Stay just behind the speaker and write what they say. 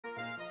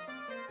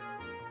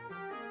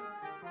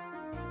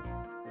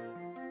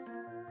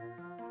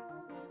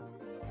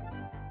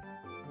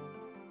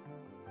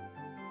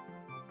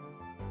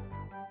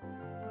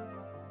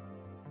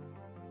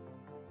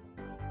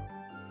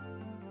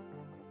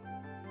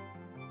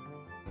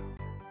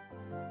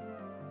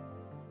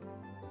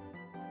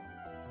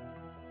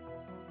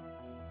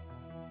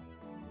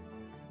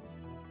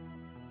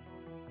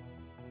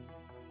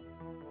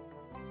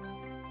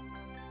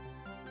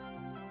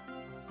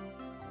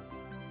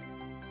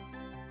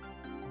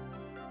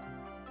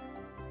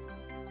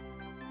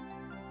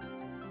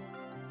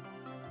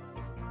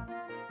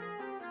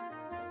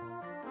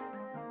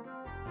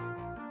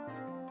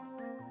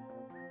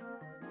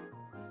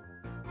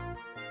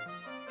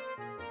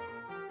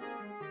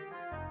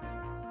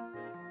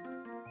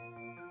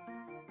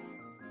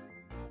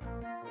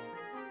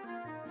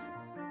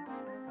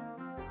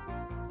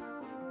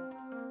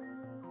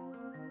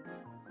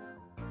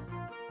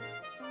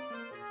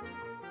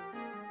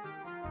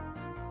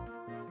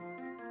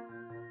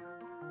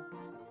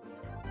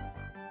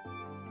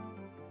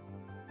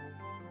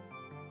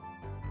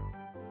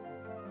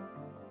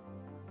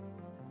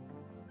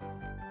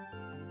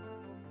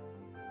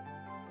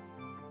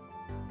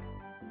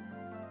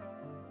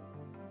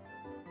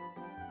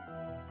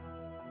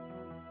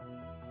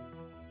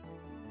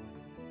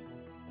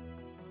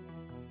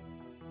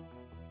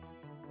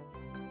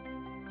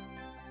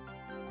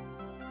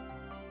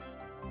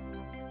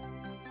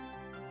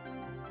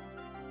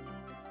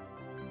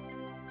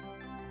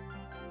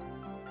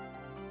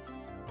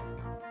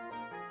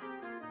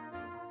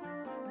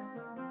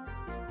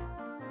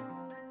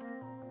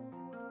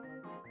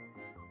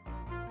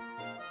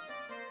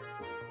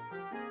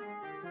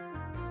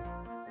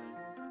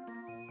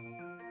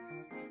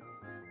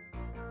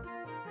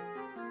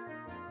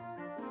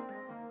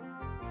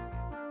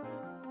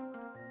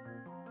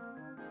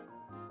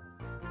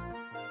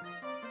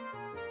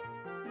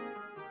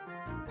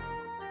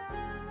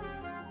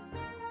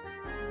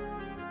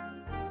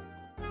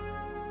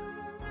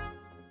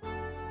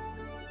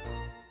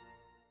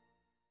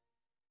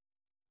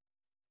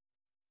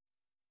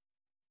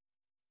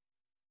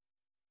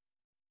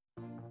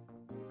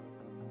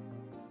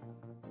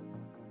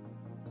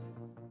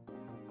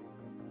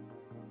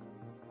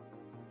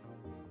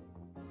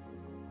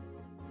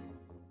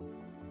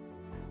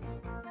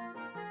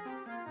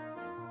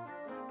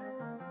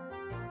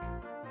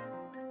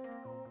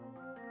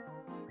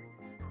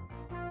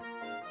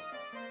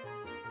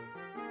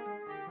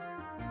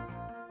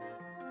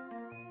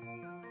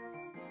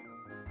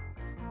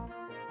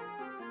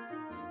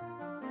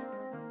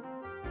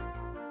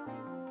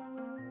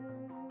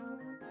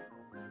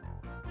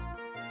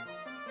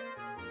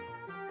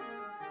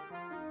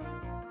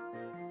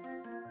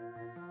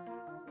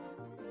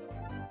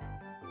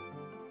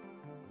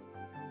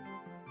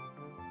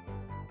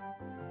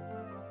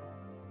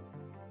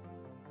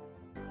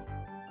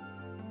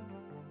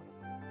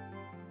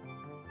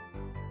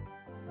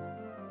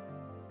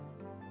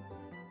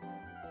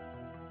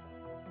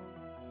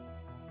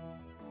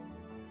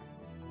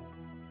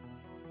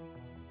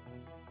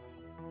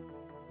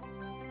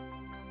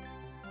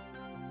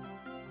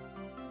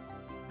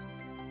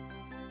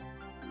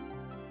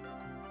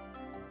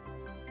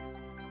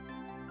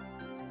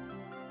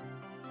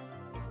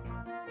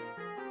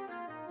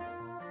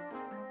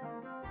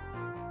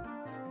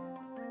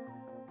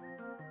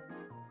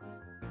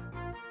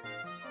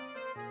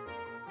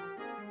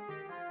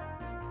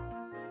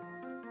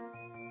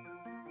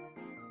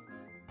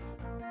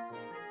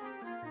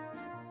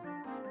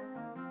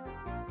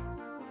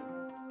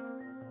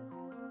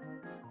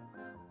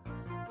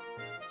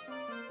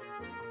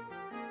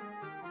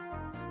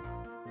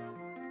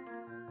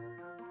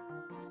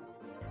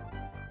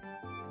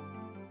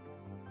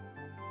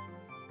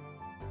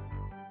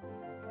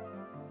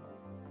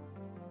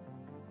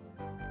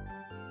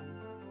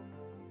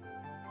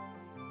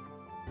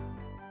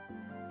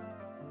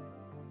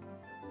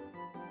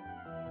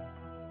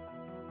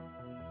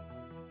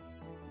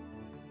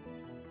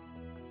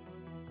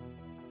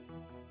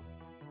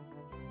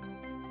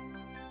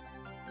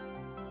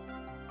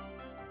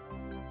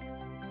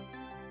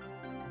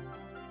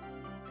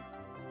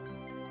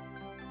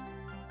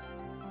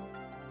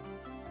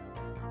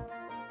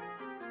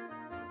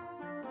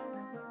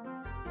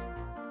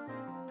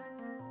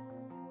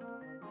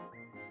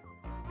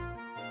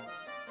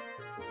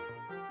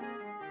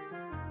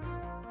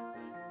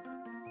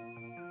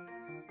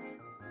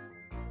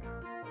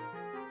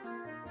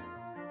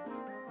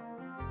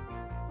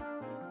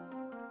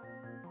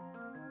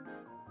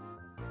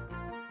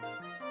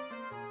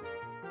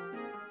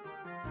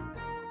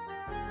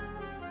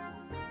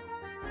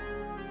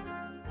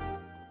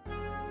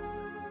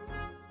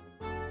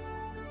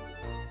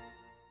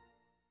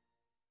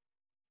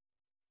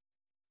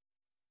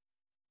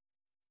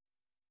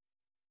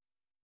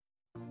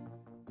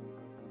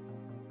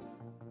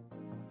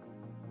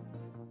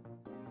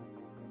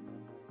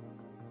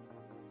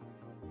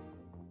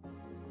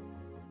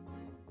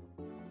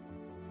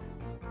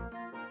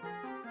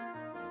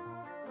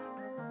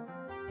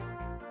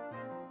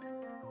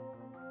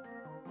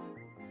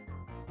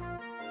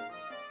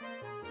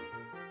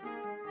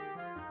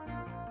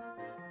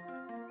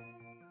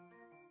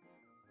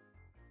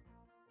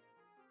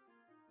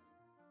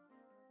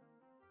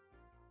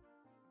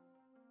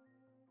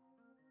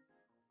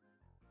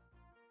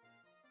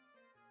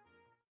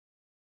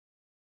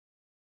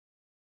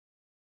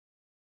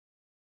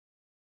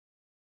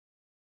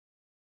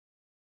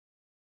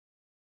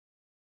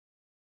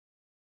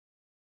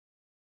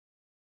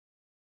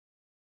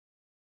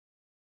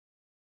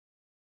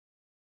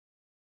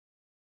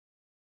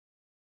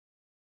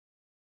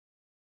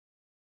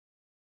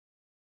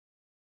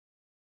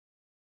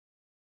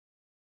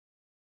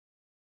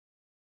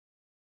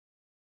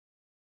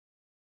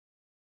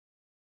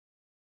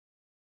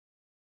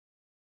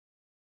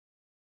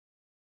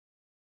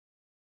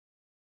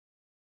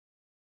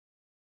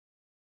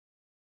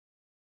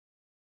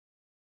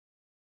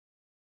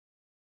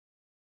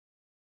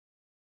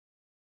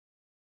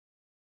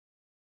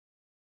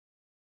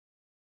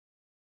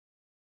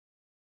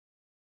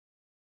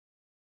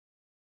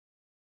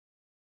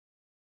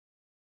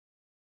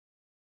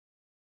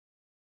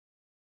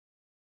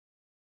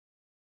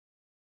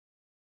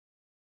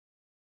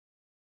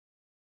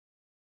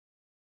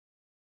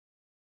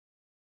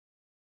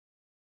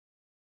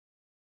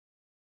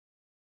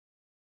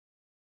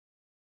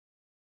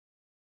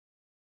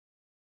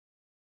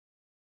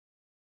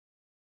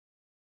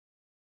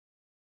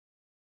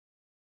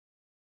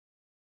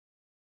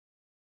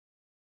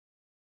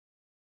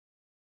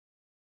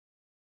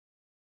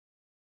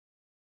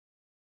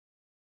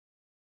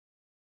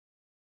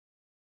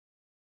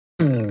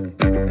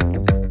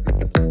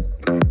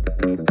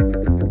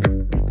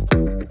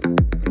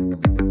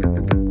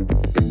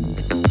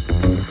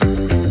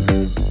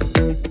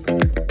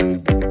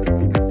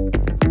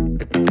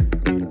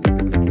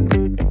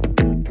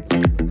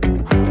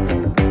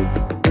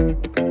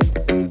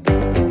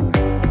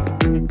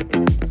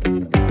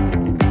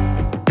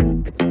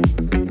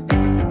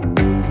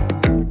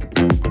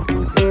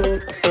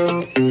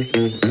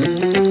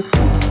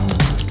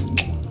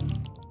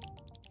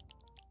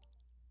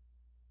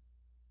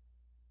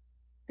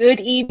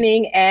Good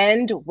evening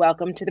and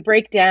welcome to the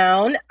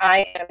breakdown.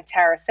 I am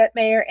Tara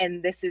Setmayer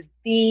and this is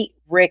the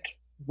Rick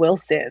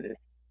Wilson.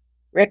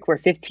 Rick, we're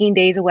 15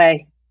 dadays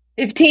away.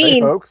 Hey,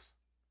 15, folks,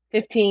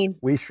 15.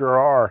 we sure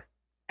are.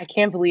 I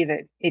can't believe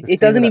it. It 15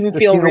 doesn't and even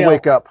feel 15 will real.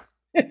 wake up.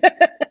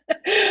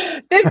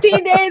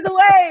 15 days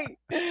away.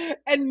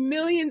 And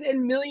millions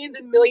and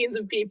millions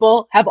of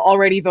people have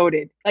already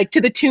voted. Like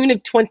to the tune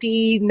of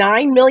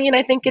 29 million,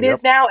 I think it is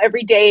Yep, now.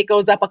 Every day it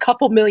goes up a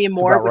couple million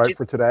it's more, about which right is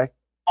for today.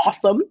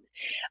 awesome.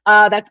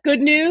 That's good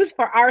news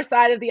for our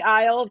side of the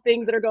aisle of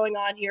things that are going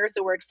on here.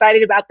 So we're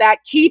excited about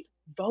that. Keep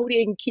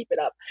voting, keep it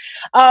up.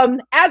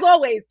 As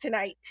always,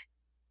 tonight,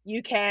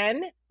 you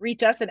can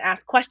reach us and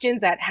ask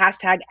questions at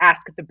hashtag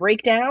Ask the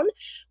Breakdown.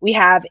 We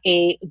have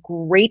a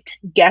great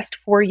guest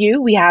for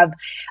you. We have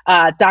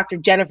Dr.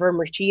 Jennifer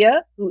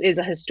Mercieca, who is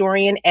a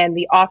historian and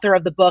the author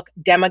of the book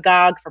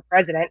Demagogue for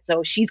President.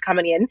 So she's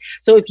coming in.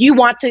 So if you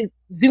want to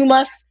Zoom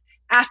us,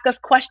 ask us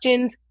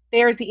questions,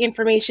 there's the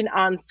information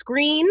on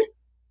screen,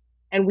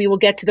 and we will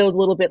get to those a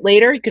little bit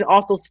later. You can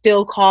also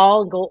still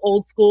call and go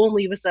old school and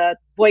leave us a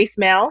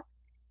voicemail.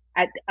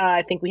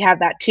 I think we have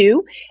that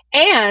too.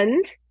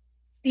 And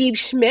Steve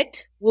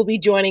Schmidt will be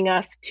joining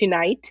us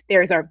tonight.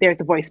 There's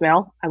the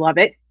voicemail. I love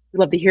it. We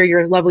love to hear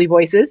your lovely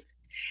voices.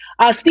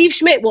 Steve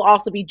Schmidt will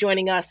also be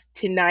joining us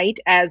tonight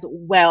as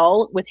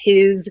well with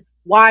his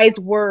wise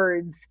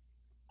words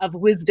of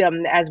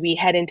wisdom as we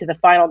head into the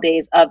final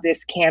days of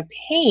this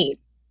campaign.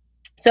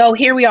 So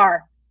here we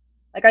are.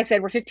 Like I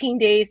said, we're 15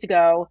 days to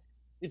go.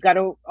 We've got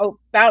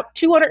about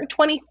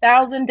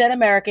 220,000 dead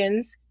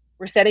Americans.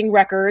 We're setting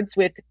records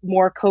with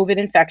more COVID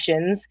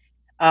infections.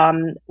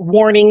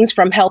 Warnings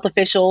from health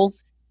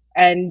officials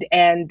and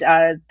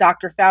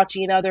Dr.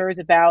 Fauci and others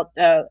about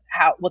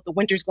what the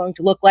winter's going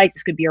to look like.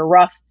 This could be a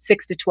rough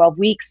 6 to 12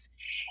 weeks.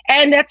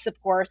 And that's, of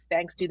course,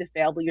 thanks to the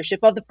failed leadership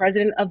of the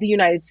President of the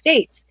United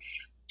States.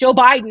 Joe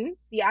Biden,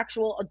 the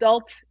actual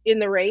adult in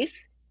the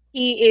race,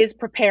 he is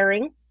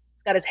preparing.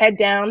 He's got his head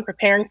down,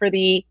 preparing for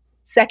the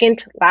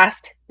second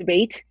last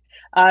debate.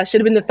 Should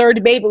have been the third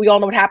debate, but we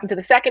all know what happened to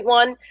the second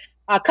one.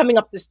 Coming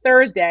up this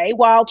Thursday,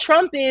 while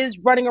Trump is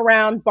running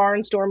around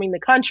barnstorming the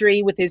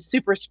country with his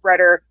super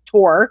spreader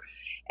tour,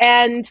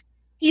 and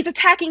he's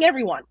attacking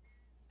everyone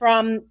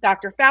from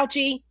Dr.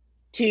 Fauci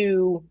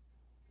to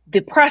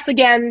the press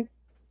again.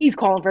 He's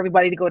calling for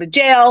everybody to go to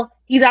jail.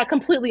 He's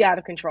completely out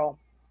of control.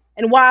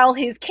 And while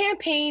his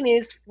campaign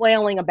is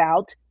flailing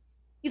about,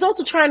 he's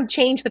also trying to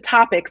change the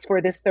topics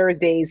for this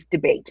Thursday's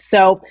debate.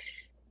 So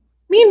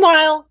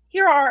meanwhile,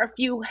 here are a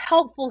few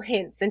helpful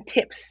hints and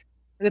tips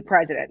for the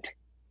president.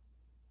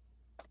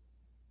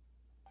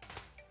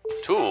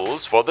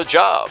 Tools for the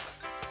job.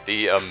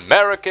 The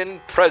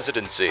American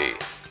presidency.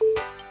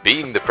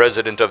 Being the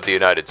President of the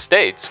United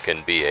States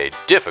can be a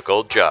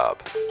difficult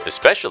job,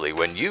 especially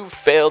when you've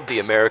failed the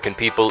American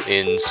people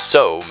in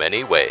so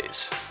many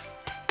ways.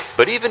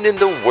 But even in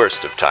the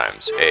worst of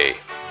times, a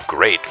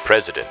great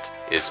president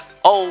is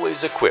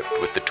always equipped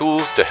with the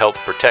tools to help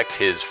protect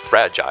his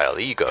fragile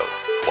ego.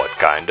 What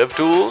kind of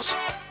tools?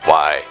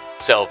 Why,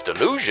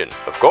 self-delusion,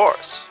 of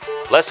course.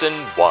 Lesson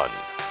 1.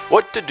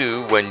 What to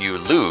do when you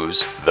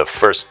lose the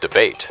first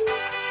debate.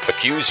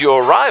 Accuse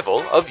your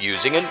rival of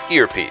using an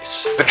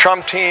earpiece. The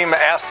Trump team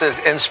asked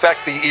to inspect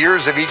the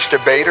ears of each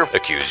debater.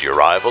 Accuse your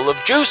rival of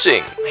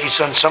juicing. He's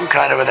done some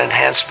kind of an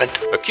enhancement.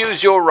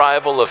 Accuse your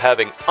rival of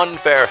having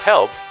unfair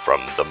help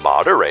from the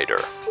moderator.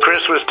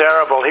 Chris was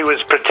terrible. He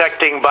was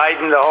protecting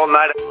Biden the whole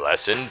night.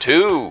 Lesson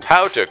 2.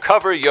 How to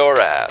cover your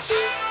ass.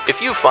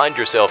 If you find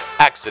yourself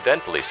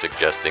accidentally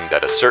suggesting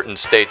that a certain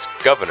state's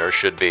governor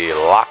should be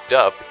locked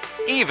up,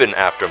 even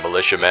after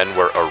militiamen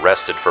were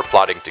arrested for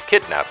plotting to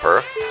kidnap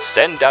her,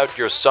 send out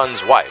your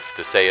son's wife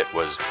to say it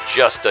was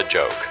just a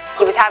joke.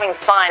 He was having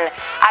fun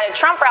at a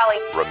Trump rally.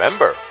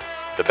 Remember,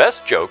 the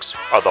best jokes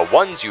are the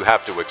ones you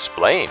have to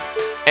explain.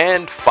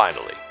 And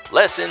finally,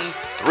 lesson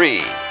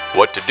 3.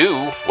 What to do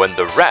when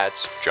the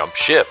rats jump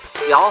ship.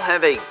 Y'all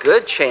have a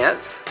good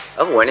chance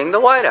of winning the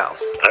White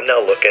House. I'm now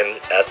looking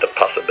at the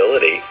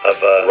possibility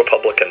of a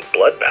Republican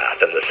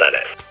bloodbath in the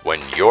Senate. When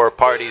your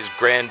party's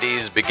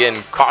grandees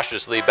begin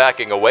cautiously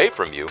backing away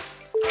from you,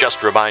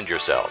 just remind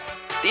yourself,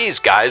 these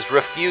guys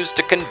refuse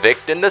to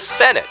convict in the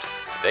Senate.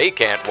 They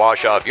can't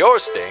wash off your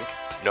stink,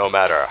 no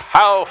matter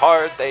how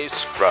hard they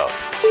scrub.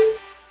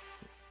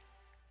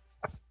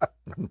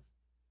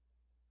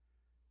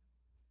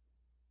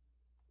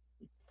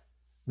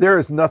 There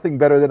is nothing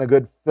better than a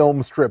good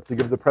film strip to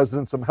give the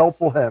president some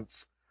helpful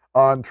hints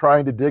on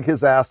trying to dig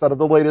his ass out of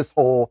the latest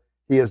hole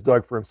he has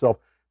dug for himself.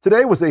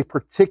 Today was a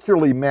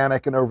particularly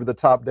manic and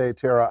over-the-top day,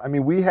 Tara. I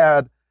mean, we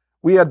had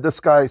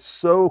this guy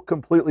so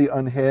completely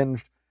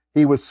unhinged.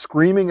 He was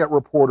screaming at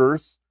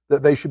reporters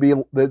that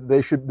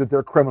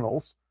they're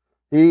criminals.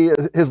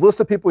 His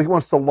list of people he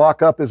wants to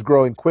lock up is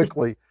growing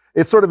quickly.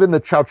 It's sort of in the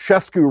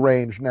Ceausescu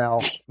range now,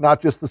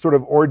 not just the sort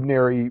of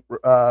ordinary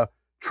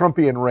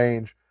Trumpian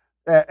range.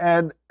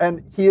 And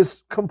he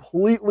is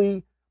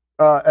completely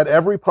at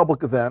every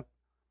public event.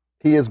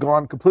 He has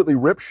gone completely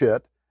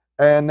ripshit,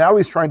 and now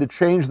he's trying to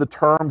change the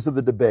terms of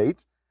the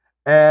debate.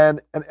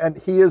 and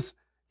he's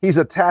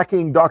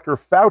attacking Dr.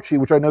 Fauci,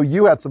 which I know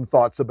you had some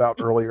thoughts about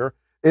earlier,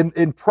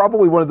 in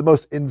probably one of the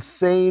most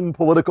insane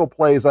political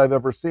plays I've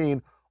ever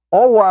seen.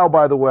 All while,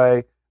 by the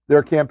way,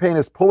 their campaign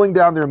is pulling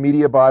down their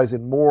media buys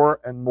in more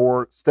and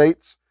more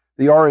states.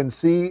 The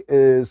RNC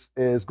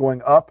is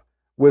going up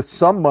with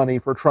some money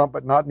for Trump,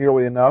 but not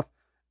nearly enough.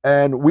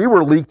 And we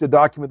were leaked a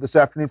document this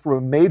afternoon from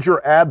a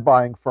major ad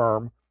buying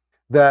firm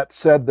that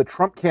said the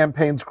Trump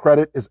campaign's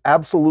credit is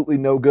absolutely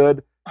no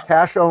good,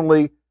 cash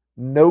only,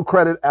 no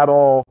credit at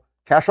all,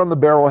 cash on the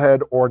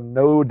barrelhead, or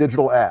no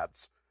digital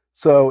ads.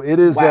 So it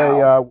is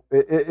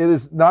it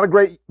is not a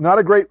great.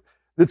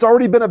 It's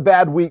already been a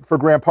bad week for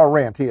Grandpa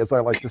Ranty, as I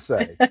like to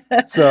say.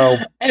 So,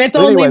 and it's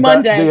only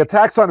Monday. The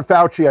attacks on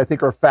Fauci, I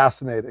think, are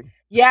fascinating.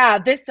 Yeah,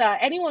 this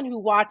anyone who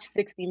watched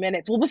 60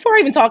 Minutes. Well, before I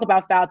even talk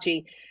about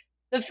Fauci,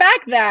 the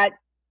fact that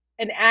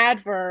an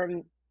ad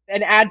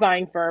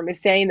buying firm,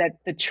 is saying that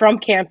the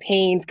Trump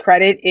campaign's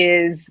credit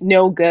is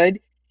no good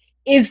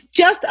is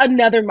just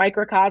another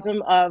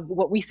microcosm of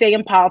what we say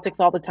in politics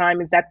all the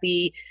time, is that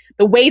the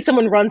way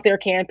someone runs their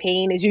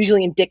campaign is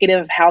usually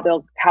indicative of how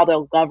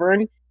they'll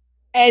govern.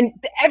 And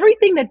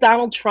everything that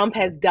Donald Trump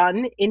has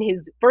done in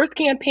his first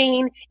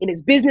campaign, in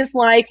his business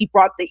life, he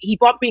brought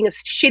being a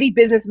shitty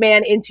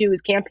businessman into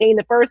his campaign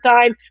the first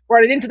time,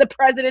 brought it into the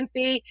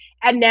presidency,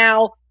 and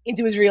now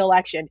into his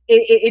reelection.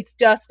 It's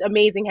just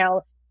amazing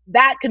how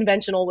that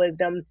conventional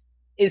wisdom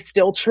is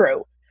still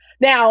true.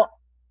 Now,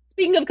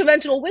 speaking of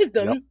conventional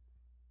wisdom,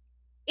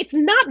 it's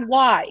not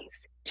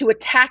wise to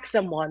attack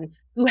someone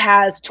who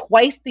has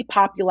twice the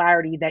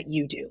popularity that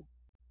you do.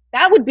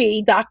 That would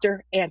be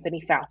Dr.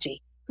 Anthony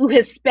Fauci, who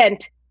has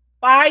spent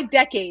 5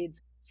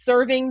 decades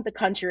serving the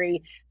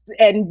country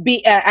and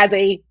as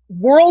a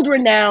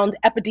world-renowned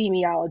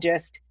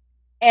epidemiologist.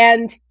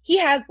 And he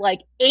has like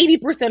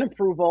 80%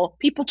 approval.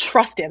 People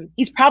trust him.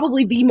 He's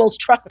probably the most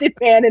trusted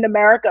man in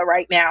America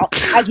right now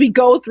as we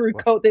go through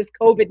this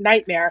COVID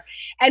nightmare.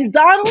 And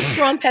Donald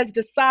Trump has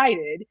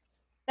decided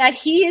that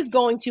he is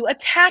going to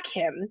attack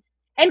him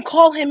and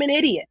call him an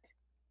idiot.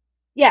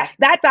 Yes,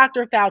 that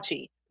Dr.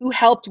 Fauci, who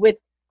helped with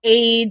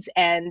AIDS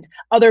and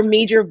other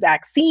major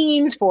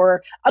vaccines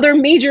for other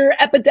major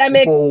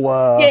epidemics,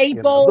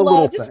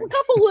 Ebola, just a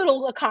couple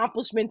little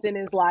accomplishments in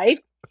his life.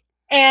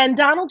 And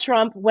Donald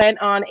Trump went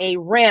on a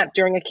rant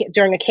during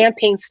a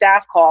campaign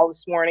staff call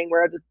this morning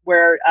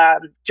where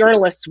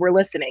journalists were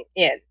listening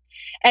in,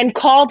 and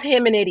called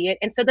him an idiot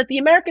and said that the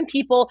American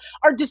people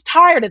are just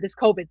tired of this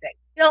COVID thing.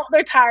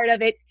 They're tired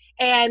of it.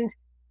 And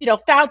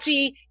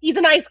Fauci, he's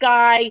a nice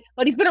guy,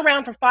 but he's been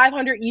around for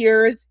 500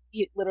 years.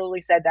 He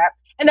literally said that.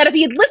 And that if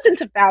he had listened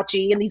to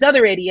Fauci and these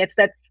other idiots,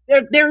 that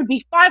there would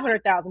be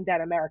 500,000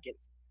 dead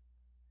Americans.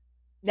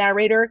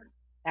 Narrator,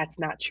 that's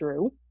not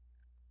true.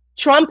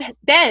 Trump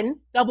then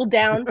doubled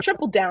down,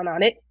 tripled down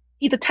on it.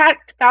 He's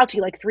attacked Fauci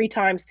like 3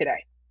 times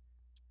today.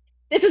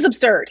 This is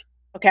absurd,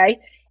 okay?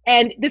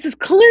 And this is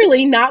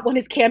clearly not what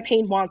his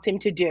campaign wants him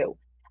to do.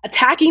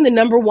 Attacking the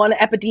 #1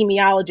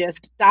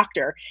 epidemiologist,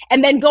 doctor,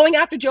 and then going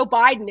after Joe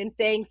Biden and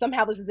saying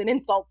somehow this is an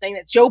insult, saying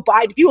that Joe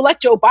Biden, if you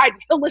elect Joe Biden,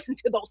 he'll listen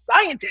to those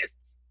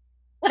scientists.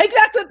 Like,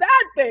 that's a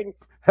bad thing.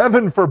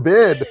 Heaven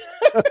forbid.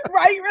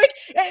 Right?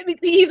 I mean,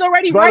 he's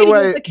already by writing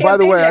the the By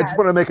the way, ad. I just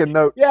want to make a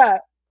note. Yeah.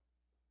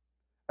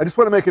 I just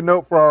want to make a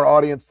note for our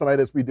audience tonight,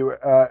 as we do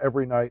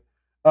every night.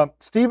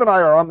 Steve and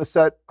I are on the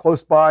set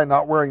close by,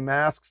 not wearing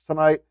masks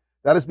tonight.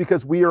 That is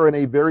because we are in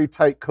a very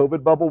tight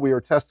COVID bubble. We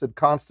are tested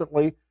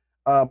constantly.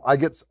 I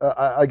get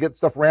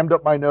stuff rammed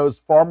up my nose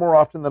far more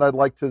often than I'd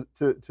like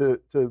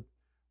to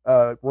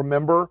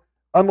remember.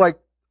 Unlike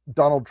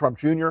Donald Trump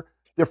Jr.,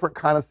 different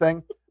kind of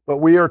thing. But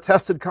we are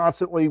tested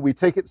constantly. We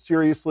take it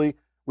seriously.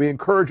 We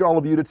encourage all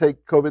of you to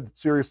take COVID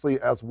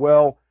seriously as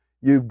well.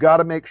 You've got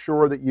to make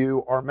sure that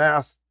you are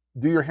masked,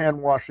 do your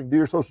hand washing, do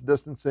your social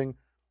distancing.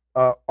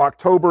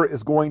 October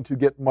is going to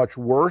get much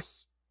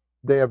worse.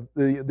 They have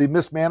the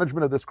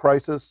mismanagement of this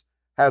crisis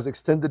has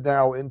extended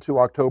now into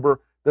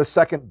October. The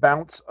second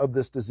bounce of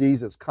this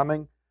disease is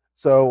coming.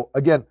 So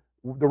again,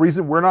 the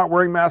reason we're not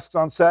wearing masks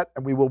on set,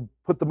 and we will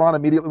put them on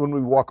immediately when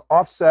we walk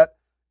off set,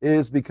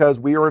 is because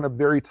we are in a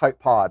very tight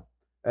pod,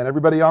 and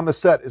everybody on the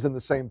set is in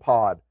the same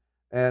pod.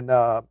 And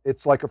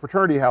it's like a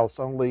fraternity house,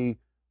 only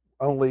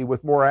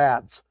with more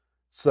ads.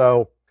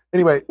 So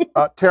anyway,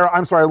 Tara,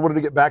 I'm sorry, I wanted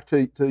to get back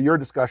to your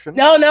discussion.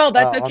 No,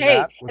 that's okay.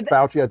 On that with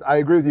Fauci. I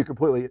agree with you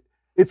completely.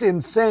 It's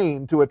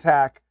insane to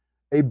attack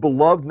a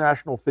beloved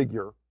national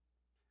figure.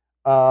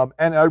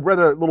 And I read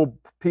a little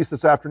piece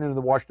this afternoon in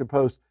the Washington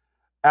Post.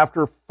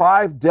 After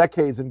 5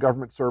 decades in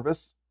government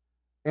service,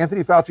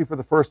 Anthony Fauci for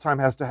the first time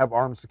has to have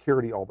armed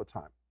security all the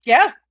time.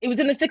 Yeah, it was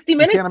in the 60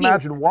 Minutes. I can't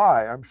imagine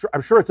why.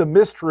 I'm sure it's a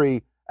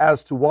mystery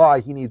as to why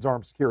he needs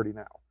armed security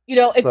now.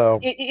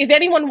 If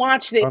anyone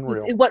watched it,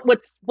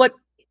 what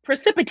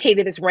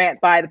precipitated this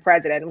rant by the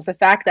president was the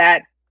fact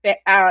that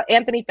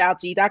Anthony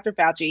Fauci, Dr.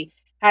 Fauci,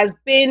 has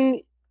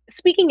been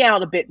speaking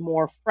out a bit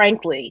more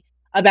frankly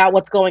about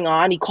what's going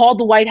on. He called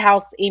the White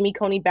House Amy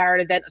Coney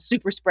Barrett event a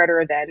super spreader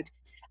event.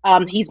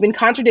 He's been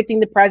contradicting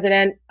the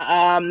president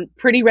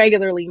pretty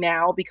regularly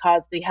now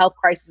because the health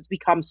crisis has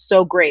become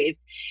so grave.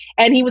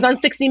 And he was on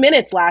 60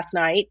 Minutes last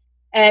night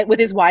with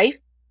his wife,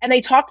 and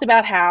they talked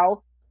about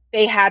how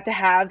they had to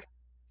have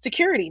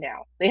security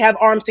now. They have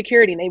armed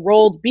security, and they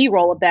rolled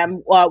B-roll of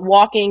them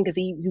walking, because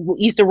he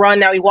used to run,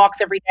 now he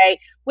walks every day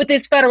with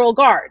his federal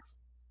guards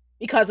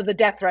because of the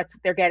death threats that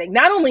they're getting.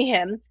 Not only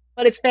him,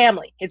 but his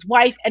family, his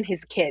wife, and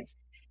his kids.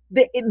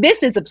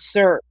 This is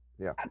absurd.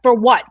 Yeah. For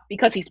what?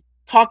 Because he's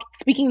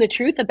speaking the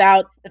truth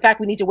about the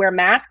fact we need to wear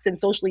masks and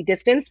socially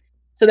distance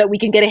so that we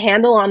can get a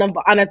handle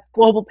on a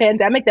global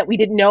pandemic that we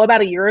didn't know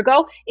about a year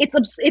ago. It's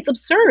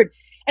absurd.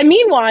 And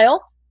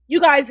meanwhile, you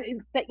guys,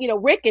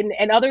 Rick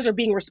and others are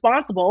being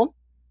responsible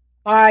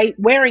by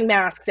wearing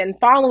masks and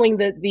following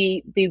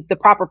the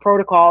proper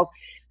protocols.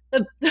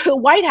 The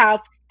White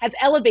House has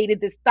elevated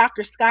this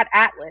Dr. Scott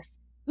Atlas,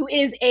 who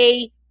is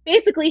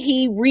basically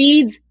he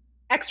reads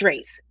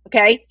x-rays,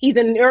 okay? He's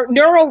a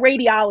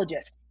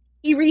neuroradiologist.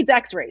 He reads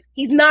x-rays.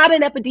 He's not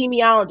an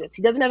epidemiologist.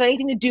 He doesn't have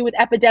anything to do with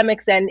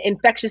epidemics and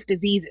infectious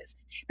diseases.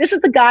 This is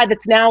the guy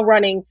that's now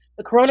running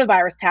the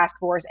coronavirus task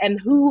force and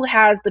who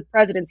has the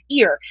president's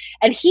ear.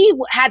 And he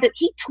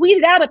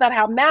tweeted out about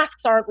how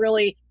masks aren't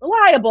really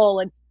reliable,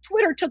 and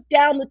Twitter took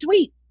down the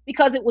tweet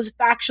because it was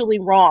factually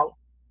wrong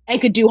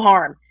and could do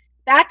harm.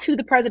 That's who has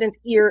the president's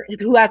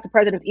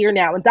ear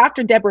now. And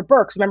Dr. Deborah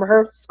Birx, remember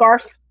her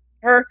scarf?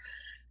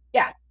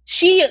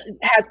 She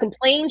has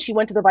complained. She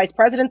went to the vice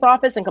president's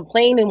office and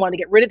complained and wanted to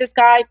get rid of this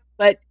guy,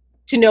 but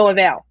to no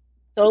avail.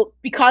 So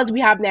because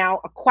we have now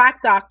a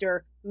quack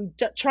doctor who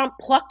Trump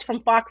plucked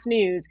from Fox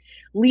News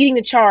leading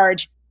the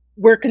charge,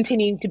 we're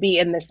continuing to be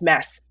in this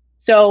mess.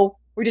 So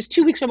we're just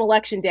 2 weeks from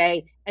Election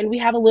Day, and we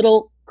have a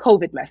little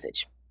COVID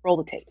message. Roll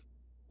the tape.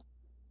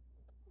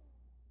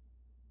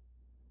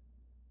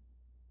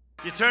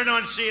 You turn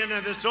on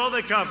CNN, that's all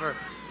they cover.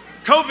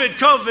 COVID,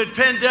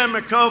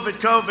 pandemic,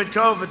 COVID.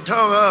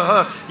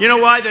 You know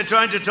why? They're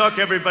trying to talk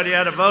everybody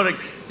out of voting.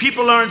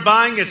 People aren't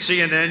buying at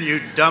CNN,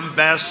 you dumb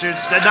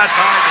bastards. They're not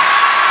buying it.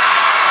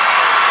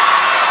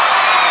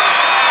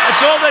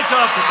 That's all they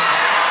talk about.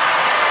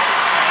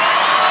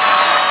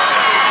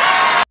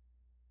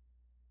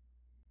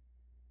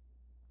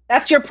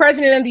 That's your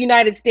president of the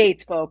United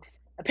States,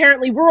 folks.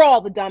 Apparently, we're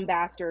all the dumb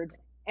bastards,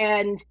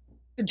 and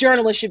the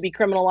journalists should be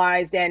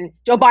criminalized, and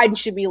Joe Biden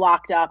should be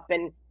locked up,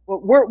 and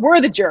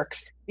we're the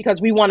jerks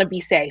because we want to be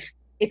safe.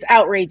 It's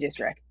outrageous,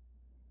 Rick.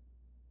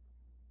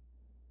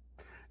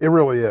 It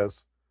really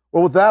is.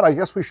 Well, with that, I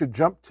guess we should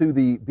jump to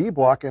the B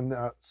block and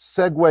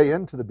segue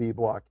into the B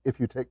block, if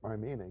you take my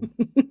meaning.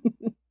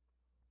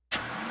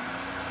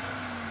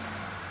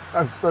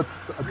 I'm such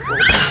a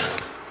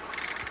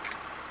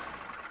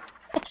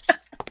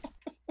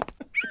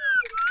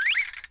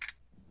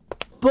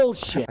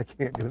bullshit. I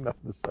can't get enough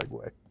of the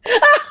segue.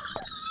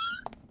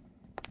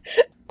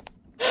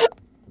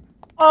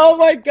 Oh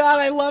my God,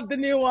 I love the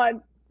new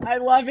one. I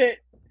love it.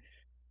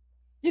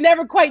 You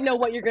never quite know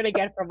what you're going to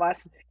get from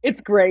us.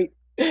 It's great.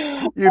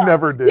 You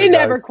never do. You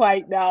never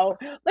quite know.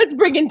 Let's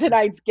bring in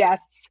tonight's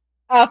guests.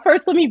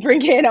 First, let me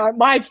bring in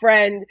my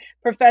friend,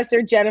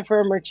 Professor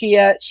Jennifer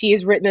Mercieca. She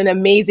has written an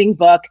amazing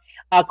book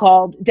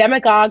called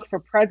Demagogue for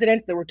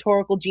President, The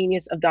Rhetorical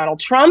Genius of Donald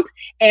Trump.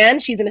 And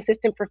she's an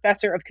assistant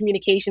professor of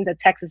communications at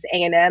Texas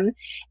A&M.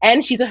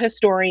 And she's a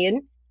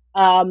historian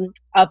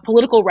of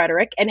political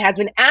rhetoric and has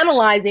been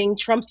analyzing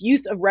Trump's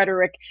use of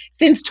rhetoric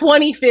since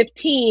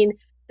 2015.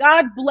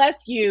 God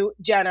bless you,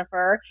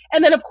 Jennifer.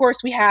 And then, of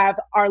course, we have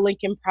our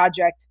Lincoln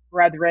Project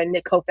brethren,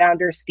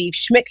 co-founder Steve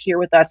Schmidt here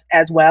with us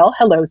as well.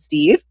 Hello,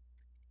 Steve.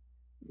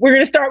 We're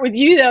going to start with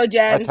you, though,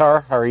 Jen. Hi,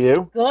 Tara. How are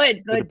you?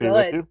 Good.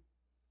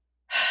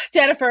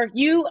 Jennifer,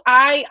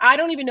 I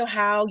don't even know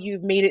how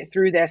you've made it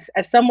through this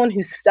as someone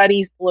who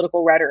studies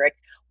political rhetoric.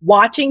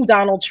 Watching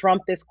Donald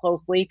Trump this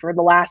closely for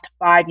the last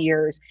 5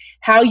 years,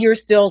 how you're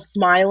still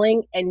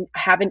smiling and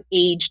haven't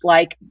aged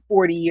like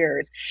 40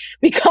 years,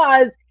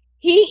 because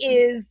he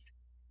is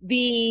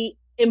the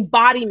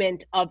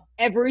embodiment of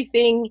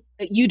everything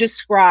that you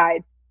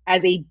describe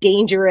as a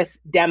dangerous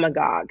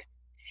demagogue.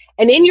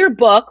 And in your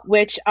book,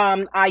 which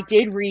I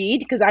did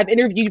read because I've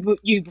interviewed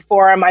you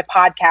before on my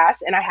podcast,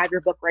 and I have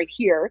your book right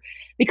here,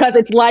 because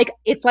it's like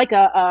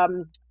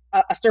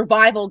a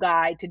survival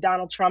guide to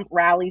Donald Trump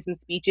rallies and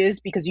speeches,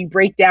 because you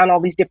break down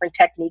all these different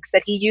techniques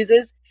that he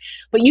uses.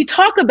 But you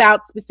talk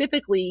about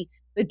specifically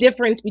the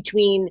difference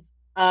between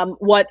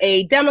what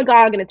a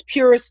demagogue in its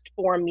purest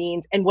form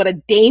means and what a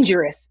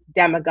dangerous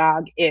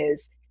demagogue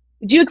is.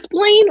 Would you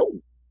explain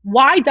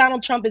why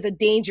Donald Trump is a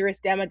dangerous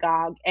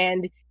demagogue,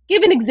 and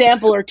give an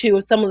example or two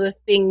of some of the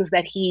things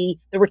that the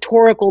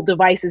rhetorical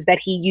devices that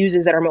he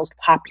uses that are most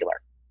popular?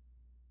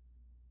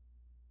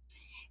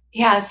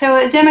 Yeah, so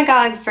a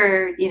demagogue,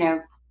 for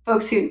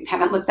folks who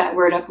haven't looked that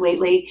word up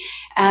lately,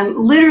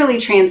 literally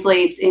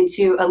translates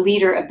into a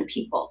leader of the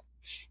people.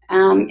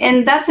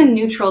 And that's a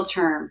neutral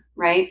term,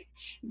 right?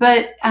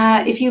 But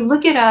if you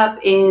look it up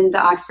in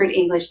the Oxford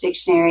English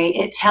Dictionary,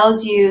 it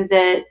tells you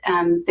that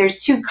there's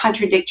two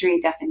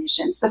contradictory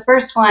definitions. The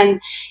first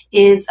one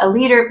is a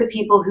leader of the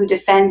people who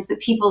defends the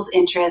people's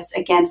interests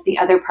against the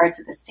other parts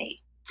of the state.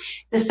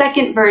 The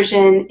second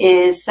version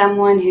is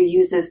someone who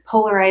uses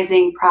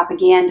polarizing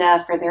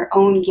propaganda for their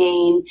own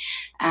gain,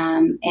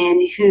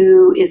 and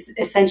who is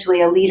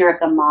essentially a leader of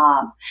the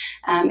mob.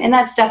 And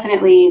that's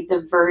definitely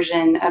the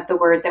version of the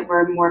word that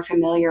we're more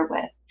familiar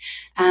with.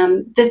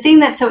 The thing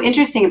that's so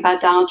interesting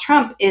about Donald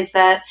Trump is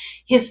that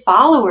his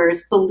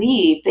followers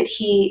believe that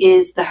he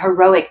is the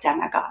heroic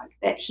demagogue,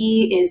 that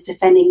he is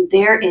defending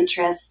their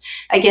interests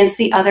against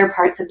the other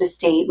parts of the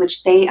state,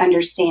 which they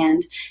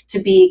understand to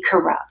be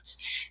corrupt.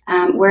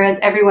 Whereas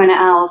everyone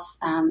else,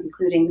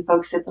 including the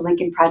folks at the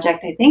Lincoln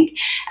Project, I think,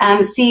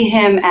 see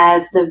him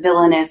as the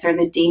villainous or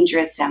the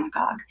dangerous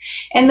demagogue.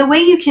 And the way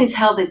you can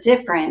tell the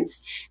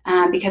difference,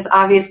 because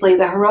obviously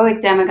the heroic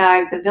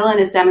demagogue, the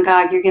villainous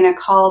demagogue, you're going to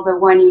call the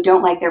one you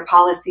don't like their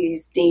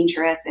policies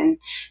dangerous, and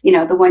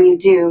the one you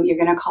do, you're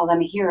going to call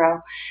them a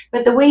hero.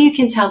 But the way you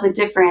can tell the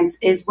difference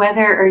is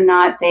whether or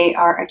not they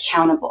are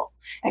accountable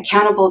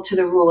to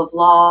the rule of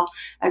law,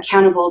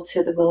 accountable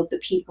to the will of the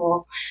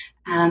people.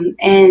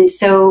 And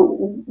so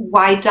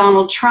why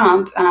Donald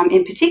Trump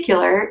in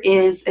particular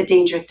is a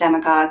dangerous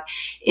demagogue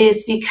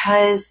is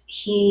because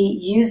he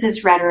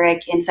uses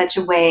rhetoric in such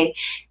a way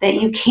that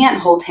you can't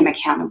hold him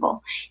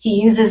accountable.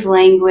 He uses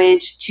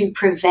language to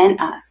prevent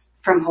us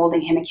from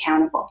holding him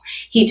accountable.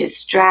 He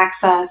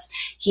distracts us.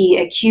 He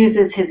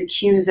accuses his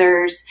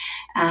accusers.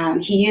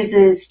 He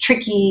uses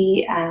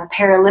tricky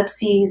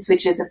parallipses,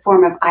 which is a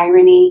form of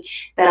irony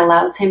that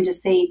allows him to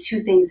say two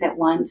things at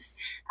once.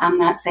 I'm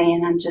not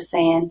saying, I'm just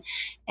saying.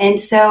 And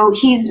so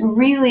he's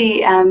really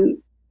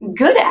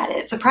good at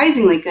it,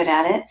 surprisingly good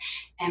at it.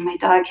 And my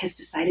dog has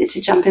decided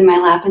to jump in my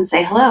lap and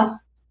say hello.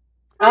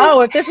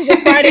 Oh, if this was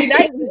a Friday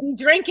night, we'd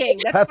be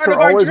drinking. That's Pets part are of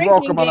our always drinking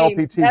welcome game. on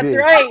LPTV. That's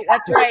right.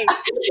 That's right.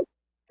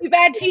 Too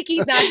bad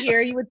Tiki's not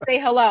here. You would say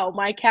hello,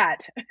 my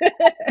cat.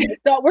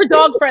 So we're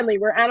dog friendly.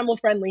 We're animal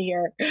friendly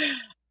here.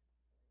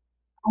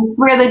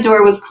 Where the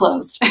door was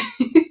closed.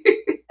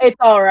 It's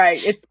all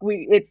right.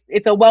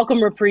 It's a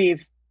welcome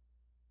reprieve.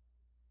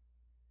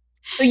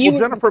 So well,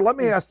 Jennifer, let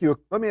me ask you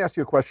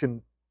a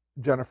question,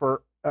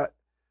 Jennifer.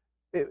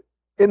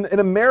 In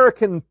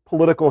American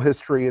political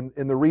history,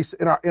 in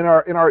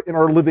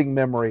our living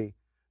memory,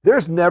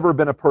 there's never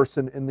been a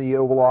person in the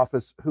Oval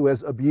Office who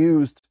has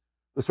abused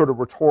the sort of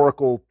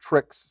rhetorical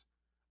tricks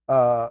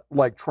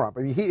like Trump.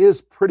 I mean, he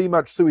is pretty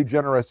much sui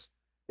generis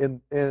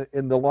in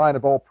the line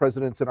of all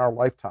presidents in our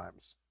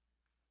lifetimes.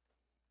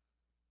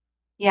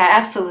 Yeah,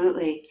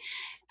 absolutely.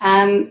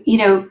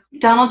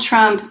 Donald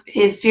Trump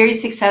is very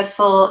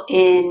successful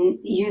in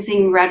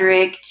using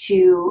rhetoric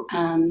to,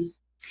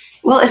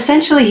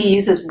 essentially he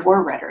uses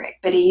war rhetoric,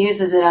 but he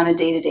uses it on a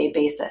day-to-day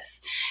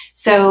basis.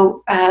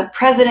 So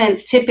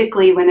presidents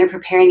typically, when they're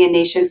preparing a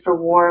nation for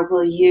war,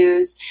 will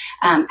use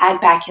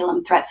ad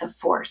baculum, threats of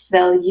force.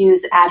 They'll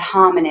use ad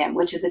hominem,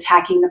 which is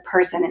attacking the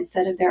person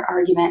instead of their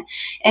argument.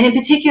 And in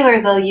particular,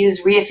 they'll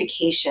use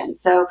reification.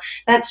 So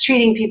that's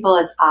treating people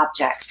as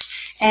objects.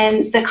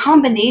 And the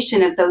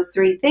combination of those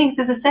three things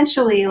is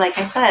essentially, like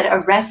I said, a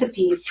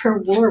recipe for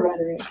war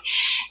rhetoric.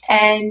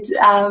 And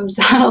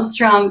Donald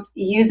Trump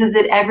uses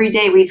it every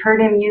day. We've heard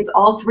him use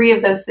all three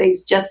of those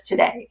things just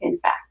today, in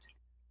fact.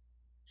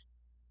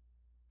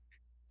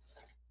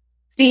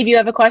 Steve, you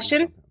have a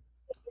question?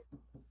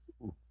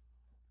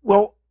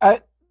 Well,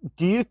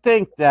 do you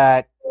think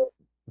that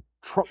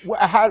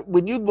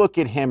when you look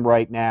at him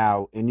right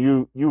now and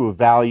you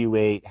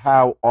evaluate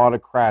how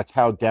autocrats,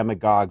 how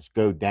demagogues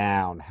go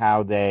down,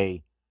 how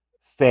they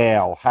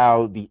fail,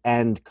 how the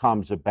end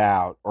comes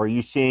about, are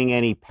you seeing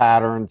any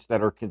patterns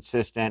that are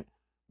consistent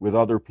with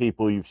other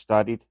people you've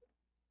studied?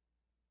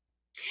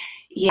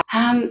 Yeah.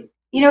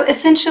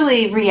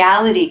 Essentially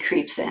reality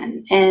creeps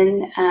in.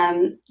 And,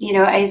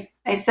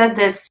 I said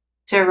this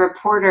to a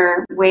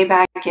reporter way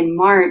back in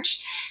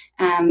March,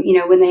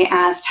 when they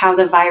asked how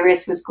the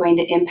virus was going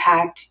to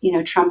impact,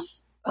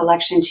 Trump's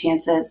election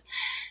chances.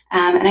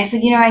 And I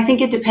said, I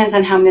think it depends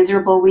on how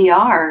miserable we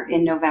are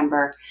in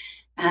November,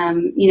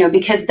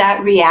 because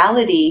that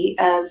reality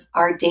of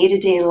our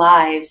day-to-day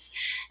lives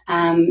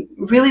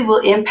really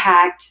will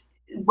impact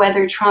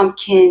whether Trump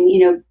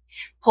can,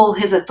 pull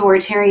his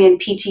authoritarian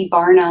P.T.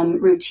 Barnum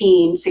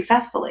routine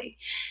successfully.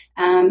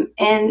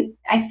 And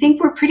I think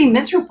we're pretty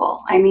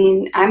miserable. I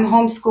mean, I'm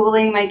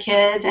homeschooling my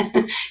kid,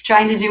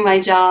 trying to do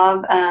my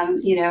job.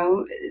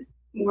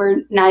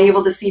 We're not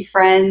able to see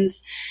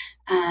friends.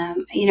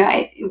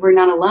 We're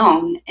not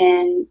alone,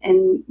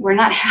 and we're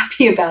not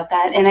happy about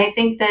that. And I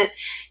think that,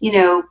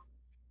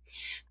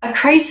 a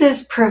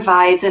crisis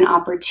provides an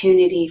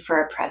opportunity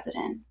for a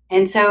president.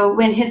 And so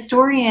when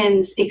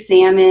historians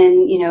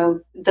examine,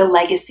 the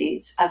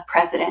legacies of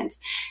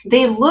presidents,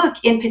 they look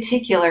in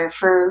particular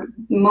for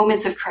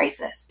moments of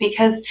crisis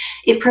because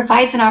it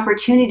provides an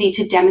opportunity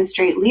to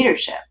demonstrate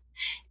leadership.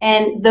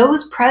 And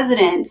those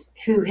presidents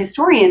who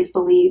historians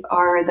believe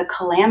are the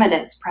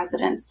calamitous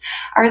presidents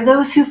are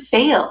those who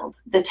failed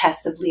the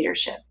test of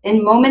leadership.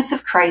 In moments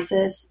of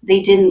crisis, they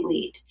didn't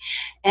lead.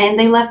 And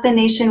they left the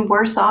nation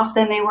worse off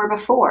than they were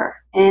before.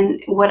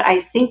 And what I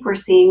think we're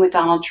seeing with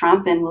Donald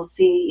Trump, and we'll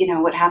see,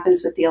 what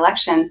happens with the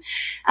election,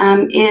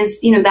 is,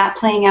 that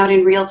playing out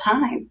in real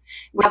time.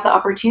 We have the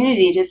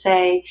opportunity to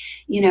say,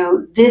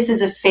 this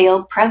is a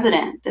failed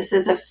president. This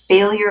is a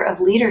failure of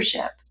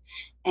leadership.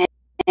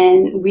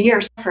 And we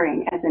are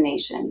suffering as a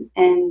nation,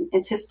 and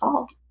it's his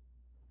fault.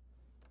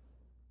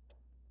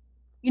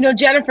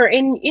 Jennifer,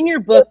 in your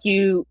book,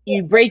 you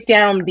break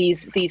down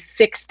these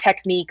 6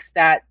 techniques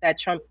that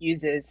Trump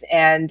uses,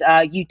 and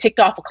you ticked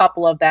off a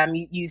couple of them.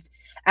 You used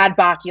ad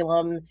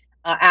baculum,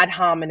 ad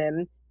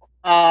hominem.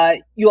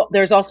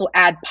 There's also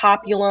ad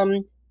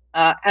populum,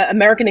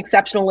 American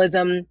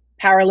exceptionalism,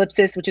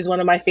 paralipsis, which is one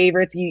of my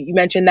favorites. You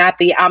mentioned that,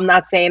 the I'm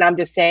not saying, I'm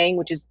just saying,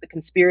 which is the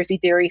conspiracy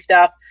theory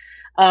stuff.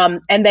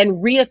 And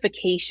then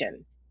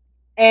reification.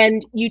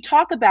 And you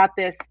talk about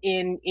this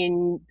in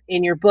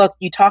your book.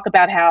 You talk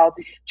about how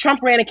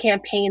Trump ran a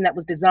campaign that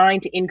was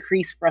designed to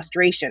increase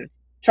frustration.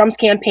 Trump's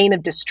campaign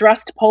of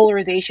distrust,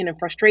 polarization, and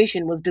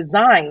frustration was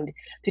designed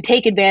to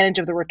take advantage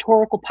of the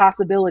rhetorical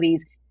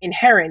possibilities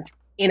inherent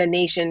in a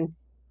nation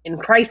in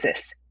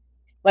crisis.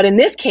 But in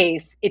this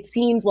case, it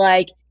seems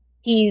like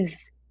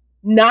he's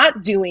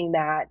not doing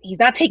that. He's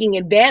not taking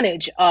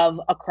advantage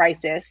of a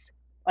crisis,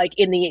 like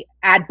in the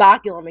ad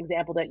baculum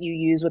example that you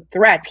use with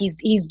threats.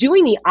 He's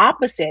doing the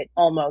opposite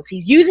almost.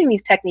 He's using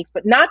these techniques,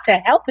 but not to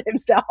help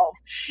himself.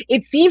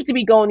 It seems to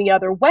be going the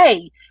other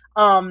way.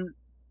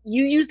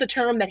 You used the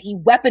term that he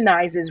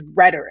weaponizes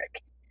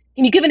rhetoric.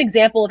 Can you give an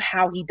example of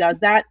how he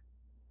does that?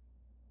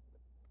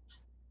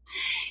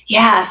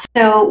 Yeah,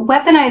 so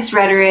weaponized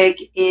rhetoric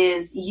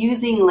is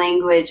using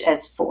language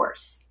as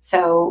force.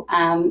 So,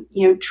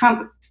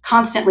 Trump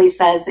constantly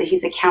says that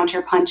he's a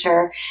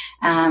counterpuncher,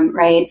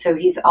 right? So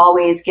he's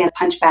always going to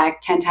punch back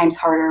 10 times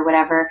harder or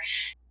whatever.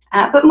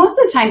 But most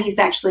of the time, he's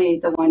actually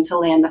the one to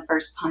land the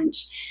first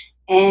punch.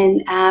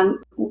 And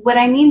what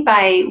I mean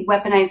by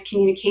weaponized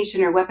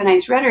communication or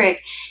weaponized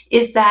rhetoric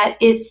is that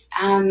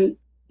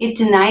it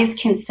denies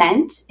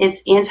consent.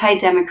 It's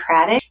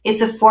anti-democratic.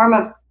 It's a form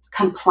of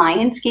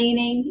compliance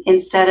gaining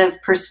instead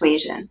of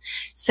persuasion.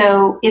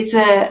 So it's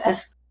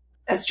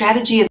a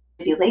strategy of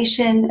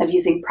manipulation, of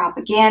using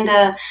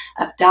propaganda,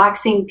 of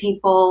doxing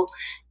people,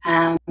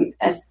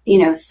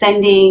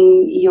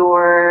 sending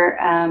your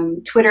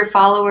Twitter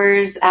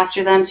followers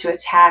after them to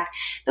attack.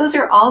 Those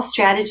are all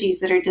strategies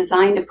that are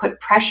designed to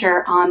put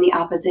pressure on the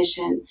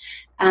opposition.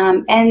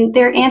 And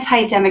they're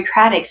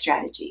anti-democratic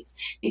strategies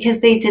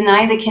because they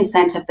deny the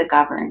consent of the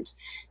governed.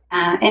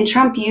 And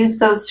Trump used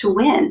those to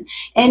win.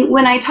 And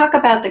when I talk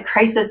about the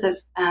crisis of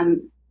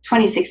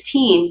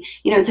 2016,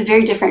 it's a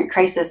very different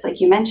crisis,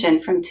 like you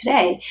mentioned, from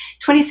today.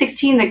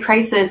 2016, the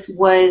crisis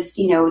was,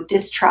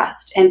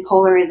 distrust and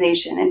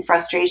polarization and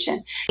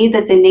frustration,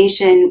 that the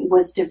nation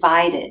was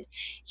divided.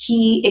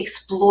 He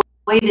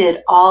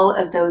exploited all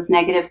of those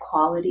negative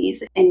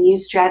qualities and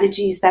used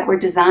strategies that were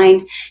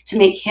designed to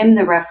make him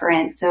the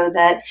referent so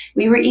that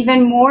we were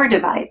even more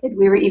divided.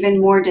 We were even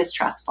more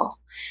distrustful.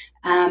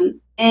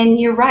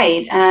 And you're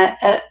right,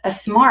 a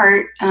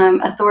smart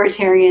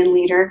authoritarian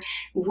leader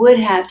would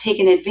have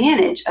taken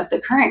advantage of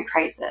the current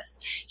crisis.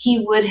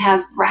 He would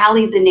have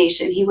rallied the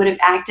nation. He would have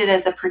acted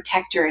as a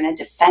protector and a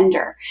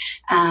defender,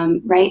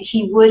 right?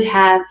 He would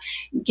have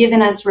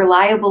given us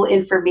reliable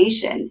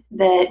information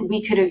that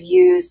we could have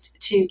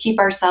used to keep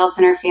ourselves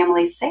and our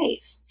families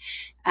safe.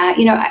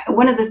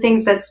 One of the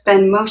things that's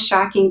been most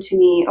shocking to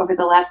me over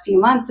the last few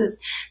months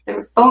is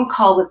the phone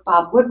call with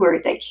Bob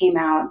Woodward that came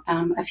out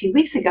a few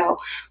weeks ago,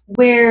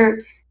 where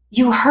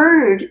you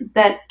heard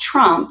that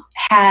Trump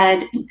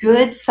had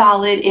good,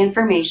 solid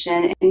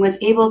information and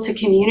was able to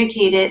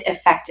communicate it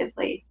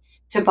effectively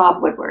to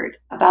Bob Woodward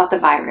about the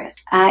virus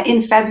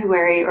in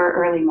February or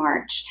early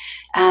March.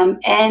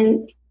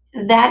 And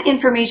that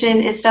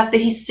information is stuff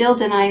that he still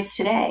denies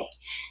today.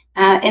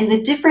 And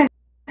the difference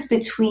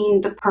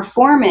between the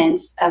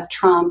performance of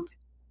Trump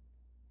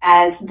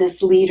as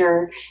this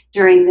leader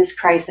during this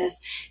crisis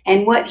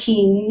and what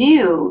he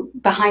knew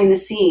behind the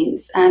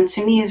scenes,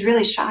 to me, is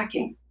really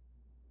shocking.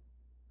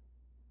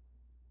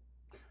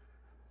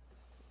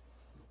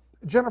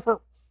 Jennifer,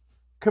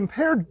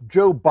 compare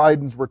Joe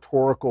Biden's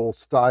rhetorical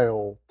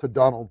style to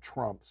Donald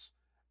Trump's,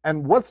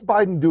 and what's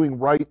Biden doing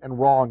right and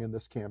wrong in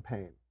this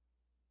campaign?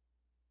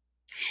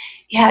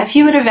 Yeah, if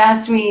you would have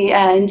asked me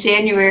in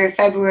January or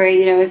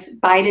February, is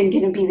Biden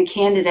going to be the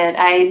candidate,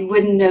 I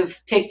wouldn't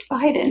have picked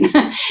Biden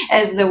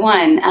as the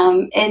one.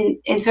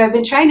 And so I've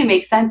been trying to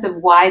make sense of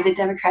why the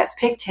Democrats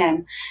picked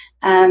him.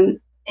 And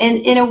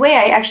in a way,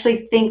 I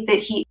actually think that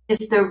he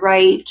is the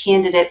right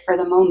candidate for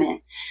the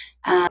moment.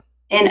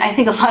 And I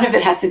think a lot of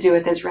it has to do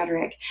with his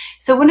rhetoric.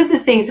 So one of the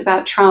things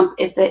about Trump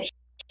is that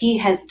he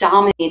has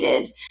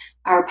dominated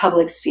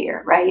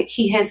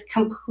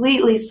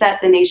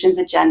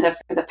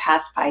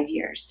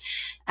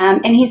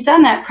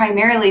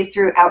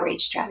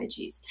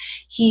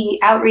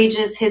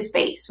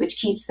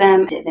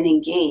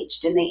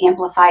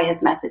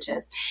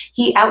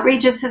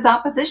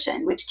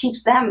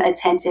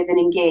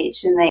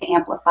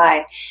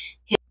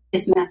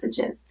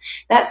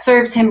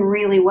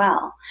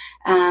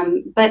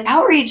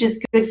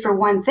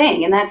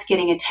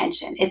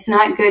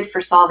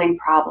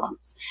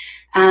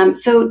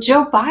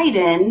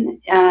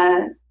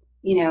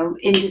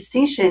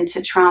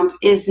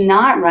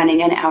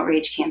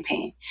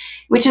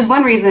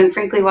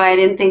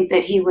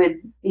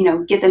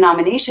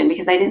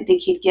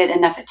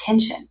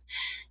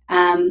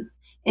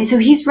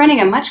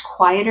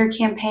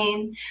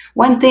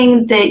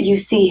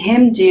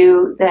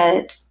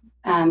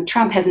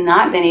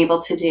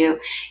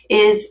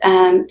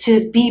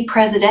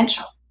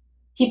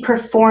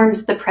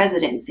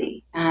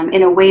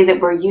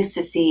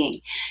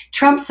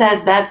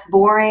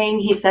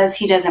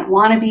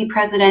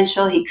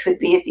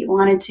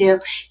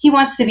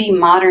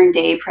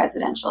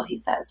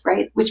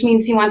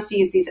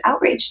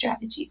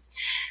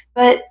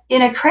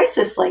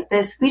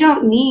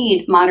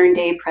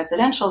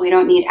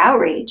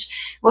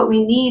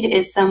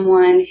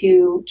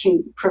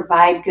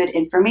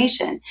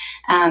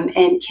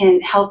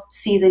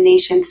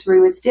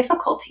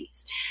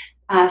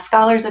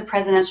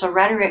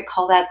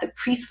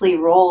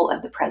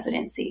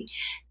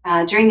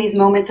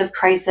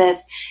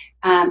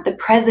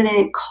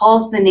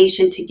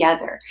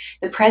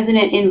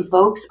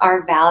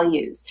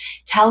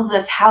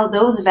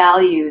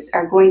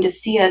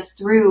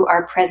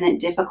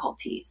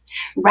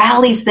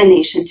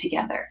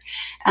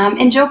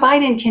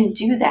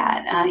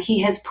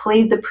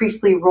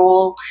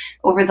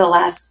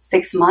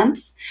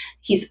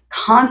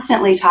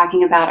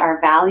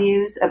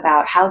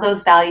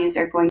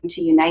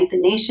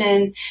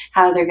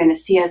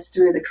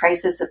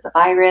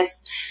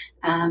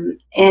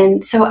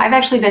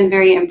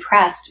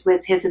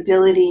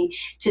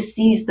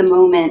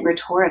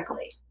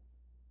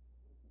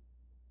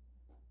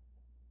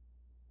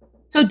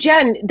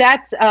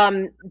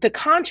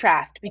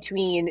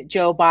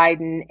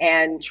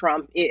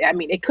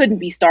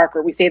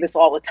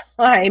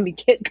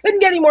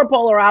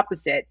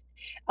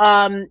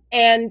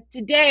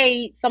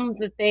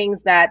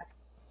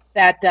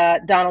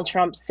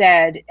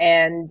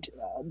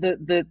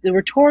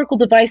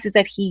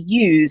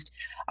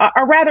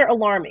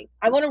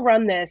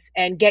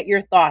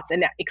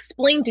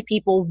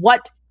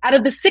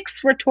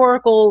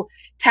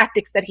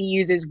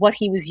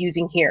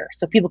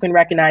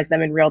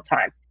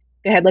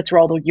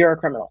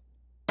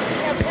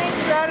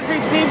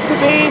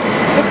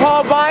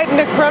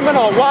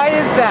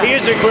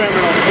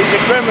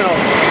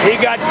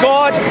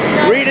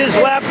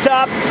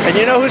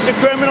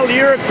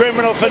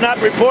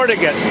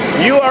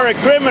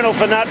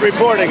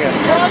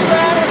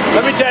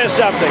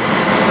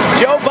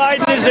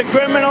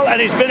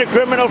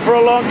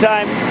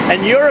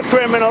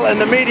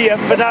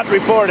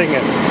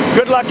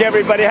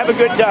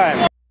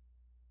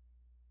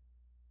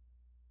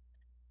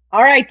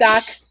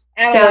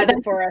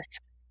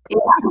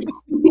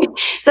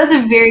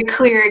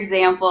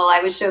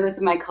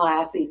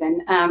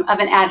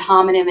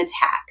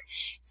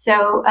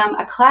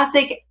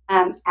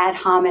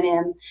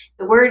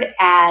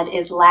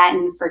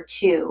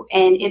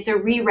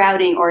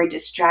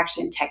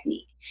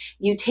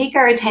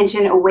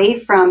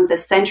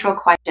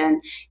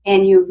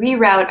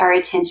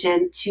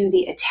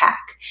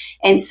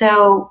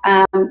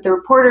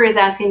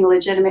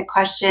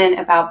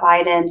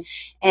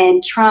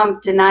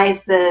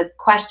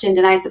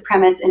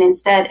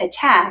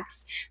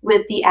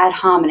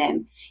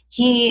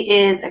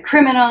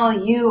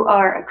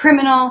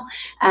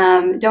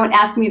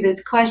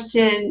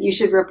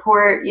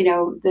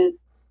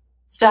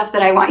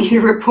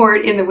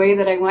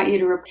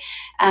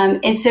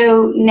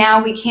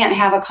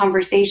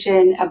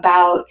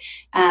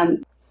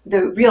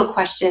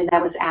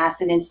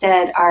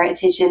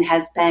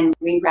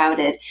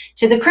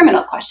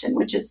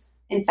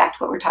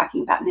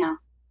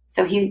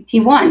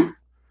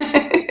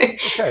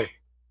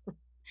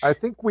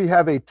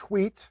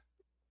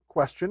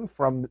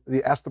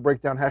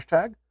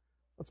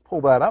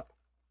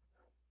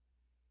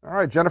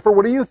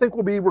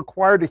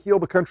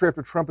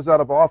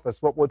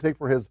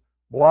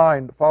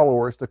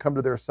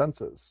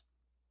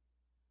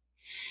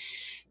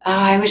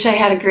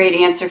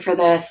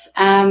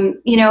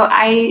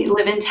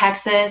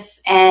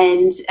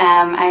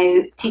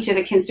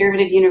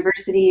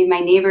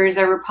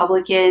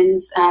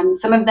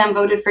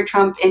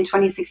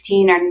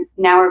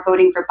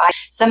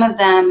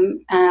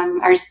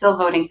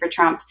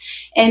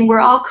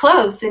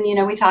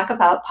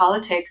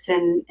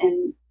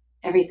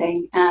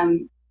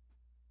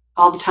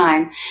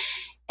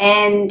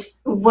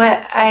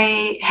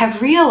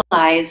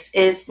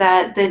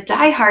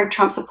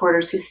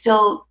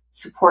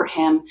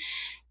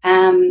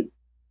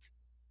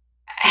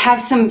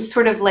have some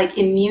sort of like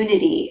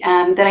immunity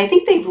that I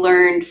think they've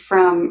learned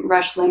from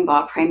Rush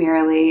Limbaugh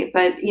primarily,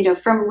 but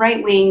from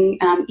right-wing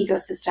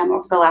ecosystem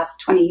over the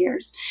last 20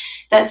 years,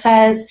 that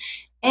says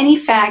any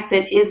fact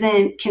that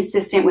isn't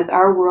consistent with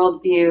our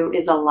worldview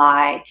is a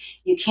lie.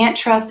 You can't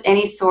trust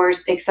any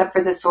source except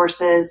for the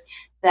sources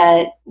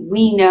that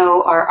we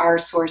know are our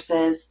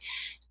sources.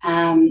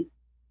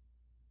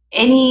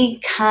 Any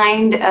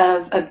kind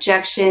of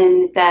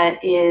objection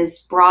that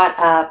is brought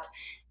up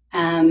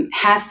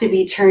has to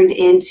be turned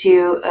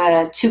into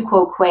a tu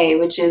quoque,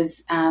 which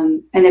is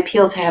an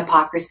appeal to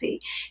hypocrisy.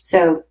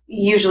 So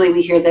usually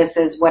we hear this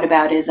as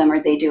whataboutism,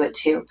 or they do it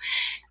too.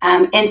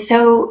 And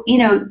so,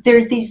 there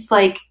are these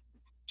like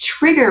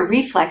trigger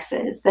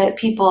reflexes that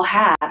people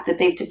have that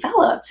they've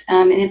developed.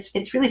 And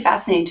it's really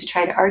fascinating to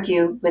try to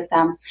argue with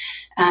them,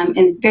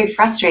 and very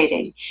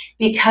frustrating,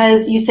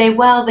 because you say,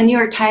 well, the New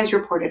York Times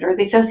reported, or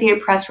the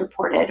Associated Press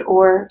reported,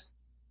 or,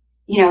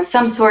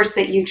 some source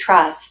that you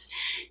trust.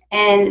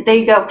 And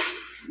they go,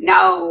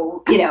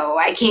 no,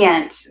 I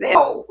can't.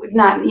 No,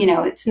 not,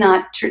 it's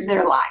not true.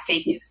 They're a lie,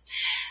 fake news.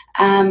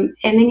 And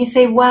then you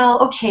say, well,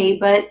 okay,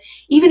 but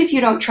even if you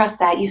don't trust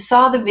that, you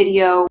saw the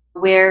video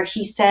where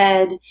he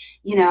said,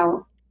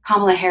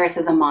 Kamala Harris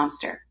is a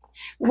monster.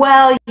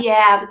 Well,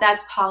 yeah, but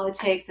that's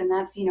politics, and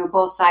that's,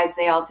 both sides,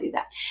 they all do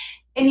that.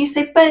 And you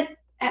say, but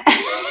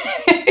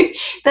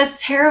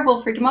that's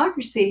terrible for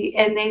democracy.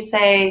 And they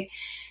say,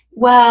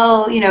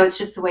 well, it's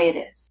just the way it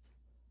is.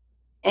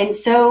 And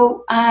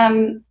so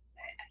I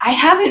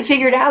haven't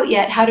figured out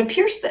yet how to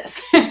pierce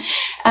this,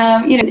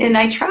 and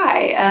I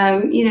try.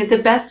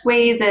 The best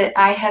way that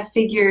I have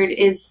figured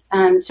is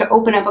to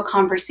open up a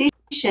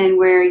conversation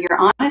where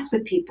you're honest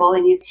with people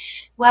and you say,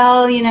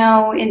 well,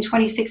 in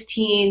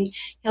 2016,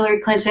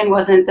 Hillary Clinton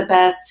wasn't the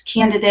best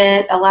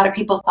candidate. A lot of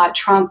people thought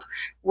Trump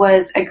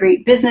was a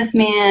great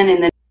businessman,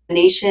 and the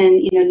nation,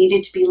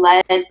 needed to be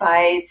led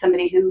by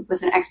somebody who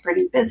was an expert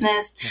in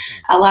business.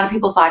 A lot of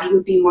people thought he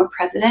would be more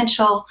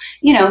presidential.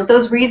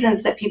 Those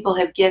reasons that people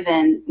have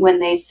given when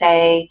they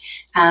say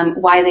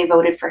why they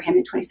voted for him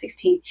in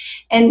 2016.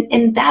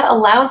 And that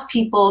allows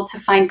people to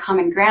find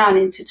common ground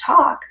and to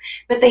talk,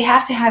 but they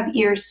have to have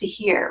ears to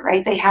hear,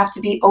 right? They have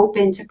to be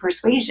open to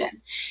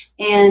persuasion.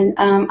 And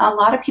a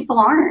lot of people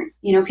aren't,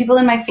 people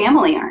in my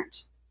family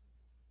aren't.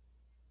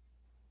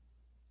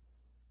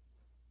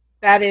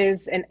 That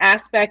is an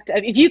aspect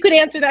of, if you could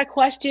answer that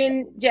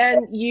question,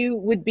 Jen, you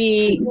would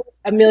be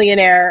a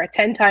millionaire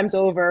 10 times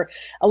over.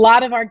 A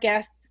lot of our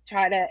guests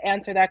try to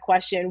answer that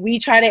question. We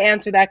try to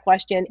answer that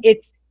question.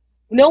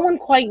 No one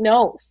quite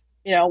knows,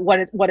 what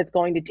it's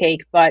going to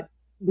take, but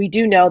we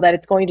do know that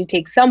it's going to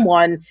take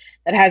someone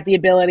that has the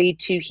ability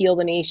to heal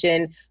the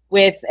nation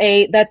with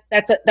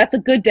that's a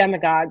good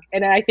demagogue.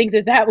 And I think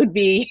that would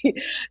be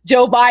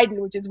Joe Biden,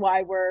 which is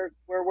why we're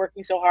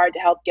working so hard to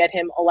help get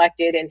him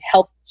elected and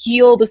help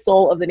heal the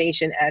soul of the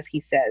nation, as he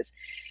says.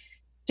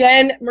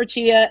 Jen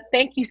Mercieca,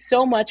 thank you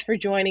so much for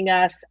joining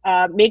us.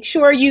 Make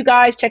sure you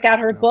guys check out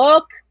her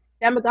book,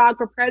 Demagogue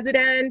for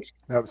President.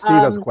 No, Steve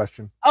has a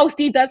question. Oh,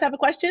 Steve does have a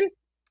question?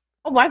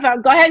 Oh, my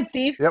God. Go ahead,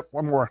 Steve. Yep,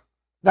 one more.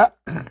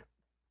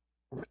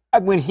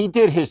 When he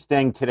did his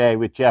thing today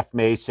with Jeff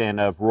Mason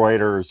of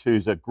Reuters,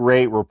 who's a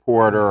great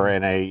reporter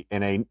and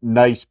a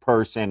nice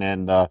person,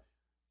 and the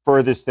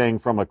furthest thing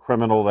from a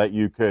criminal that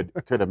you could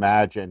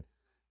imagine,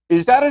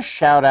 is that a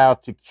shout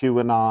out to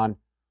QAnon,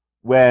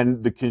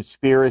 when the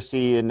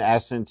conspiracy in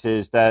essence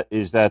is that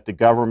the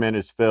government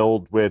is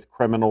filled with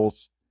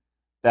criminals,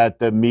 that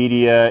the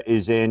media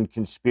is in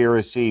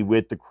conspiracy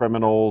with the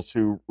criminals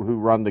who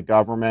run the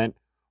government,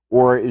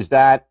 or is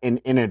that an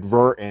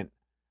inadvertent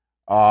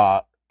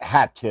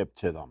hat tip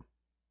to them?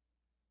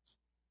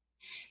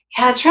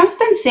 Yeah, Trump's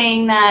been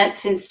saying that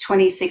since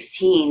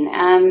 2016.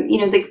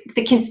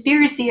 The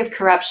conspiracy of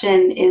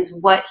corruption is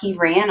what he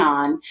ran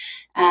on,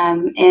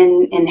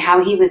 and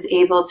how he was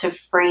able to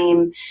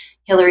frame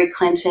Hillary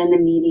Clinton, the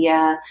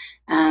media,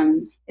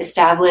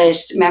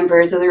 established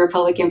members of the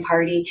Republican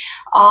Party,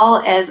 all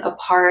as a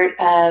part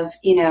of,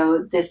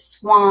 this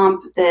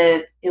swamp,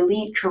 the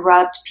elite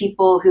corrupt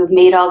people who've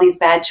made all these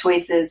bad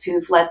choices,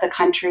 who've let the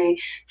country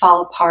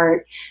fall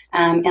apart,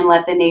 and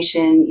let the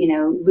nation,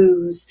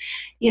 lose.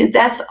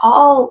 That's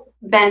all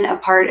been a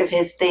part of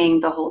his thing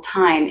the whole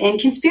time. And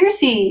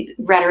conspiracy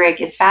rhetoric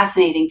is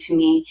fascinating to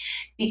me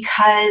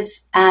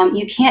because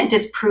you can't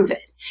disprove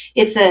it.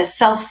 It's a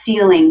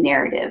self-sealing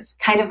narrative,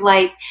 kind of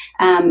like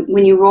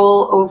when you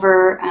roll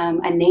over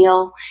a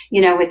nail,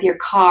 with your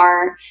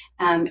car.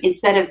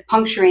 Instead of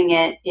puncturing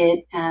it,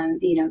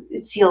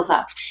 it seals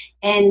up.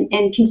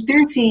 And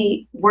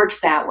conspiracy works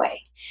that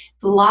way.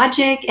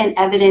 Logic and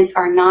evidence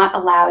are not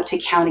allowed to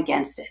count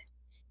against it.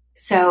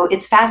 So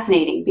it's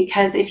fascinating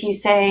because if you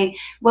say,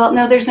 well,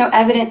 no, there's no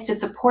evidence to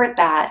support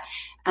that,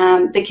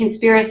 the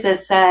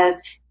conspiracist says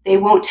they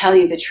won't tell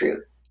you the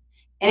truth.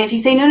 And if you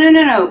say,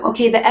 no,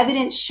 okay, the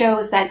evidence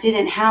shows that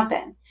didn't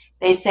happen,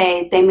 they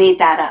say they made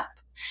that up.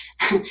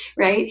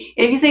 right?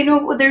 And if you say,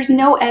 no, well, there's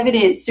no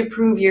evidence to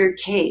prove your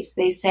case,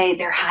 they say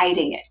they're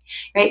hiding it,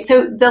 right?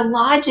 So the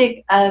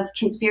logic of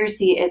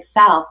conspiracy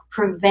itself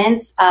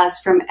prevents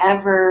us from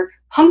ever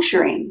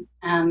puncturing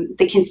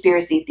the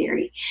conspiracy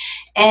theory.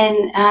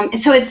 And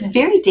so it's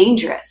very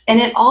dangerous. And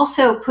it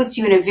also puts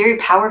you in a very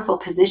powerful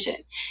position.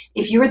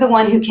 If you're the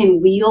one who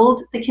can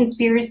wield the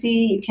conspiracy,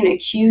 you can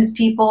accuse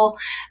people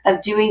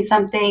of doing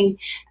something.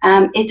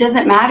 It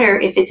doesn't matter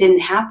if it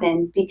didn't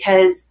happen,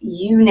 because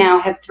you now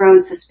have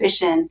thrown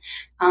suspicion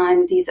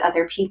on these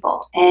other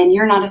people and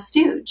you're not a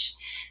stooge.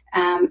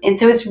 And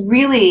so it's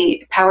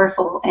really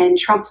powerful, and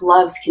Trump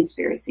loves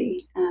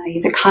conspiracy.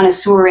 He's a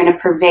connoisseur and a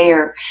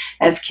purveyor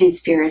of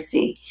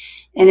conspiracy,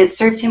 and it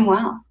served him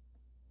well.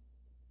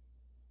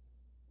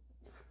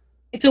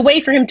 It's a way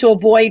for him to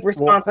avoid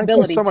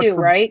responsibility too,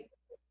 right?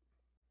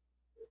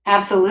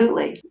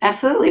 Absolutely.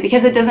 Absolutely.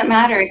 Because it doesn't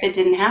matter if it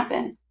didn't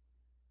happen.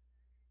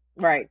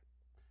 Right.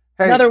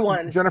 Hey, another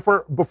one.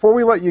 Jennifer, before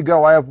we let you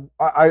go, I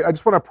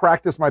just want to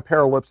practice my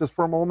parallipsis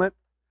for a moment.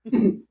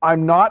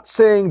 I'm not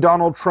saying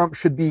Donald Trump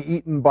should be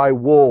eaten by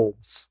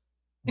wolves,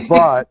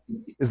 but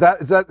is that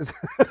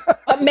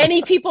But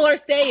many people are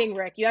saying,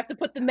 Rick, you have to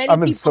put the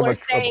many people are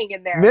saying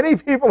in there. Many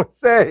people are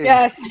saying.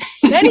 Yes.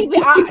 Many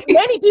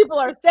people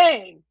are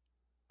saying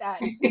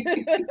that.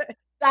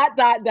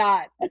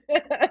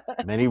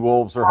 Many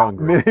wolves are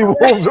hungry. Many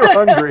wolves are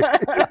hungry.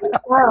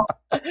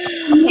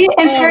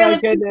 And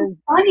parallipsis is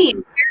funny,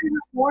 very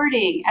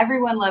rewarding.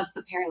 Everyone loves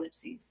the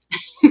parallipses.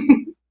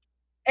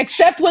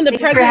 Except when the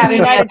president of the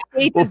United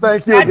States. Well,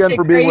 thank you again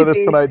for being with us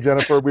tonight,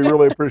 Jennifer. We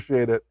really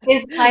appreciate it.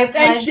 It's my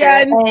pleasure.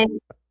 And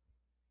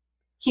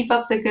keep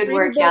up the good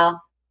work, y'all.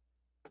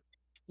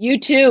 You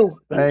too.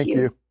 Thank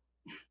you.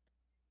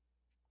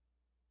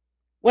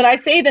 When I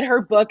say that her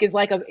book is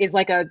like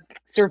a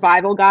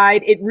survival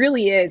guide, it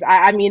really is.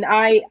 I mean,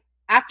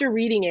 after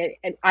reading it,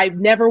 and I've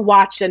never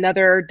watched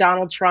another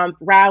Donald Trump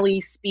rally,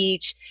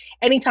 speech,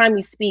 anytime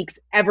he speaks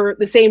ever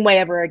the same way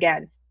ever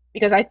again.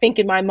 Because I think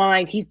in my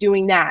mind he's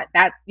doing that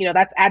that's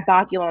ad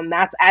baculum,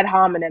 that's ad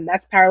hominem,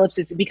 that's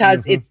parallipsis,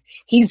 because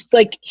he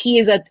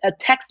is a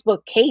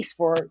textbook case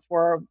for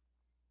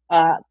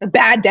the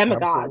bad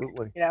demagogue.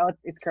 Absolutely.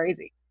 It's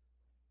crazy.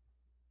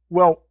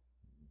 Well,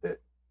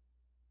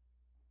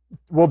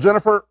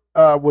 Jennifer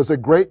was a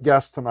great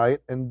guest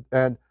tonight, and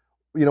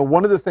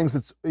one of the things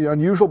that's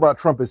unusual about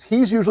Trump is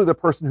he's usually the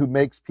person who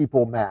makes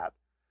people mad.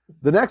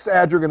 The next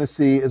ad you're going to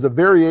see is a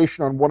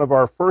variation on one of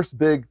our first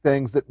big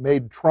things that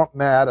made Trump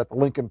mad at the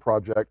Lincoln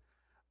Project.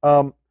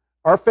 Our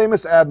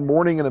famous ad,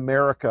 Morning in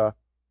America,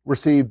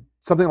 received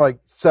something like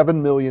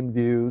 7 million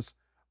views.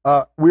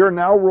 We are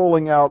now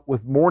rolling out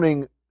with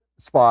morning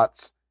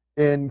spots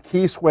in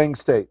key swing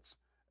states.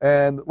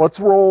 And let's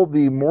roll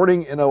the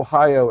Morning in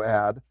Ohio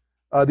ad.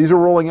 These are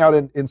rolling out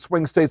in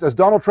swing states. As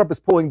Donald Trump is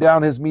pulling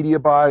down his media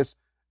buys,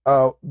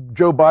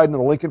 Joe Biden and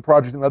the Lincoln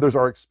Project and others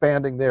are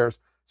expanding theirs.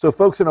 So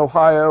folks in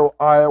Ohio,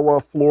 Iowa,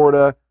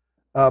 Florida,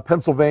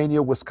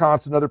 Pennsylvania,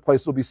 Wisconsin, and other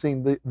places will be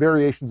seeing the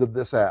variations of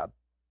this ad.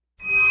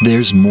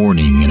 There's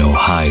morning in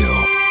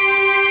Ohio.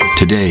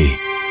 Today,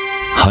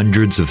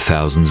 hundreds of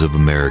thousands of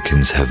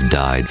Americans have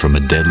died from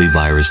a deadly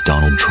virus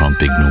Donald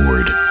Trump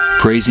ignored,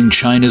 praising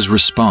China's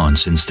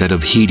response instead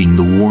of heeding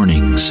the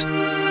warnings,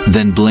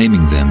 then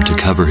blaming them to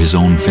cover his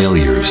own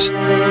failures.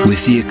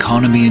 With the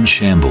economy in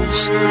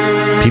shambles,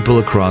 people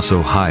across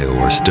Ohio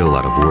are still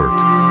out of work.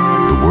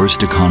 The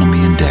worst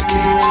economy in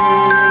decades.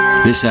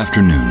 This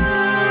afternoon,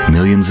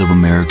 millions of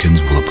Americans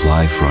will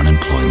apply for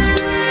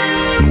unemployment.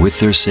 And with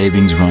their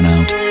savings run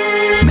out,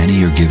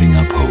 many are giving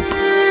up hope.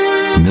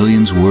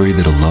 Millions worry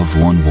that a loved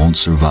one won't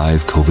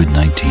survive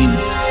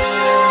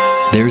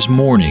COVID-19. There's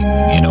mourning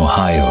in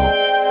Ohio.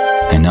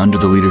 And under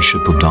the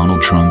leadership of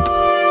Donald Trump,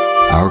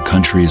 our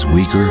country is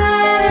weaker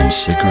and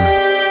sicker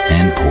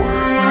and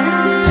poorer.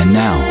 And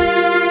now,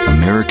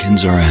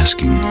 Americans are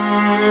asking,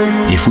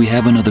 if we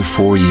have another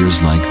 4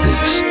 years like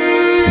this,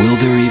 will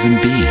there even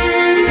be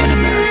an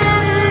America?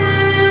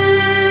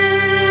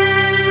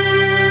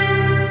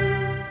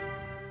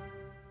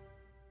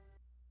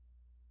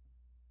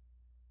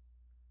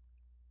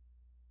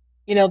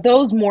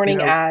 Those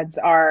morning ads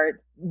are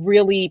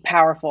really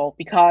powerful,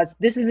 because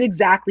this is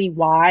exactly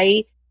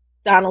why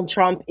Donald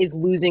Trump is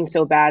losing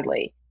so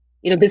badly.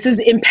 This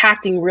is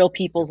impacting real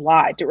people's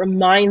lives. It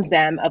reminds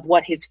them of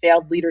what his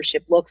failed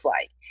leadership looks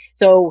like.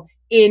 So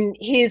in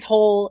his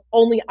whole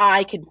only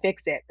I can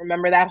fix it,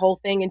 remember that whole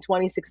thing in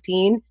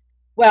 2016?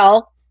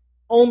 Well,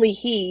 only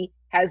he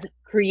has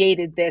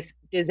created this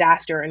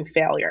disaster and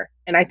failure.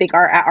 And I think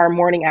our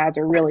morning ads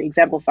are really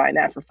exemplifying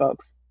that for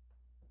folks.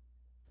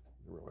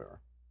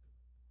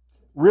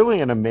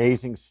 Really an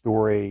amazing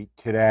story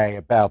today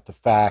about the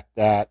fact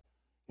that,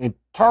 and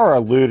Tara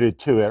alluded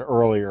to it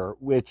earlier,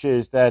 which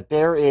is that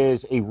there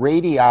is a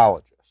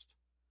radiologist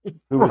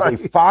who is a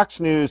Fox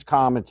News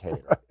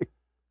commentator,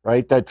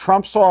 right, that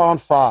Trump saw on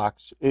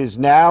Fox, is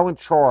now in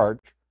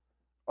charge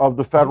of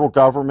the federal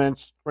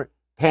government's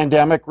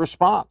pandemic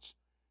response.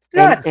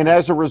 And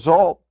as a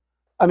result,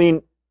 I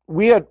mean,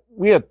 we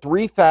had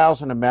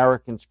 3,000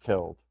 Americans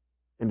killed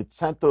and it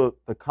sent the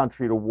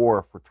country to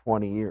war for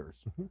 20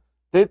 years.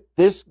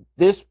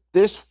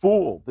 This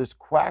fool, this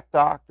quack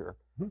doctor,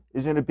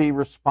 is going to be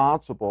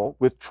responsible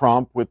with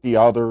Trump, with the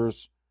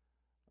others,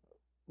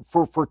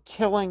 for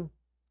killing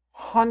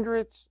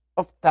hundreds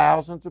of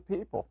thousands of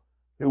people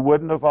who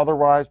wouldn't have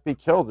otherwise be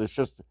killed. It's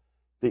just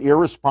the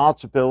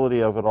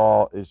irresponsibility of it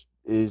all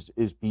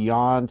is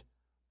beyond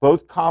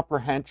both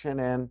comprehension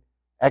and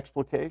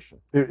explication.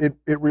 It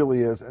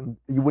really is. And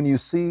when you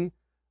see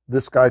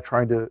this guy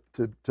trying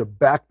to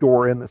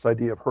backdoor in this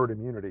idea of herd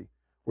immunity,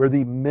 where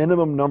the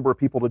minimum number of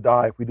people to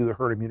die if we do the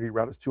herd immunity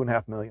route is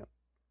 2.5 million.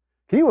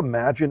 Can you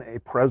imagine a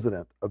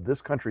president of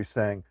this country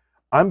saying,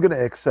 I'm going to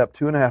accept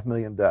 2.5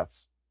 million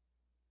deaths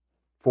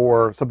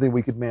for something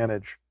we could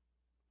manage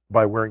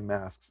by wearing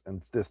masks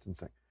and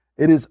distancing?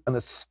 It is an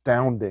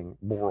astounding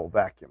moral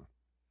vacuum.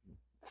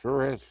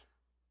 Sure is.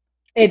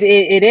 It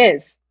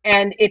is,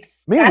 and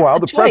it's. Meanwhile,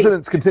 the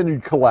president's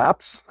continued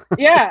collapse.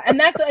 Yeah, and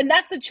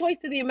that's the choice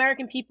that the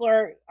American people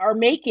are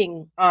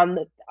making on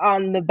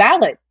the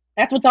ballot.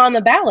 That's what's on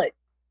the ballot.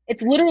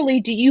 It's literally,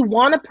 do you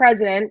want a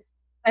president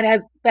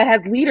that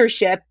has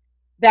leadership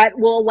that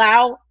will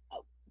allow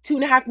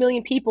 2.5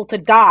 million people to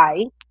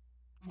die,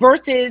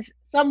 versus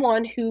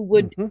someone who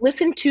would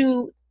listen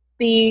to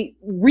the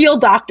real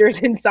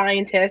doctors and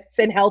scientists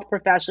and health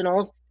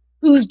professionals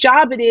whose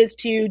job it is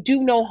to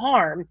do no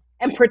harm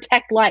and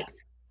protect life?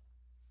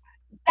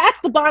 That's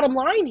the bottom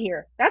line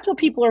here. That's what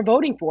people are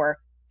voting for.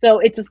 So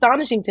it's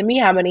astonishing to me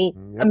how many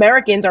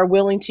Americans are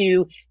willing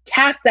to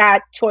cast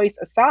that choice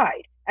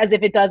aside as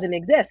if it doesn't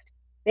exist.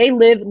 They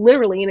live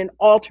literally in an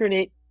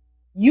alternate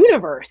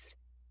universe.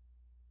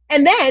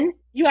 And then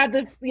you have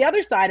the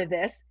other side of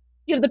this.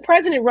 You have the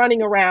president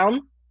running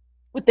around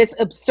with this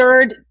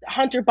absurd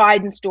Hunter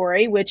Biden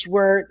story, which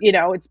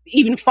it's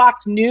even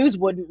Fox News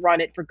wouldn't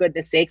run it, for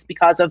goodness sakes,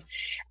 because of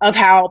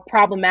how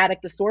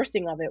problematic the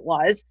sourcing of it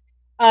was.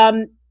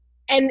 And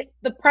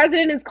the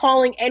president is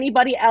calling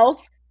anybody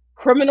else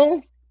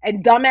criminals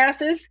and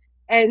dumbasses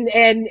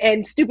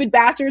and stupid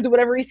bastards or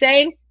whatever he's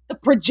saying. The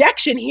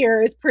projection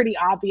here is pretty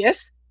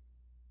obvious.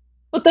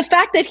 But the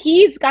fact that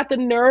he's got the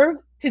nerve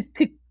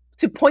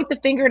to point the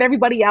finger at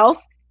everybody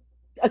else,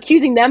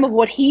 accusing them of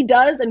what he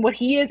does and what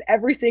he is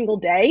every single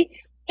day,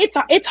 it's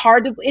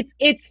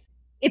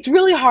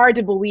really hard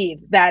to believe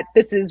that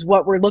this is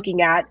what we're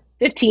looking at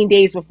 15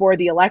 days before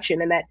the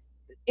election, and that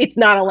it's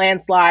not a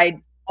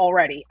landslide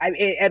already.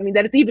 I mean,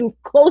 that it's even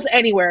close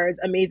anywhere is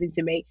amazing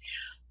to me.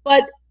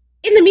 But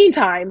in the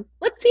meantime,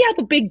 let's see how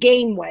the big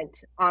game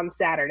went on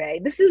Saturday.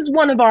 This is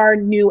one of our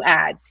new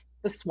ads,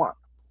 The Swamp.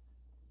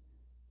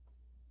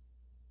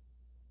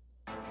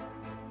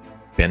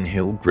 Ben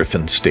Hill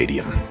Griffin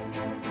Stadium,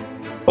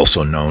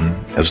 also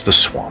known as The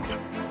Swamp.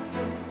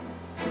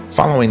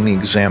 Following the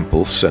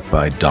example set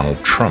by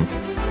Donald Trump,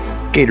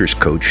 Gators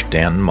coach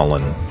Dan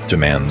Mullen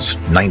demands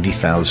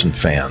 90,000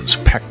 fans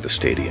pack the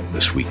stadium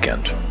this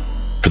weekend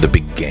for the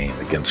big game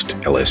against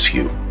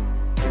LSU.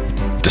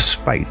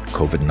 Despite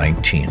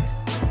COVID-19,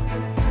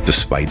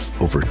 despite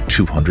over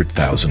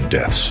 200,000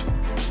 deaths.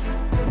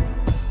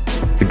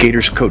 The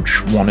Gators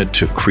coach wanted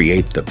to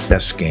create the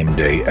best game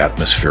day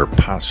atmosphere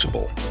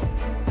possible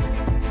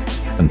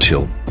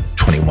until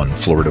 21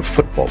 Florida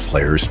football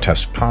players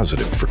test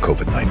positive for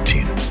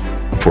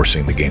COVID-19,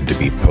 forcing the game to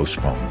be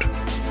postponed.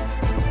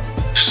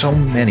 So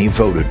many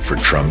voted for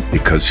Trump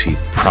because he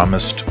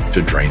promised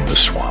to drain the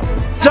swamp.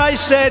 I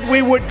said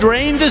we would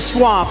drain the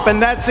swamp,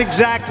 and that's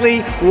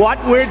exactly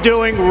what we're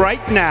doing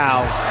right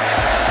now.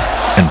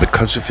 And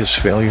because of his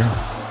failure,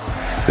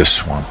 this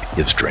swamp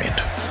is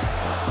drained.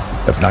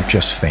 Of not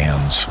just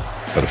fans,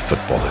 but of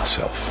football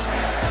itself.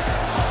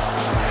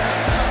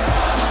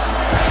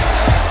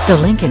 The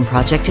Lincoln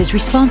Project is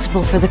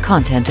responsible for the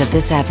content of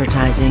this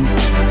advertising.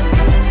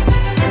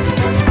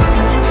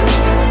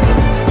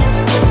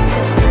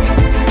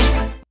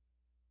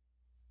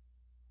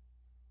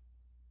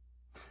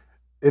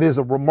 It is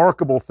a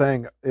remarkable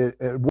thing.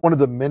 One of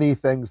the many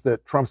things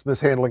that Trump's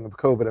mishandling of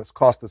COVID has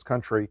cost this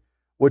country,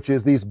 which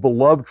is these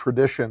beloved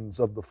traditions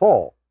of the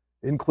fall,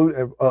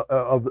 include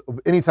of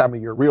any time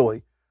of year,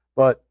 really.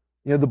 But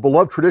the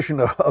beloved tradition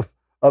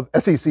of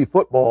SEC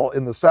football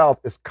in the South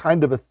is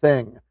kind of a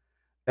thing.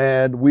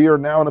 And we are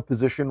now in a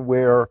position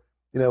where,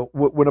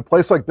 when a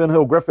place like Ben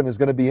Hill Griffin is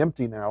going to be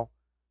empty now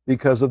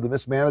because of the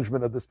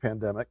mismanagement of this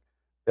pandemic,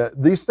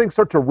 these things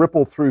start to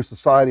ripple through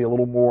society a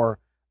little more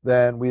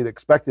than we had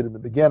expected in the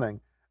beginning.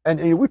 And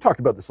we've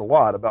talked about this a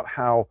lot, about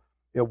how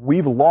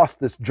we've lost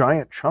this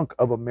giant chunk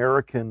of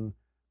American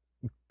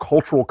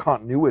cultural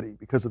continuity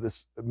because of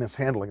this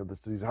mishandling of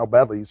this disease, how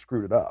badly he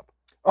screwed it up.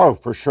 Oh,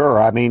 for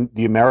sure. I mean,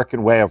 the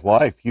American way of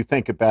life, you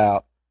think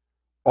about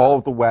all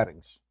of the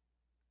weddings,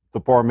 the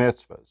bar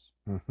mitzvahs,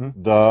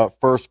 the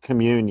first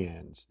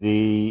communions,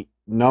 the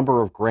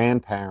number of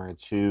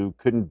grandparents who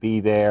couldn't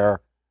be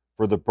there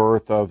for the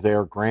birth of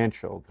their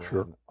grandchildren.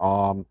 Sure.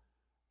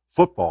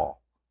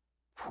 Football,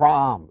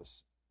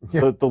 proms,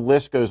 the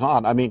list goes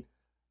on. I mean,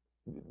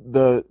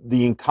 the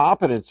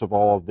incompetence of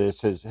all of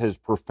this has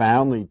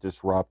profoundly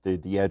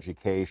disrupted the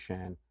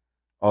education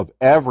of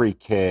every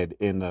kid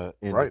in the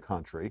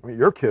country. I mean,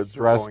 your kids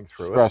are going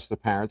through stress the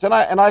parents, and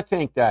I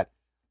think that,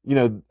 you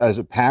know, as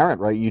a parent,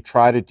 right, you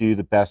try to do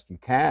the best you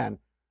can,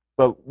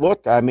 but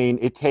look, I mean,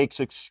 it takes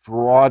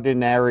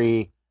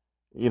extraordinary,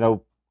 you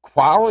know,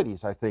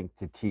 qualities, I think,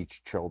 to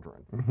teach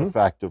children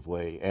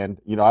effectively, and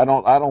you know, I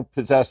don't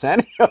possess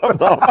any of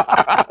them.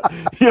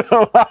 You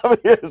know,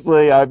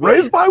 obviously, I mean,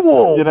 raised by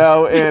wolves. You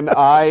know, and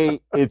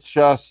it's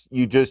just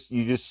you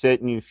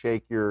sit and you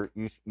shake your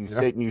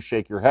sit and you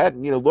shake your head,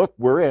 and you know, look,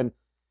 we're in,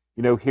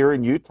 you know, here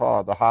in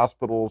Utah, the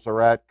hospitals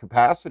are at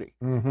capacity.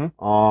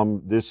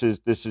 This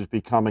is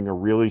becoming a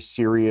really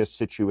serious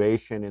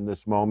situation in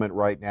this moment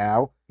right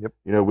now. Yep.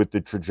 You know, with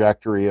the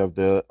trajectory of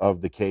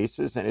the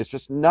cases, and it's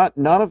just none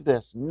of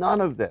this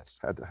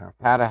had to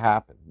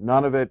happen.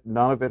 None of it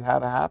had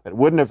to happen. It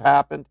wouldn't have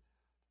happened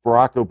if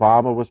Barack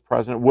Obama was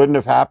president. It wouldn't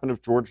have happened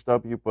if George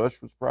W.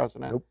 Bush was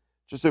president. Nope.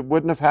 Just it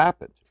wouldn't have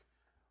happened.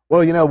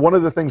 Well, you know, one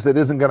of the things that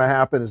isn't going to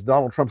happen is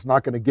Donald Trump's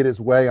not going to get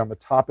his way on the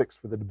topics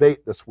for the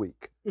debate this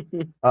week.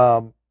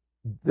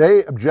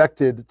 They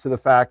objected to the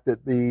fact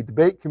that the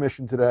debate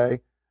commission today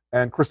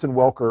and Kristen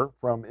Welker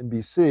from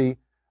NBC,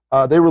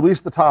 they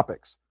released the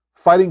topics: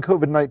 fighting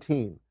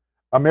COVID-19,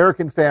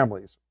 American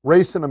families,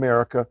 race in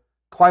America,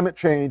 climate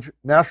change,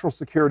 national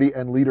security,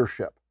 and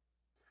leadership.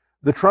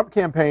 The Trump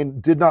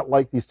campaign did not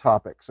like these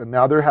topics, and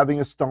now they're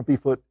having a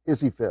stompy foot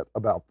hissy fit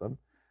about them.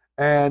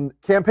 And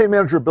campaign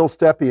manager Bill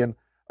Stepien,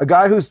 a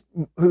guy whose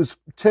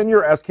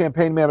tenure as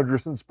campaign manager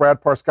since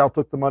Brad Parscale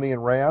took the money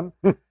and ran,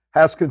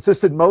 has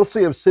consisted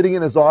mostly of sitting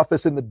in his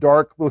office in the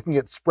dark, looking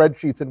at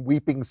spreadsheets and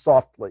weeping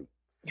softly.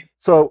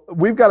 So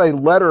we've got a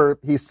letter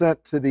he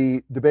sent to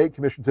the debate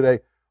commission today,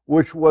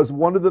 which was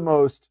one of the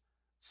most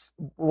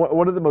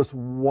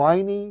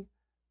whiny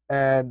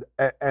and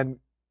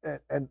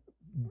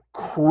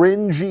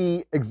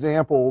cringy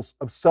examples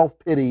of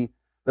self-pity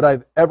that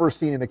I've ever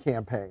seen in a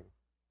campaign.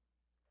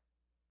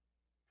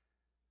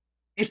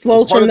 It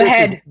flows from the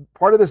head.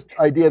 Part of this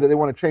idea that they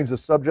want to change the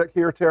subject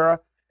here, Tara,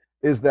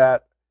 is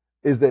that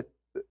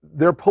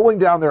they're pulling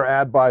down their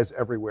ad buys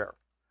everywhere.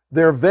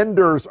 Their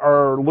vendors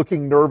are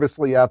looking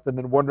nervously at them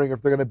and wondering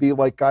if they're going to be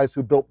like guys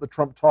who built the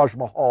Trump Taj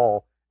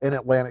Mahal in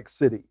Atlantic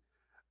City.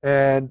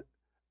 And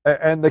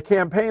the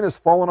campaign has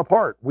fallen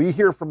apart. We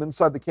hear from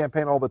inside the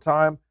campaign all the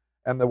time,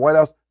 and the White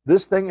House,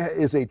 this thing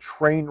is a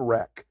train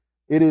wreck.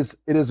 It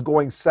is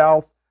going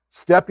south.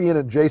 Stepien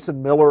and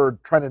Jason Miller are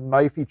trying to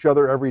knife each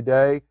other every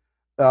day.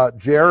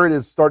 Jared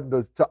is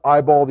starting to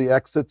eyeball the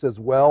exits as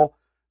well.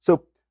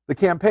 So the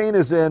campaign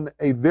is in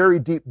a very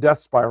deep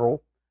death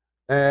spiral.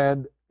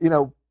 And, you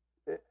know,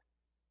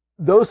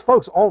 those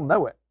folks all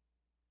know it.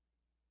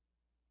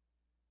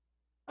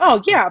 Oh,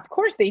 yeah, of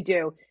course they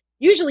do.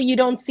 Usually you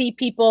don't see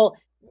people,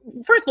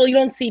 first of all, you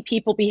don't see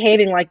people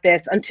behaving like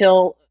this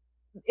until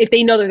if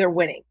they know that they're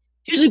winning.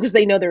 It's usually because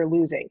they know they're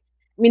losing.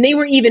 I mean, they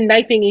were even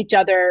knifing each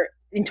other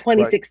in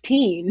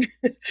 2016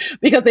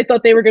 because they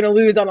thought they were going to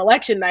lose on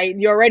election night.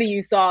 And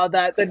you saw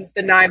the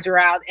knives are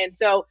out. And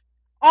so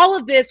all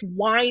of this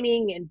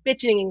whining and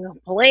bitching and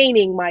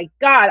complaining, my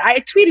God, I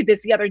tweeted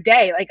this the other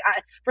day. Like,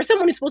 for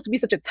someone who's supposed to be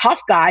such a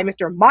tough guy,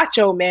 Mr.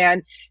 Macho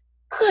Man,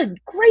 good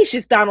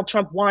gracious, Donald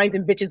Trump whines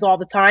and bitches all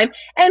the time.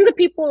 And the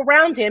people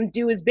around him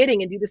do his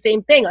bidding and do the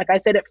same thing. Like I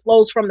said, it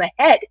flows from the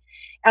head.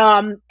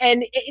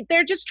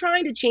 They're just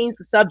trying to change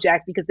the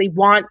subject because they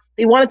want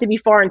it to be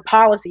foreign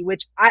policy,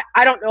 which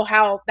I don't know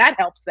how that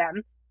helps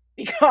them,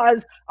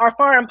 because our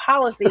foreign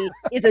policy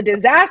is a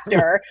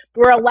disaster.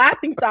 We're a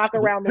laughingstock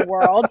around the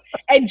world.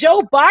 And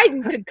Joe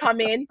Biden could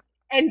come in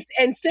and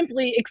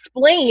simply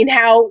explain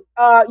how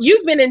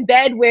you've been in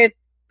bed with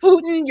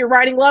Putin, you're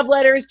writing love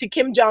letters to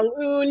Kim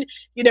Jong-un.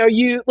 You know,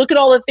 you look at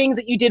all the things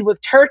that you did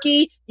with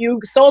Turkey. You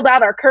sold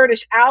out our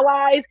Kurdish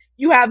allies.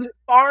 You have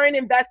foreign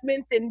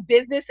investments in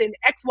business in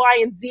X, Y,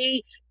 and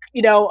Z,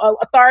 you know,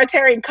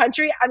 authoritarian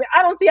country. I mean,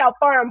 I don't see how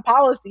foreign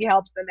policy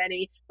helps them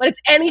any, but it's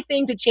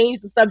anything to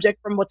change the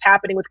subject from what's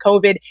happening with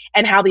COVID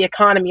and how the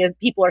economy is,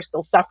 people are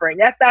still suffering.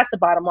 That's the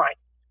bottom line.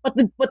 But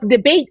the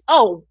debate,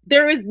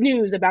 there is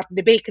news about the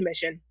debate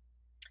commission.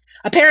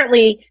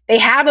 Apparently, they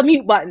have a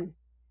mute button.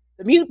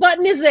 The mute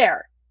button is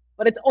there,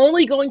 but it's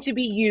only going to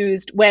be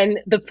used when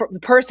the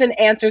person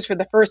answers for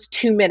the first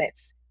 2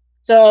 minutes.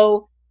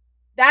 So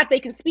that they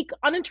can speak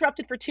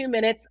uninterrupted for 2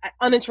 minutes.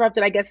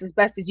 Uninterrupted, I guess, as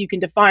best as you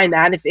can define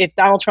that. If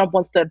Donald Trump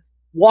wants to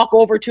walk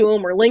over to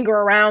him or linger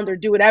around or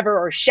do whatever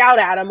or shout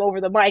at him over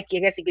the mic, I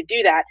guess he could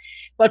do that.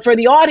 But for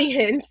the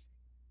audience,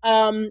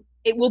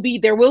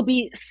 there will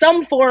be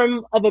some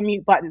form of a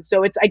mute button.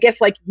 So it's, I guess,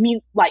 like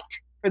mute light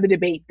for the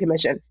debate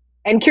commission.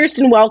 And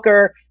Kirsten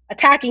Welker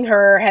attacking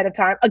her ahead of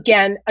time.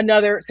 Again,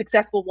 another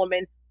successful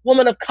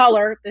woman of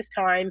color this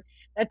time,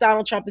 that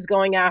Donald Trump is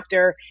going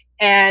after.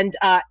 And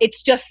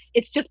it's just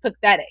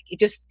pathetic.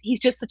 He's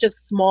just such a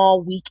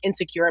small, weak,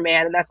 insecure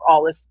man. And that's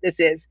all this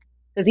is.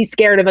 Because he's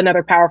scared of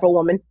another powerful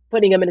woman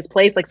putting him in his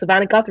place like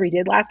Savannah Guthrie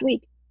did last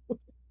week.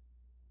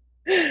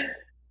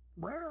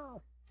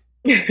 Wow.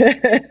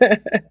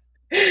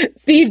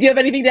 Steve, do you have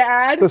anything to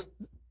add?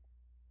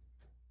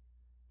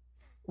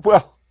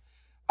 Well,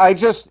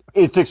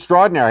 it's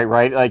extraordinary,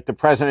 right? Like the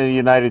president of the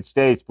United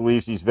States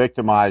believes he's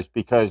victimized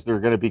because there are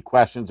going to be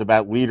questions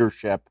about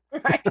leadership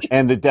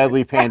and the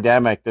deadly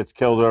pandemic that's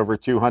killed over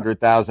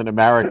 200,000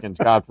 Americans,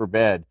 God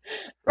forbid.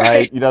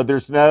 Right? You know,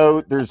 there's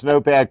no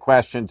bad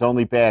questions,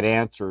 only bad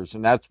answers.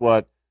 And that's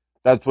what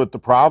the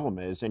problem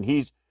is.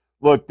 And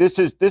look, this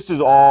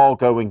is all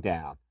going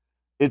down.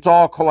 It's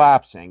all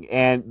collapsing.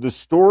 And the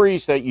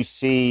stories that you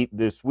see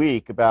this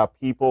week about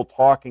people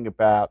talking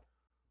about,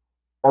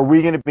 are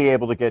we going to be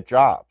able to get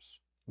jobs?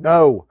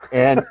 No.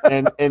 And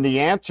the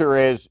answer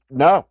is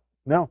no.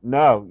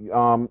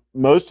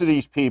 Most of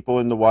these people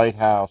in the White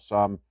House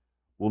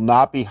will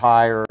not be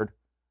hired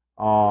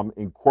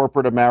in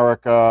corporate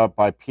America,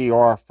 by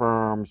PR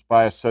firms,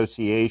 by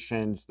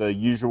associations, the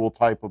usual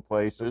type of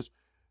places.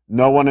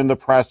 No one in the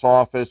press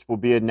office will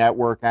be a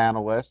network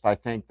analyst. I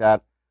think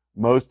that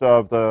most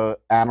of the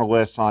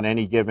analysts on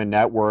any given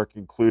network,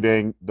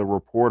 including the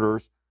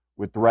reporters,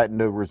 would threaten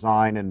to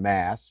resign en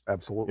masse.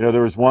 Absolutely. You know,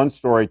 there was one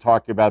story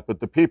talking about, but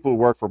the people who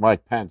work for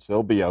Mike Pence,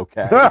 they'll be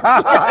okay.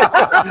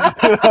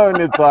 You know,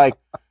 and it's like,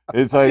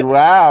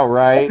 wow,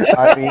 right?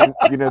 I mean,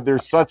 you know,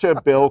 there's such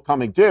a bill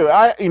coming due.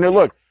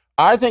 Look,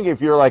 I think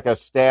if you're like a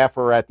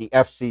staffer at the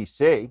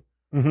FCC,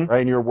 right,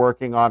 and you're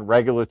working on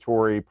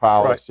regulatory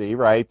policy,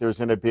 right, there's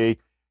going to be,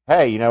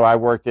 hey, you know, I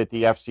worked at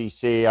the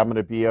FCC, I'm going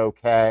to be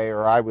okay,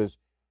 or I was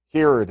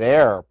here or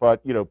there. But,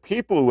 you know,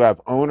 people who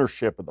have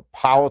ownership of the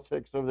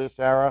politics of this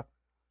era,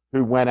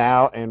 who went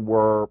out and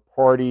were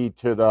party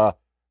to the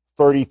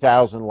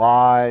 30,000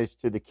 lies,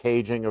 to the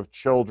caging of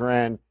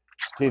children,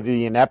 to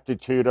the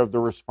ineptitude of the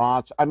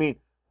response. I mean,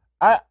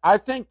 I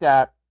think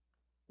that,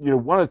 you know,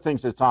 one of the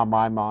things that's on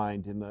my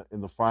mind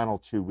in the final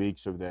 2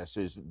 weeks of this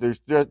is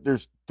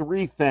there's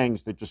three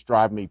things that just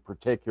drive me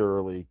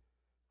particularly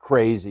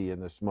crazy in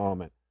this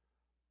moment.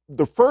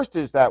 The first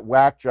is that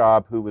whack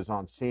job who was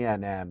on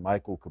CNN,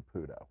 Michael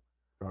Caputo,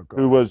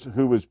 who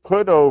was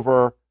put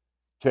over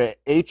to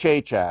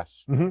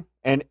HHS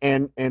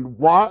and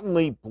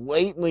wantonly,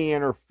 blatantly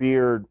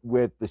interfered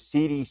with the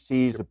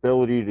CDC's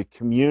ability to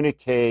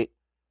communicate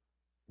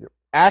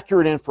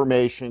accurate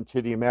information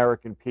to the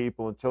American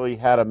people until he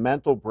had a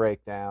mental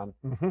breakdown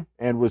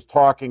and was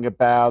talking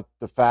about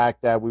the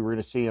fact that we were going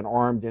to see an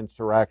armed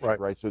insurrection.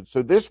 Right.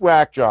 So this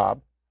whack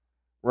job,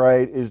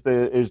 right, is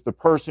the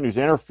person who's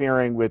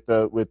interfering with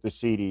the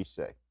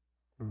CDC.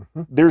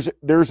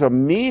 There's a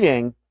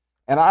meeting,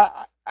 and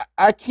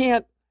I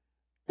can't.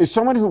 As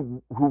someone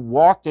who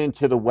walked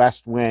into the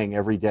West Wing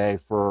every day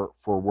for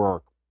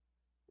work,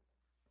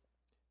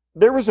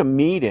 there was a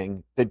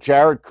meeting that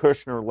Jared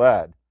Kushner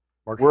led,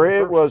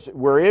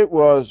 where it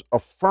was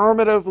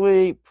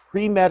affirmatively,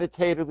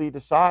 premeditatedly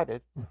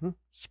decided,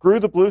 screw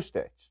the blue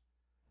states,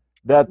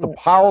 that the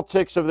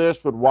politics of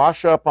this would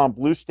wash up on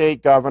blue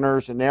state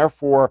governors, and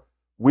therefore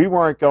we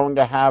weren't going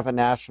to have a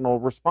national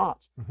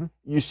response.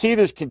 You see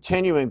this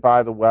continuing,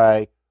 by the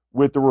way,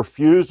 with the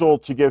refusal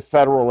to give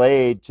federal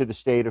aid to the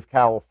state of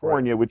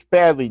California, which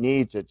badly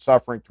needs it,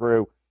 suffering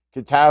through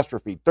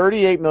catastrophe.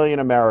 38 million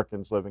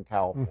Americans live in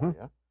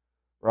California,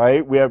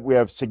 right? We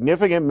have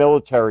significant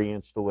military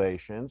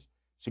installations,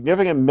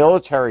 significant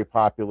military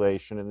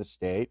population in the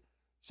state,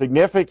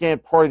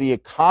 significant part of the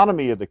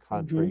economy of the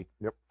country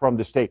from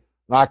the state.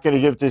 Not going to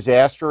give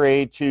disaster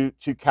aid to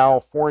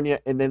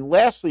California. And then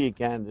lastly,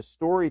 again, the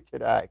story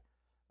today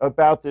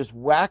about this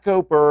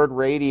wacko bird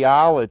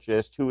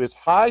radiologist who has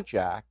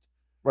hijacked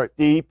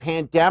the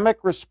pandemic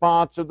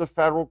response of the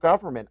federal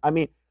government. I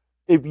mean,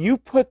 if you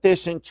put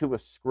this into a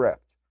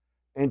script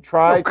and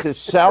try to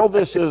sell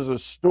this as a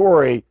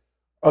story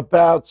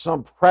about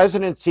some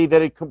presidency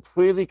that had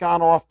completely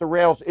gone off the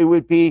rails, it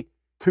would be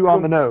too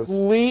on the nose,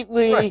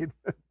 completely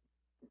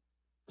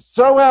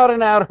so out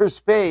in outer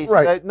space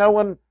that no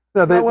one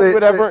would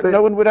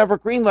ever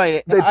greenlight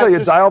it. They tell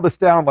you dial this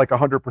down like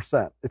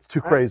 100%. It's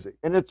too crazy.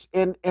 And it's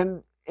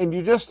and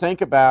you just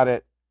think about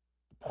it.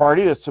 The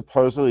party that's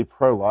supposedly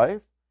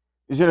pro-life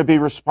is going to be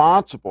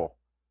responsible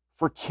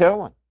for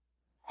killing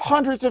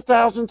hundreds of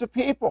thousands of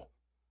people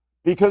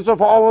because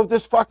of all of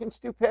this fucking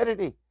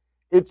stupidity.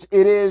 It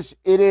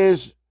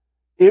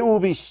will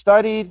be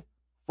studied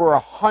for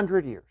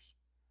 100 years,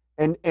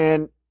 and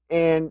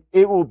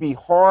it will be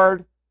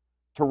hard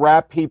to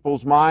wrap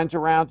people's minds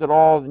around it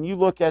all. And you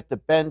look at the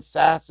Ben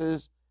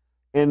Sasses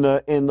in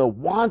the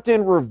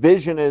wanton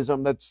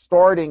revisionism that's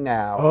starting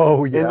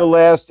now in the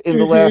last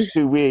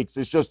 2 weeks.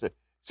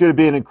 It's going to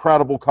be an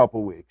incredible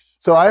couple weeks.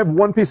 So I have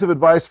one piece of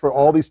advice for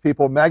all these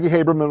people. Maggie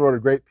Haberman wrote a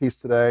great piece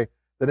today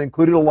that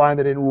included a line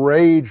that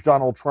enraged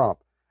Donald Trump.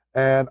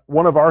 And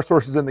one of our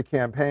sources in the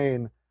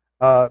campaign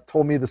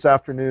told me this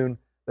afternoon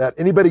that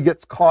anybody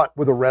gets caught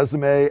with a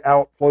resume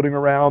out floating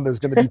around, there's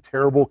going to be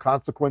terrible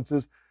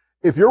consequences.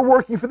 If you're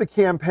working for the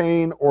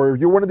campaign or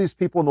you're one of these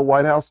people in the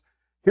White House,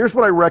 here's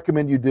what I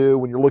recommend you do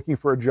when you're looking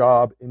for a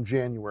job in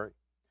January.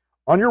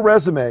 On your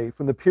resume,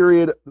 from the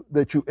period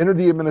that you entered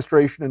the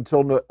administration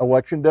until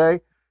election day,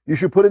 you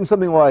should put in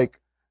something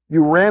like,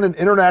 you ran an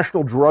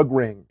international drug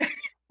ring,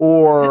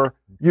 or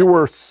you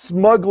were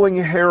smuggling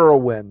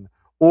heroin,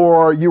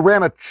 or you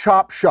ran a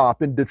chop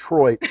shop in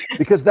Detroit,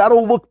 because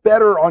that'll look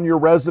better on your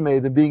resume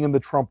than being in the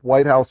Trump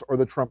White House or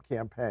the Trump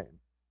campaign.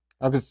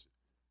 I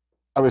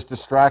was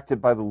distracted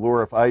by the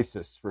lure of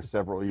ISIS for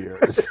several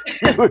years.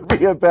 It would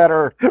be a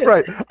better.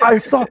 Right. I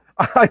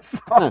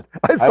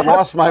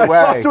lost my way.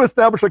 I sought to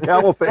establish a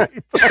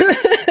caliphate.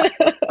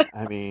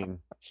 I mean.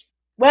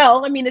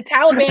 Well, I mean, the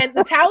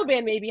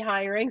Taliban may be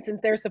hiring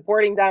since they're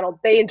supporting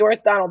they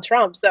endorsed Donald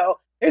Trump. So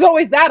there's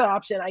always that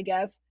option, I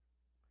guess.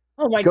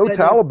 Oh my Go goodness.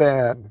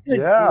 Taliban. Good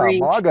yeah,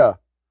 grief. MAGA.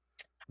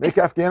 Make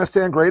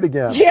Afghanistan great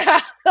again. Yeah.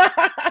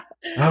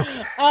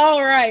 Okay.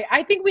 All right.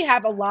 I think we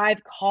have a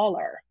live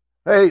caller.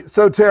 Hey,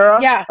 so Tara?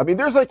 Yeah. I mean,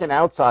 there's like an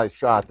outside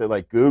shot that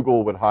like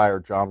Google would hire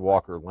John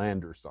Walker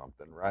Lind or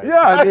something, right?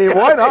 Yeah, I mean,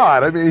 why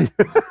not? I mean,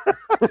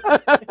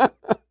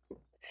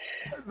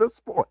 at this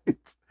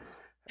point.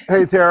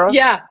 Hey, Tara?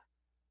 Yeah.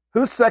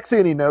 Who's sexy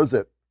and he knows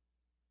it?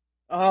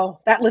 Oh,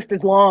 that list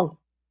is long.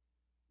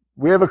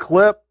 We have a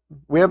clip.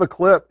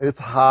 It's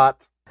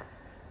hot.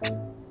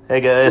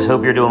 Hey guys,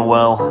 hope you're doing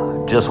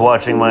well. Just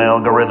watching my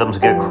algorithms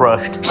get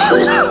crushed.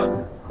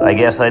 I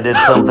guess I did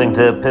something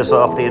to piss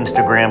off the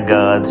Instagram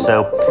gods,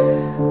 so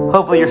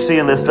hopefully you're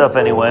seeing this stuff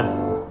anyway.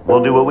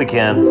 We'll do what we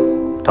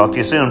can. Talk to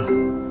you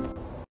soon.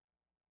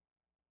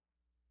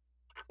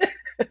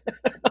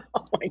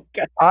 Oh my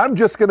God. I'm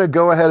just going to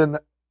go ahead and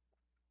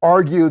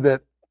argue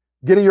that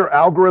getting your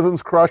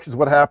algorithms crushed is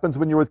what happens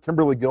when you're with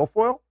Kimberly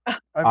Guilfoyle.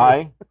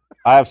 I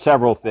have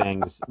several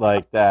things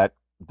like that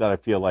I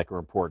feel like are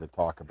important to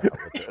talk about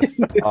with this.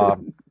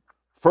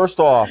 First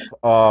off,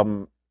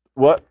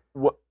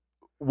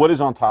 what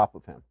is on top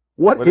of him?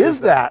 What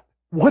is that?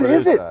 What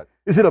is it? That?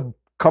 Is it a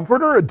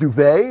comforter, a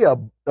duvet, a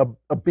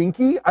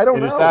binky? I don't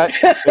know.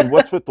 And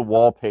what's with the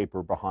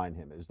wallpaper behind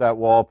him? Is that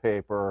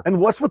wallpaper? And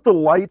what's with the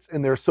lights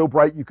in there so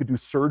bright you could do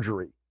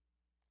surgery?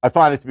 I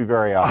find it to be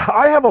very odd.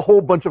 I have a whole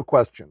bunch of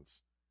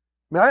questions.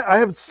 I mean, I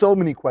have so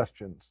many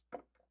questions,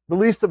 the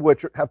least of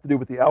which have to do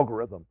with the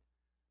algorithm.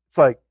 It's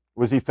like,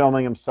 was he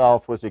filming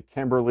himself? Was it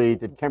Kimberly?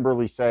 Did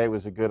Kimberly say it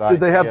was a good idea?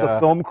 Did they have the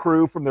film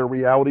crew from their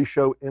reality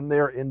show in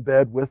there in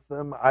bed with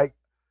them?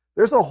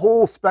 There's a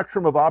whole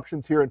spectrum of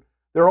options here, and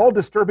they're all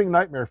disturbing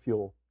nightmare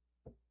fuel.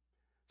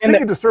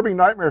 Speaking of disturbing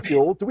nightmare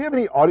fuel, do we have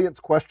any audience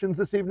questions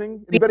this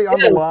evening? Anybody on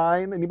the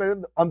line?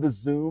 Anybody on the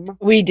Zoom?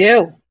 We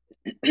do.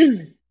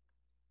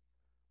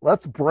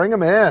 Let's bring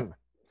them in.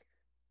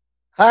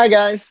 Hi,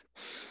 guys.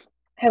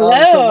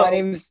 Hello. So my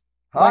name's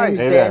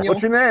Daniel.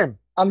 What's your name?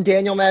 I'm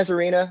Daniel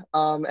Mazzarina,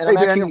 and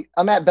Hey,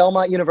 I'm at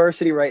Belmont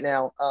University right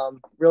now.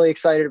 Really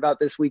excited about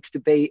this week's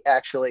debate,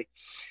 actually.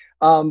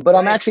 But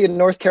I'm actually a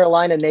North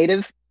Carolina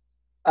native,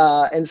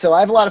 and so I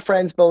have a lot of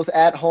friends both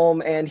at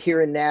home and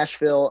here in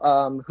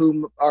Nashville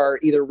who are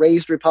either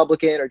raised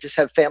Republican or just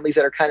have families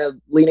that are kind of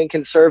leaning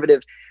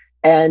conservative,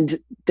 and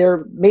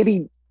they're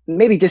maybe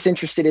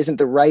disinterested isn't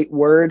the right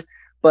word,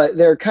 but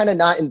they're kind of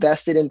not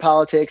invested in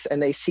politics,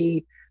 and they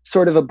see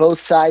sort of a both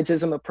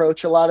sidesism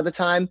approach a lot of the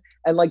time.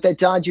 And like that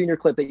Don Jr.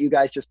 clip that you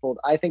guys just pulled,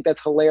 I think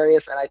that's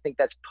hilarious and I think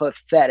that's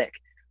pathetic.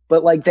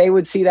 But like they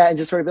would see that and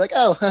just sort of be like,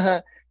 oh, haha,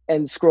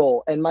 and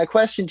scroll. And my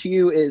question to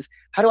you is,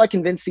 how do I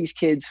convince these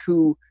kids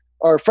who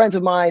are friends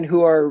of mine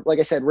who are, like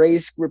I said,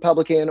 raised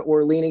Republican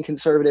or leaning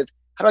conservative,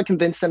 how do I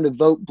convince them to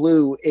vote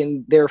blue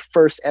in their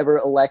first ever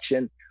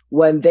election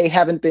when they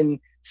haven't been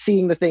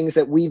seeing the things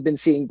that we've been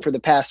seeing for the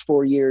past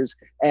 4 years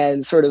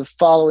and sort of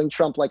following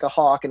Trump like a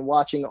hawk and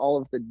watching all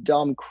of the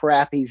dumb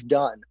crap he's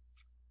done?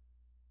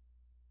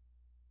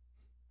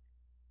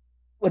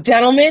 Well,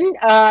 gentlemen,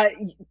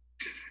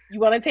 you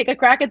want to take a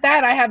crack at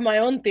that? I have my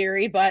own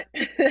theory, but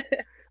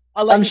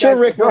I'm sure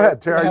Rick will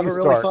have a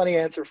really funny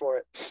answer for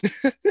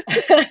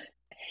it.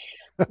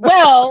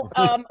 Well,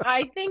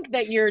 I think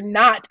that you're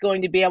not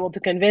going to be able to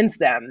convince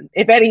them.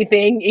 If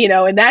anything,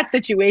 in that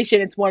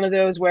situation, it's one of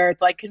those where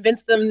it's like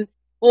convince them.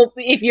 Well,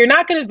 if you're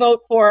not going to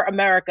vote for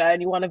America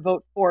and you want to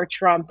vote for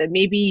Trump, then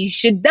maybe you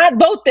should not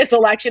vote this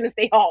election and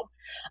stay home.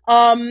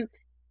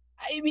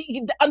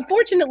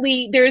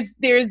 Unfortunately, there's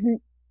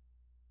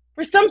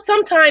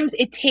sometimes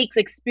it takes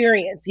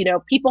experience.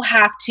 People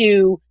have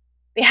to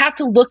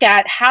look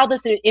at how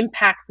this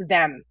impacts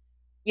them.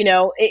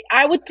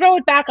 I would throw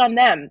it back on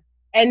them.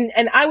 And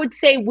I would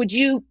say, would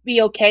you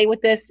be okay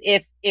with this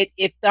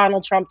if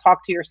Donald Trump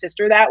talked to your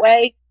sister that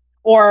way?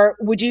 Or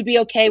would you be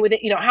okay with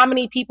it? How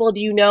many people do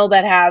you know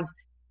that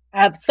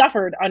have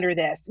suffered under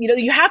this?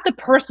 You have to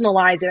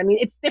personalize it. I mean,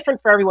 it's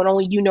different for everyone.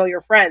 Only your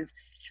friends.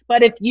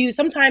 But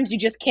sometimes you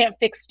just can't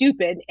fix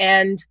stupid,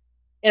 and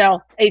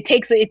it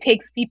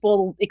takes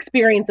people's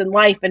experience in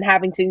life and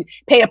having to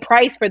pay a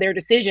price for their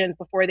decisions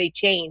before they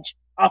change.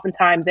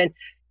 Oftentimes, and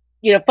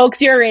folks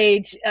your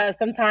age,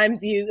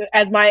 sometimes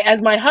as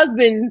my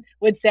husband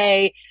would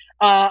say,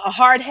 a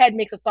hard head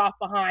makes a soft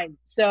behind.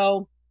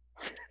 So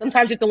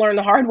sometimes you have to learn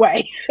the hard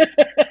way.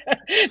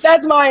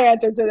 That's my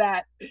answer to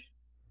that.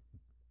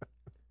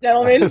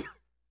 Gentlemen.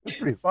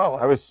 Pretty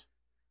solid.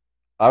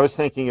 I was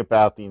thinking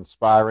about the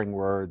inspiring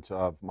words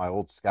of my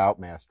old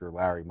scoutmaster,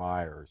 Larry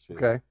Myers,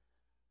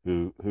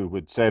 who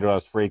would say to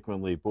us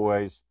frequently,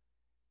 boys,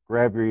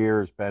 grab your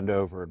ears, bend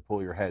over, and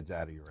pull your heads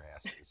out of your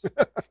asses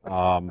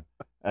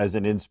as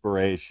an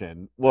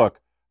inspiration. Look,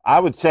 I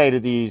would say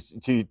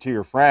to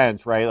your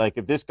friends, right? Like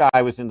if this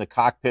guy was in the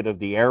cockpit of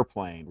the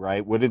airplane,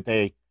 right? Wouldn't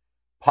they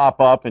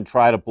pop up and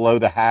try to blow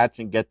the hatch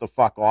and get the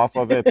fuck off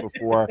of it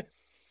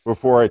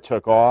before it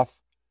took off?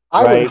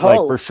 I right? would hope.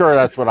 Like for sure,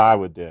 that's what I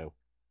would do.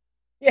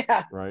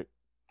 Yeah. Right.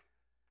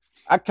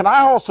 Can I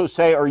also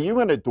say, are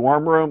you in a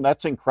dorm room?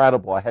 That's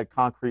incredible. I had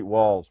concrete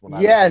walls when I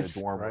was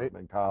in a dorm room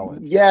in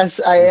college. Yes,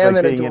 I am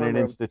like in a being dorm in an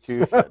room.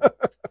 institution.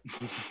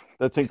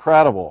 That's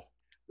incredible.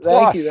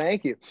 Thank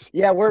you.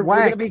 Yeah, we're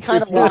gonna be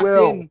kind of if you locked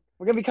will. in.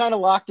 We're gonna be kind of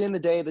locked in the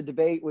day of the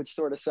debate, which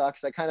sort of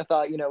sucks. I kind of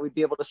thought, we'd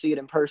be able to see it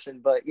in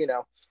person, but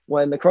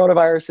when the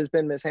coronavirus has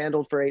been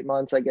mishandled for 8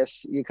 months, I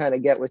guess you kind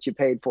of get what you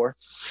paid for.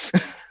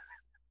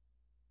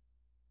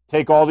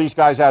 Take all these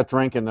guys out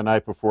drinking the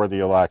night before the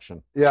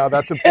election. Yeah,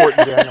 that's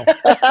important, Daniel.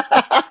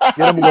 Get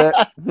them lit.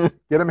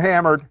 Get them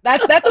hammered.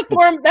 That's a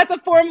form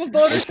of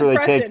voter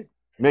suppression.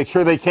 Make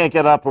sure they can't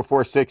get up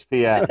before 6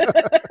 p.m.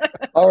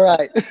 All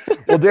right.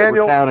 Well,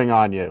 Daniel, we're counting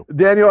on you.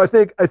 Daniel, I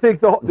think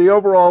the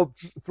overall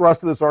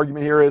thrust of this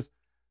argument here is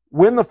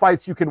win the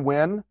fights you can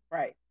win.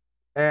 Right.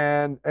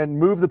 And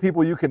move the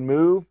people you can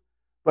move,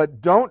 but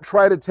don't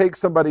try to take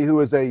somebody who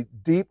is a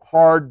deep,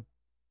 hard,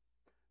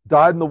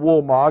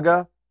 dyed-in-the-wool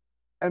MAGA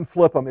and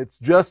flip them. It's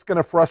just going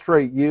to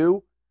frustrate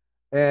you,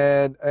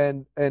 and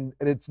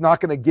it's not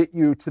going to get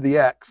you to the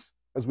X,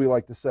 as we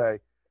like to say.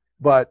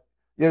 But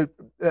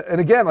and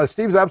again,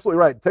 Steve's absolutely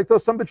right. Take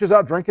those some bitches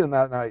out drinking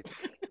that night.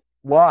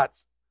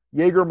 Lots.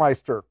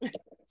 Jägermeister.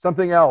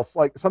 Something else,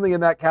 like something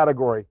in that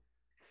category.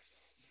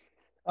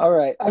 All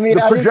right. I mean,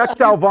 the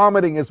projectile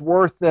vomiting is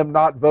worth them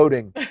not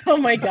voting. Oh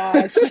my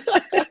gosh.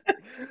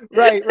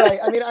 Right.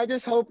 I mean, I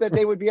just hope that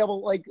they would be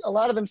able, like, a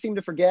lot of them seem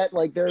to forget,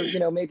 like, they're,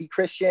 maybe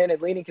Christian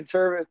and leaning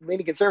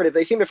conservative.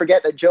 They seem to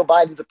forget that Joe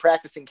Biden's a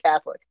practicing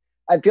Catholic.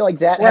 I feel like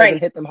that hasn't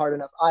hit them hard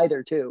enough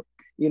either, too.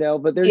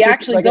 But there's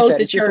actually goes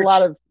to church. Just a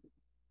lot of,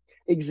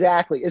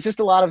 exactly. It's just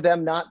a lot of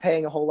them not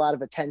paying a whole lot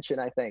of attention,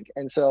 I think.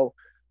 And so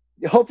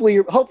hopefully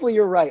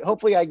you're right.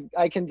 Hopefully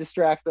I can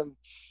distract them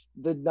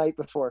the night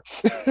before.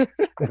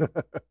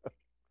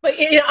 But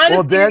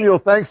well, Daniel,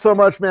 thanks so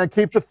much, man.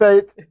 Keep the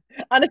faith.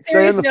 On a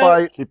serious note,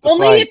 fight. Keep the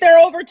only fight. if they're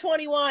over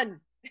 21.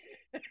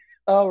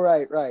 Oh,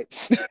 right.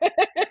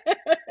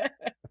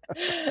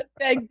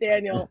 Thanks,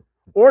 Daniel.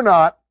 Or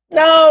not.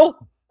 No.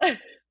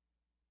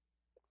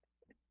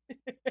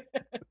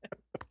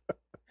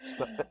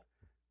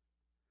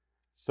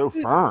 So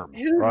firm,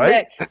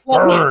 right?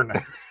 Stern.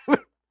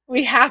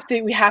 We have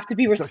to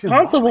be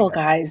responsible,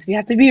 guys. We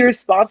have to be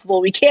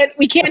responsible. We can't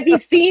be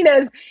seen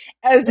as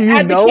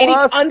advocating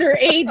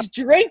underage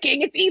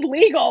drinking. It's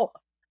illegal.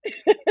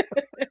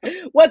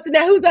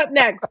 Who's up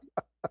next?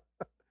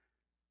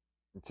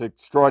 It's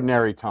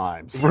extraordinary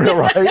times.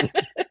 Right?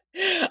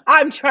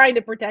 I'm trying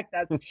to protect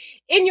us.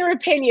 In your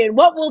opinion,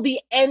 what will the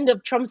end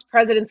of Trump's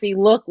presidency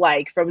look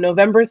like from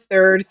November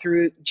 3rd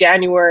through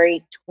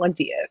January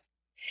 20th?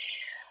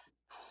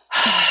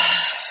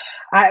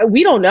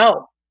 We don't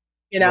know.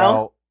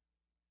 Well,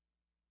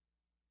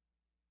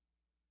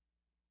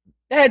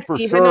 go ahead,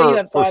 Steve. I know you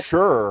have thoughts. For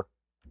sure,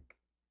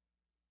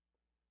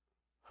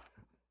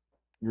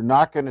 you're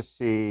not going to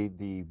see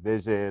the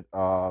visit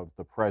of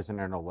the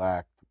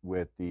president-elect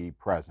with the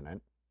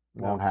president.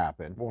 Won't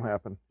happen. Won't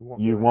happen.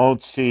 You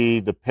won't see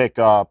the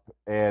pickup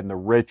and the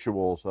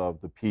rituals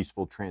of the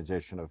peaceful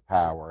transition of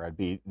power.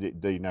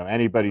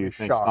 Anybody who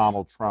thinks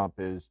Donald Trump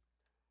is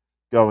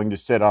going to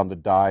sit on the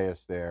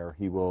dais there,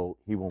 he will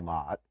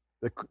not.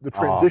 The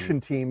transition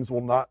teams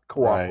will not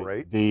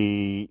cooperate. Right.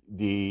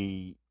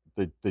 The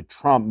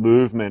Trump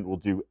movement will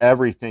do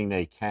everything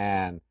they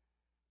can,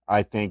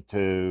 I think,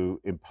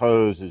 to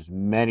impose as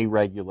many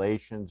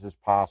regulations as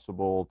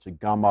possible, to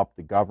gum up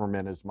the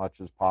government as much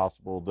as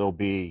possible. They'll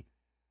be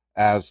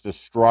as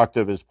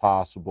destructive as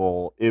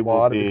possible. A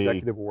lot of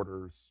executive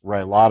orders.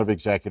 Right, a lot of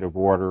executive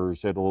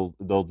orders.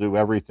 They'll do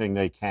everything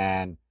they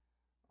can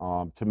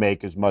to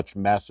make as much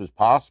mess as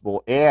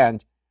possible.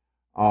 And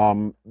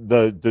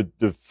the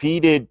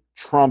defeated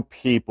Trump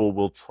people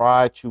will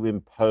try to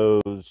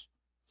impose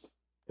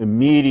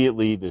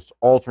immediately this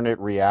alternate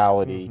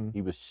reality. Mm-hmm.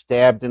 He was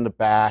stabbed in the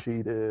back.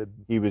 Cheated.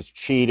 He was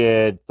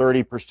cheated.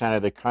 30%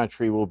 of the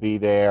country will be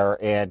there.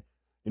 And,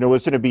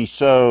 what's going to be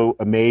so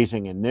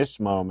amazing in this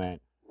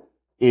moment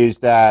is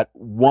that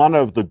one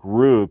of the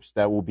groups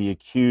that will be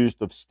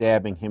accused of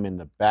stabbing him in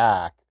the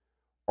back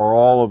are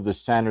all of the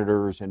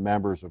senators and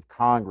members of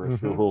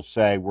Congress who will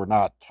say, we're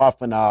not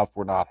tough enough,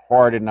 we're not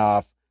hard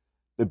enough.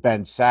 The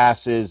Ben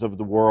Sasses of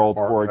the world,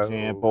 for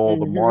example,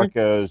 the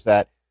Marcos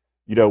that,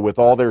 with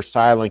all their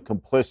silent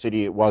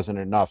complicity, it wasn't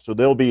enough. So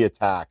they'll be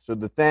attacked. So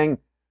the thing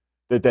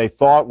that they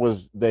thought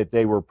was that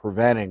they were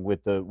preventing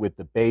with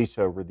the base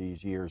over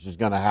these years is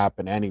going to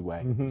happen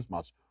anyway this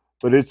month.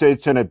 But it's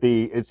going to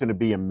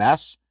be a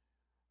mess,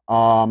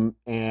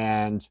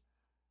 and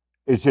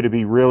it's going to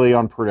be really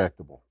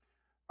unpredictable.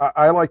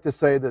 I like to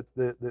say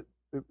that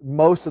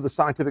most of the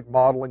scientific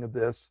modeling of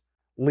this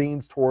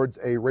leans towards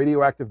a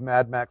radioactive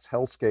Mad Max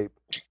hellscape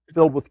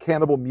filled with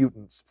cannibal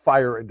mutants,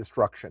 fire, and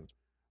destruction.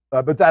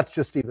 But that's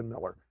just Stephen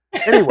Miller.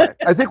 Anyway,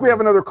 I think we have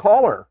another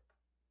caller.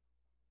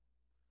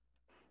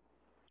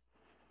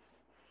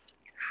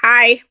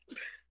 Hi.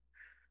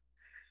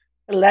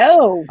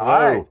 Hello.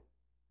 Hi.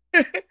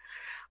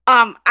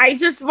 I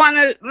just want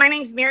to, my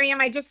name's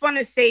Miriam. I just want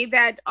to say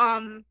that,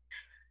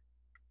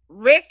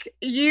 Rick,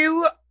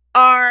 you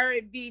are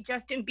the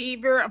Justin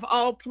Bieber of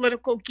all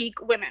political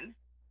geek women.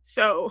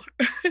 So.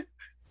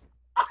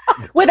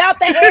 Without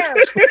the hair.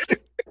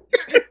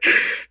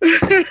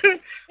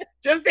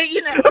 Just that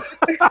you know.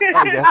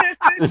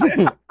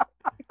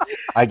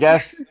 I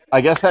guess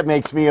that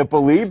makes me a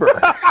believer.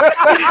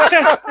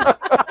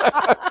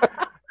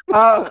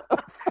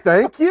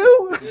 Thank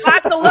you.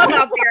 Lots of love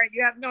out there.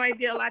 You have no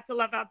idea. Lots of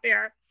love out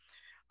there.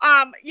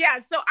 Yeah.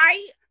 So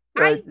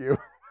Thank you.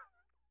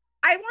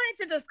 I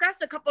wanted to discuss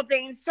a couple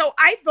things. So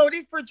I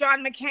voted for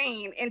John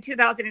McCain in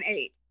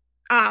 2008.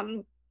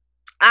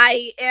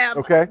 I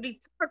am the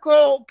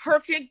typical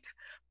perfect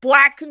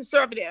Black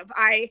conservative.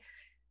 I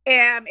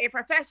am a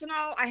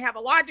professional. I have a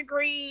law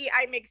degree.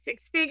 I make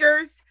 6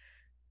 figures.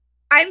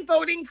 I'm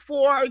voting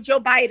for Joe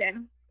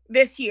Biden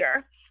this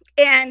year.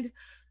 And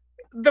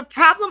the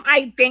problem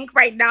I think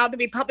right now the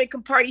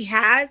Republican Party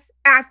has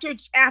after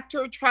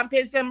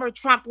Trumpism or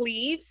Trump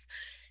leaves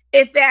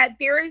is that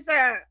there is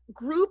a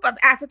group of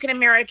African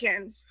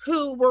Americans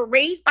who were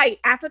raised by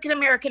African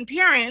American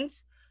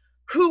parents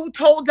who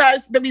told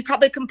us the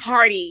Republican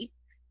Party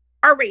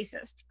are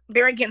racist.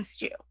 They're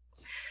against you.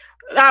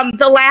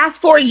 The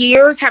last 4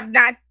 years have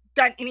not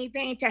done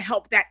anything to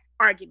help that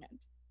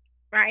argument,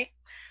 right?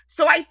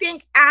 So I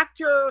think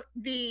after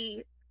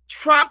the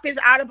Trump is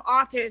out of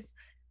office,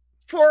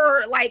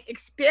 for like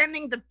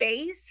expanding the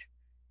base,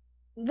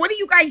 what do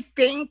you guys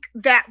think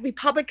that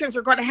Republicans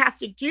are going to have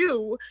to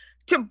do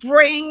to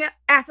bring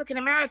African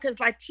Americans,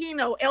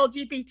 Latino,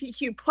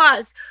 LGBTQ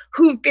plus,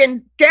 who've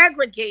been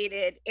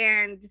degraded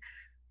and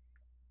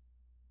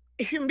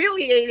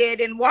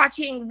humiliated and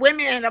watching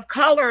women of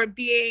color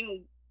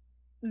being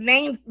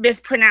named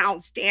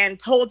mispronounced and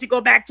told to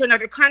go back to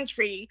another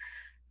country?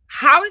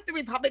 How is the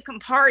Republican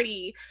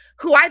Party,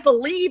 who I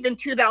believe in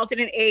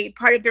 2008,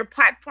 part of their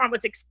platform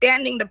was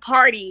expanding the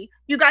party,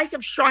 you guys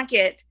have shrunk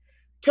it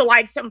to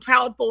like some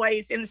Proud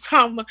Boys and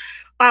some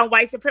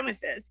white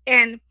supremacists.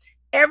 And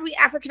every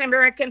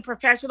African-American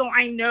professional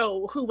I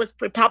know who was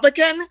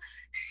Republican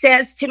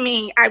says to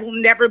me, I will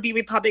never be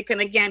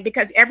Republican again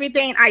because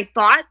everything I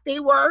thought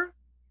they were,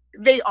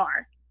 they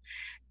are.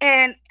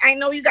 And I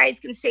know you guys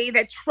can say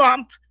that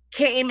Trump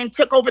came and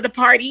took over the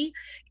party.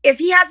 If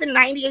he has a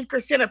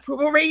 98%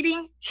 approval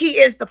rating, he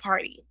is the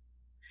party.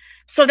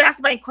 So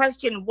that's my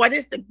question. What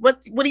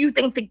do you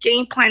think the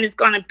game plan is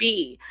going to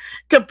be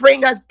to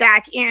bring us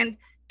back in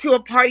to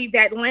a party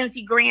that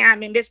Lindsey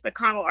Graham and Mitch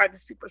McConnell are the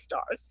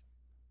superstars?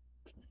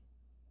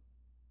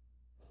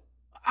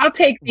 I'll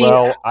take the.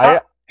 Well,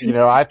 I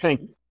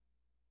think.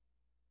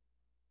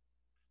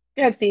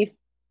 Go ahead, Steve.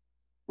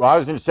 Well, I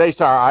was going to say,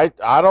 sorry,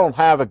 I don't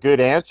have a good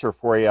answer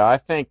for you. I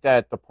think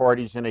that the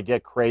party's going to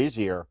get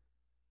crazier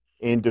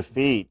in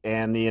defeat.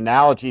 And the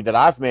analogy that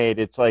I've made,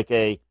 it's like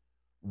a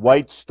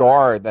white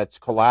star that's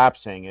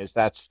collapsing. As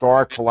that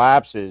star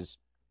collapses,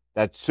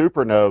 that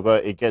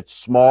supernova, it gets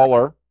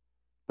smaller,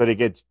 but it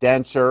gets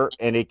denser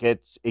and it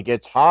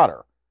gets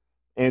hotter.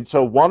 And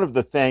so one of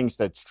the things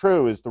that's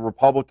true is the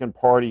Republican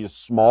Party is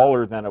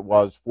smaller than it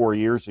was 4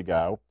 years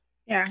ago,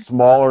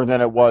 smaller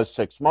than it was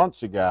 6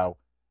 months ago.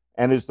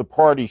 And as the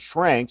party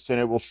shrinks, and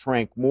it will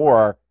shrink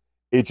more,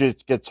 it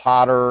just gets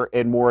hotter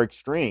and more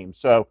extreme.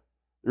 So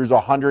there's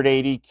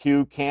 180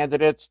 Q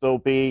candidates. There'll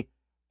be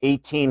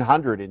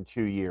 1,800 in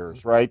 2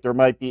 years, right? There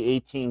might be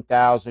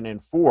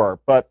 18,004.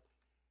 But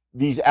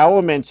these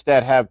elements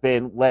that have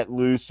been let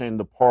loose in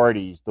the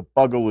parties, the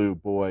Bugaloo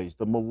boys,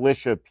 the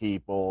militia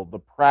people, the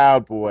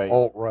Proud Boys,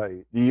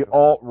 the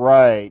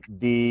alt-right,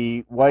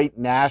 the white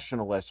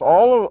nationalists,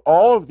 all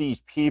of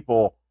these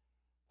people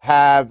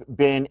have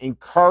been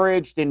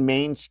encouraged and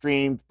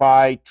mainstreamed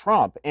by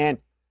Trump. And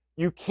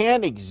you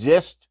can't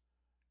exist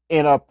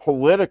in a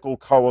political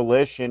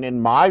coalition,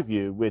 in my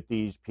view, with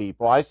these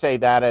people. I say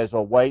that as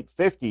a white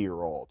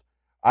 50-year-old.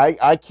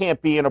 I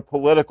can't be in a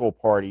political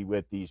party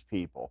with these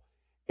people.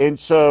 And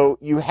so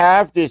you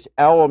have this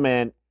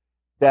element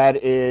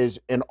that is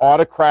an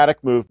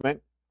autocratic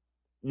movement.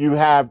 You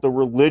have the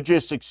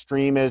religious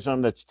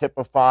extremism that's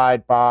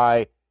typified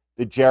by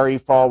the Jerry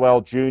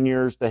Falwell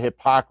Jr.'s, the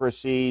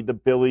hypocrisy, the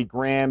Billy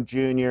Graham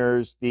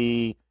Jr.'s,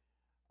 the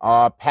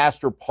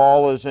Pastor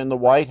Paula's in the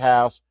White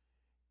House.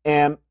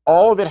 And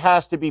all of it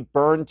has to be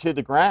burned to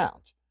the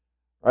ground,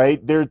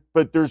 right?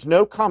 But there's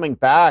no coming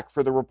back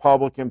for the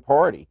Republican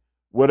Party.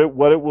 What it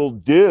will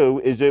do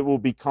is it will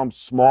become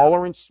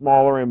smaller and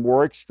smaller and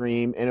more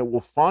extreme, and it will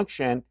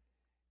function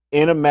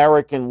in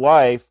American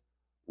life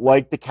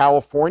like the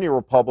California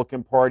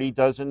Republican Party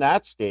does in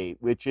that state,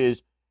 which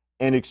is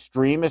an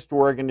extremist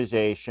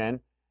organization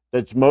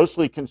that's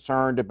mostly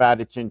concerned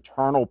about its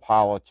internal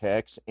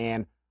politics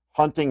and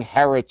hunting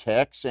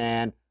heretics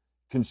and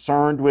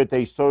concerned with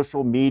a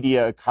social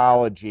media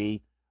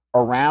ecology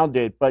around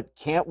it, but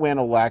can't win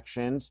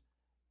elections,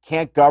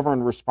 can't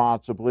govern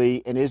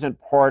responsibly, and isn't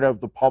part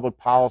of the public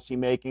policy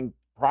making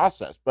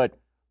process. But,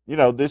 you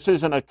know, this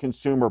isn't a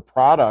consumer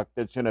product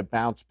that's going to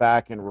bounce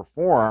back and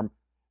reform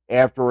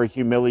after a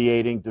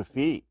humiliating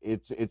defeat.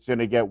 It's going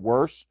to get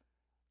worse,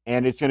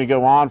 and it's going to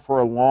go on for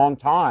a long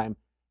time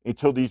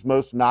until these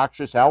most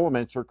noxious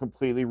elements are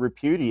completely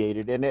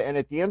repudiated. And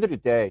at the end of the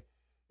day,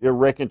 you know,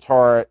 Rick and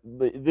Tara,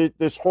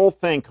 this whole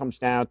thing comes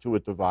down to a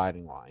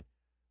dividing line.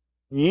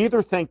 You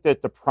either think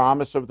that the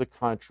promise of the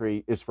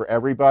country is for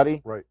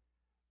everybody,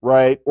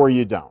 right, or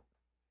you don't.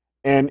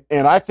 And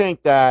I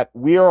think that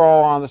we are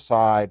all on the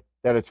side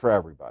that it's for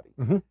everybody,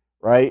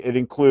 right? It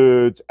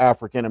includes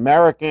African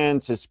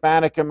Americans,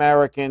 Hispanic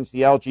Americans,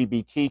 the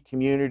LGBT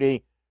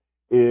community.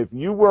 If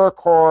you work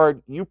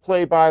hard, you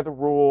play by the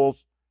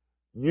rules,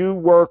 you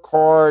work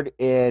hard,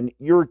 and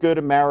you're a good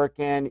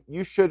American,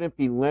 you shouldn't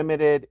be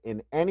limited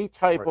in any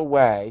type of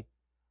way,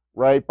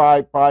 right,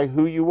 by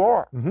who you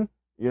are.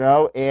 You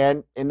know,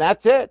 and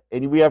that's it.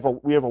 And we have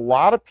a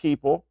lot of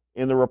people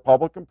in the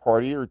Republican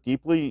Party who are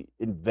deeply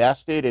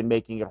invested in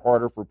making it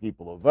harder for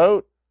people to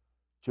vote,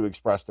 to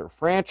express their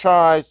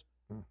franchise,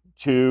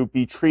 to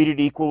be treated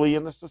equally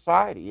in the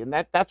society. And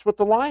that's what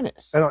the line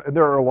is. And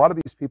there are a lot of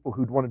these people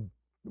who'd want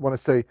to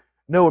say,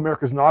 no,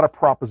 America's not a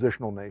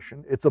propositional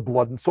nation. It's a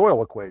blood and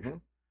soil equation.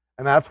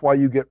 And that's why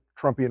you get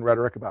Trumpian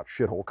rhetoric about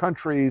shithole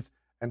countries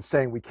and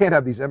saying we can't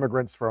have these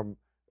immigrants from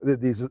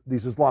these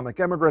Islamic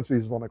immigrants,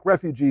 these Islamic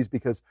refugees,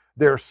 because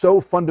they're so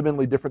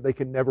fundamentally different they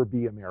can never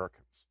be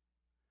Americans.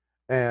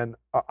 And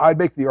I'd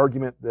make the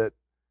argument that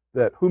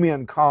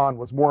Humayun Khan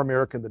was more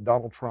American than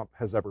Donald Trump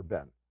has ever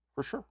been.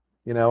 For sure.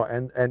 You know,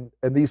 and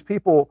these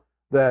people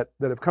that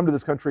have come to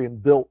this country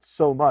and built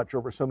so much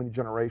over so many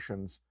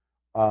generations,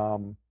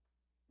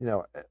 you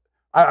know,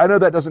 I know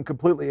that doesn't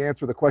completely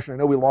answer the question. I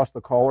know we lost the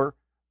caller,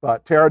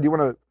 but Tara, do you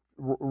want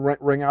to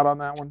ring out on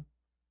that one?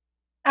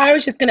 I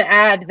was just going to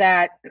add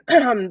that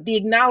the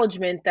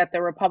acknowledgement that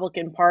the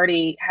Republican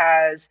Party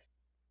has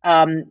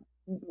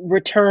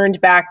returned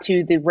back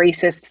to the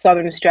racist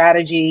Southern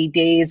strategy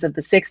days of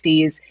the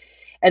 60s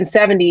and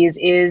 70s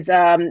is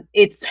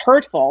it's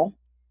hurtful.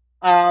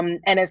 And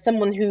as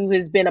someone who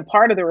has been a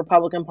part of the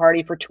Republican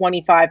Party for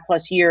 25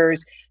 plus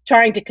years,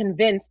 trying to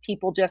convince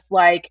people just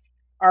like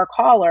our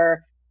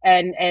caller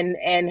and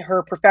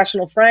her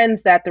professional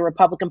friends that the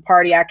Republican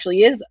Party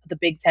actually is the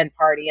Big Tent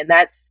party, and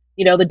that,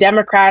 you know, the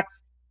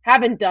Democrats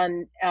haven't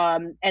done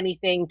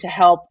anything to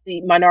help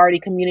the minority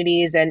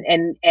communities and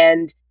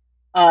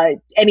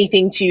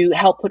anything to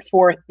help put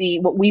forth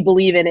what we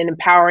believe in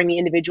empowering the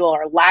individual,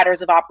 or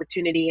ladders of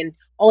opportunity, and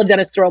all they've done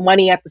is throw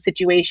money at the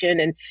situation.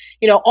 And,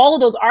 you know, all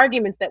of those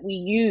arguments that we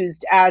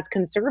used as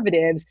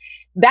conservatives,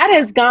 that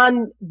has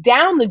gone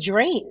down the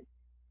drain.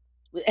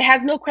 It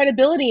has no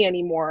credibility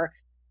anymore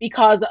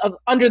because of,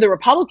 under the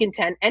Republican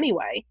tent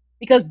anyway,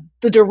 because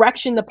the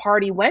direction the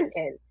party went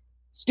in.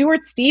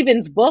 Stuart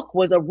Stevens' book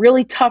was a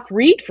really tough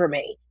read for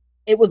me.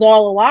 It was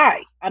all a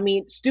lie. I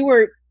mean,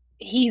 Stuart,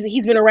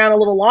 he's been around a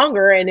little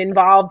longer and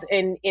involved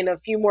in a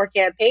few more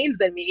campaigns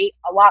than me,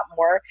 a lot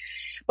more.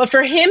 But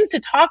for him to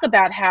talk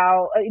about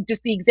how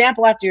just the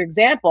example after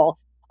example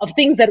of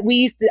things that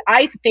I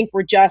used to think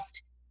were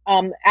just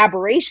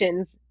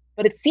aberrations,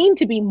 but it seemed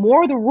to be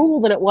more the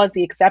rule than it was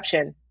the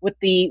exception with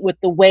the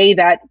way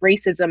that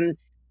racism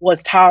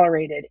was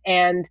tolerated.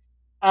 And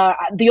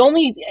the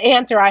only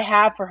answer I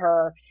have for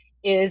her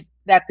is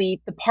that the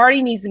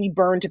party needs to be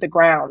burned to the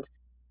ground,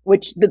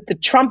 which the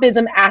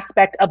Trumpism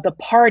aspect of the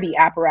party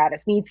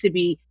apparatus needs to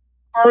be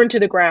burned to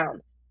the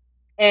ground.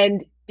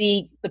 And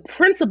the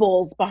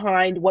principles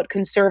behind what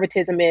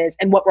conservatism is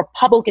and what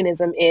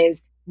republicanism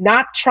is,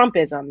 not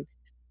Trumpism,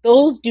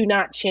 those do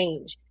not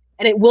change.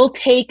 And it will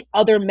take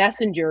other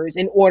messengers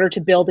in order to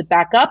build it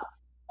back up.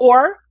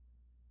 Or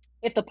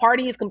if the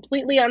party is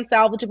completely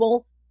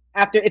unsalvageable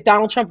if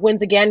Donald Trump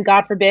wins again,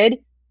 God forbid,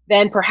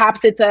 then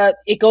perhaps it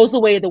goes the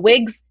way of the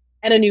Whigs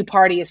and a new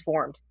party is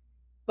formed.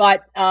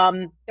 But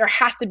there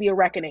has to be a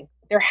reckoning.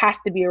 There has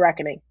to be a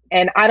reckoning.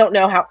 And I don't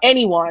know how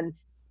anyone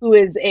who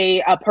is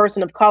a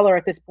person of color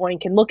at this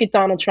point can look at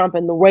Donald Trump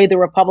and the way the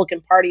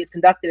Republican Party has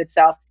conducted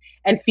itself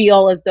and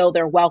feel as though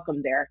they're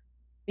welcome there.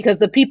 Because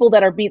the people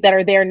that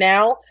are there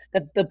now,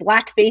 the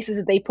black faces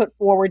that they put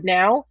forward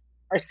now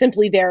are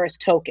simply there as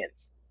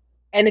tokens.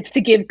 And it's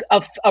to give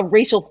a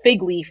racial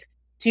fig leaf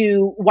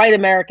to white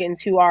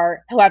Americans who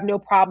have no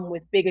problem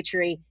with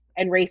bigotry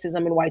and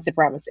racism and white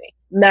supremacy.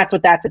 And that's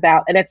what that's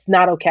about. And it's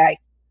not okay.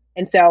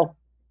 And so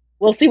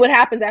we'll see what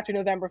happens after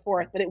November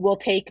 4th, but it will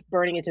take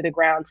burning it to the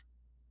ground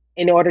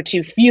in order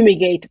to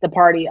fumigate the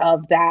party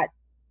of that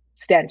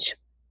stench.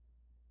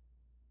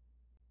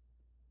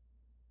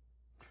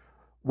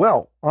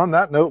 Well, on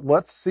that note,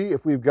 let's see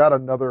if we've got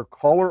another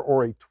caller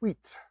or a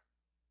tweet.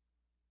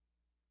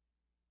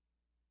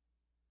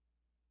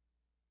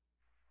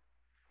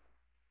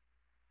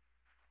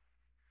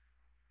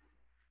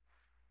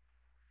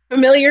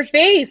 Familiar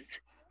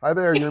face. Hi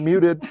there, you're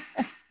muted.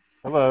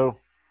 Hello.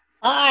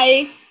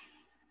 Hi.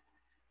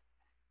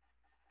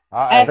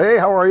 Hi. Hey,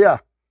 how are you?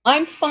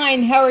 I'm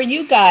fine. How are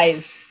you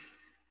guys?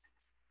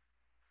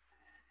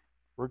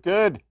 We're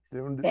good.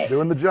 Doing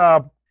the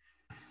job.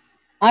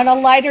 On a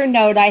lighter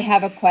note, I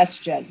have a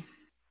question.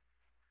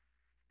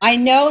 I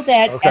know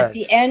that at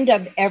the end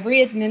of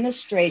every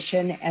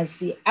administration, as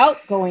the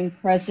outgoing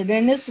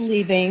president is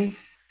leaving,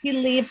 he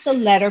leaves a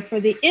letter for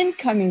the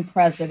incoming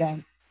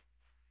president.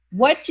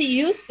 What do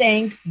you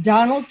think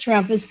Donald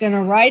Trump is going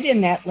to write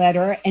in that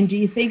letter? And do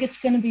you think it's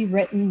going to be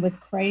written with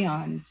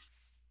crayons?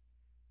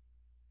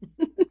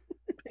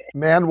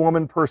 Man,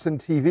 woman, person,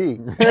 TV.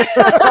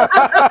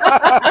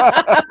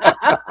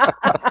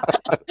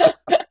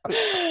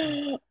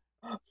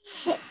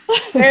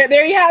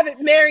 There you have it,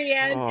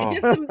 Marianne.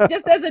 Oh.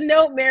 Just as a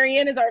note,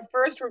 Marianne is our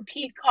first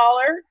repeat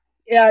caller.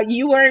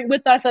 You weren't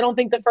with us, I don't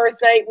think, the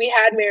first night we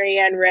had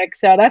Marianne, Rick.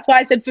 So that's why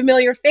I said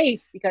familiar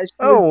face, because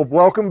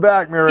welcome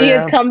back, Marianne. She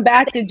has come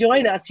back to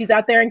join us. She's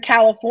out there in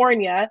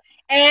California,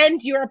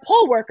 and you're a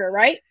poll worker,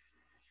 right?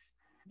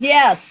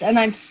 Yes, and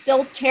I'm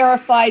still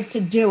terrified to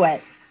do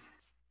it.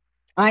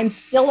 I'm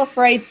still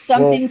afraid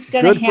something's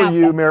going to happen. Good for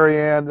you,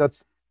 Marianne.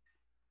 That's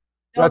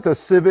a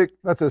civic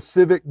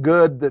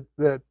good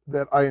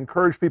that I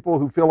encourage people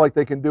who feel like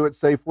they can do it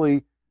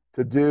safely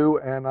to do,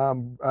 and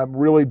I'm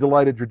really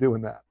delighted you're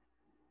doing that.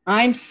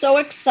 I'm so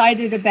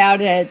excited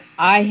about it.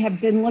 I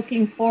have been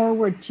looking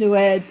forward to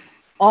it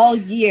all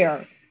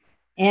year,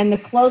 and the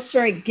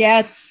closer it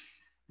gets,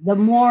 the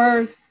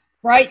more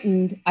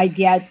frightened I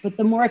get, but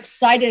the more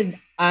excited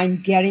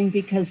I'm getting,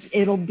 because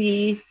it'll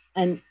be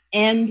an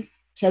end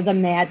to the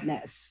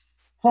madness,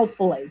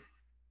 hopefully.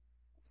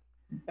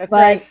 That's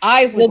right.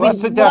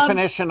 What's the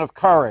definition of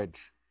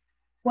courage?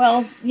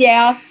 Well,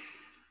 yeah,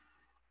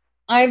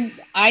 I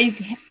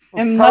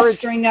am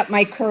mustering up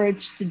my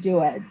courage to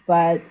do it.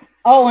 But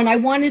and I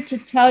wanted to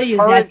tell you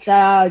that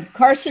the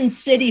Carson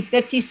City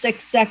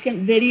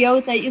 56-second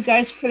video that you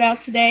guys put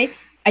out today,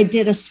 I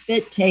did a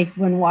spit take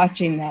when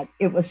watching that.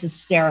 It was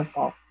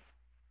hysterical.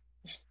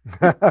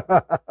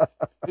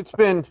 It's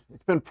been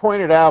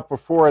pointed out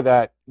before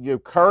that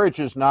courage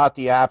is not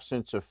the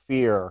absence of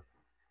fear.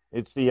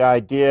 It's the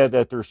idea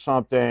that there's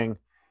something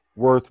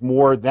worth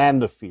more than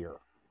the fear.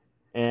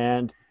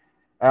 And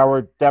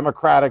our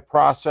democratic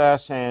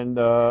process and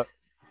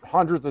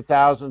hundreds of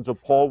thousands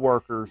of poll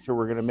workers who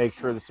are going to make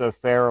sure this is a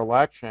fair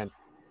election,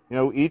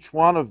 each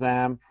one of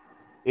them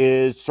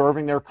is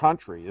serving their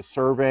country, is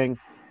serving,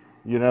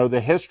 the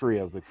history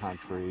of the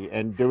country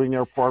and doing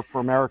their part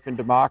for American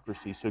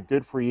democracy. So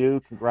good for you.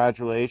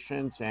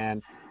 Congratulations.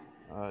 And,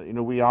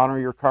 we honor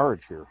your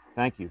courage here.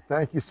 Thank you.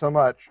 Thank you so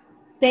much.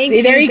 Thank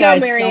you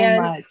guys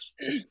so much.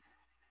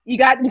 You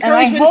got encouragement. And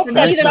I hope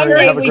that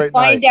someday we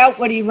find night. out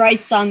what he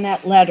writes on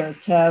that letter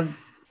to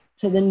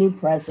the new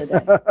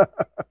president.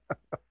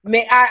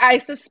 I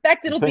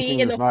suspect it'll be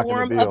in the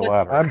form of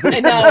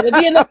it'll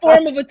be in the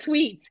form of a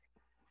tweet.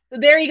 So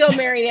there you go,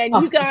 Marianne.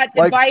 You got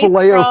advice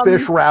filet-o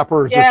fish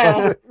wrappers.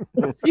 Yeah,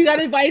 you got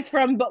advice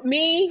from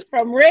me,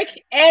 from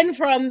Rick, and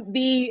from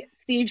the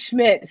Steve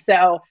Schmidt.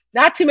 So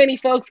not too many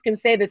folks can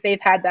say that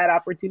they've had that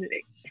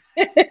opportunity.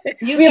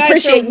 You we guys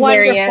appreciate are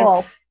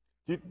wonderful.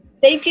 Marianne.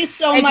 Thank you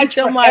so much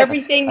for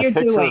everything you're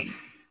doing.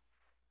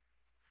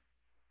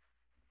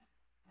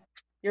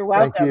 You're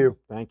welcome.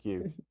 Thank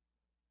you.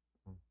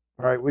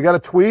 All right, we got a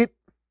tweet.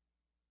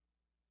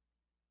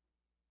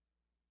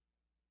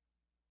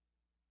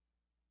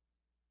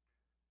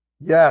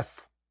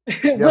 Yes.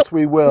 Yes,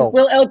 we will.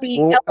 Will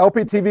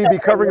LPTV be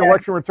covering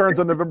election returns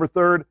on November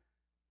 3rd?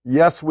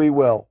 Yes, we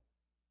will.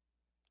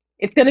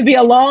 It's going to be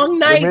a long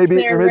night.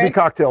 There may be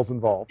cocktails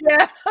involved.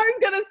 Yeah, I was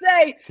going to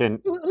say,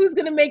 who's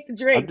going to make the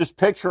drink? I'm just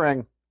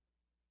picturing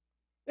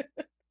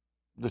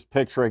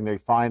they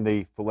find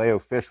the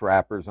filet-o-fish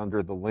wrappers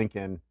under the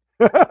Lincoln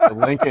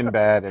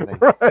bed, and they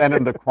send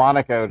them to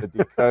Quantico to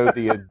decode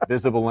the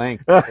invisible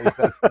ink.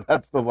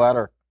 That's the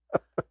letter.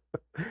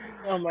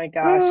 Oh my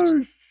gosh.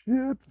 Oh,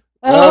 shit.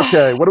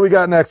 Okay, what do we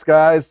got next,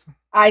 guys?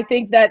 I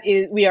think that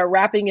we are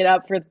wrapping it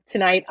up for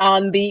tonight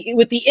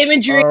with the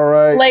imagery,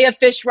 right. Fillet of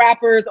fish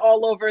wrappers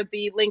all over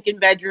the Lincoln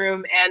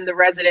bedroom and the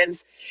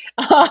residence.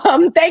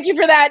 Thank you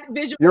for that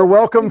visual. You're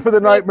welcome for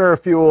the nightmare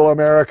fuel,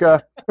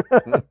 America.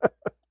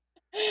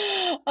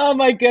 Oh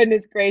my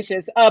goodness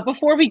gracious.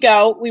 Before we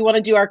go, we want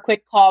to do our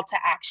quick call to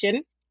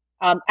action.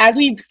 As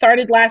we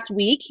started last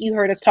week, you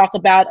heard us talk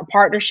about a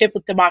partnership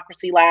with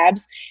Democracy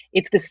Labs.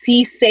 It's the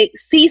See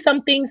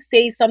Something,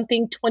 Say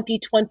Something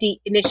 2020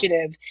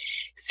 initiative.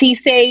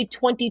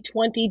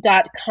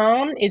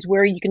 CSay2020.com is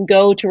where you can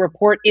go to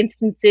report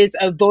instances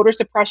of voter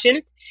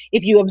suppression.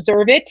 If you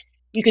observe it,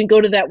 you can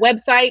go to that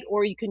website,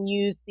 or you can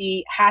use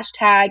the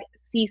hashtag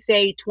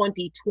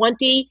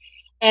CSay2020,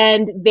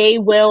 and they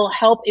will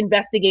help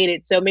investigate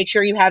it. So make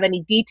sure you have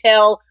any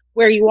detail,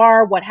 where you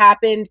are, what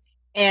happened,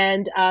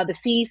 and the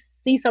See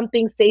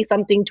Something, Say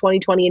Something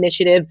 2020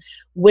 initiative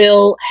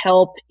will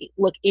help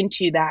look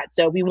into that.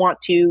 So we want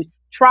to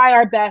try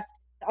our best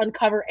to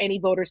uncover any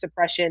voter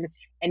suppression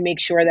and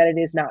make sure that it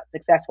is not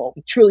successful.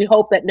 We truly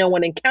hope that no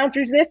one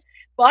encounters this,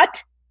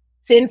 but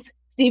since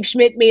Steve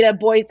Schmidt made a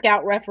Boy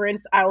Scout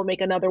reference, I will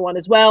make another one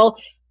as well.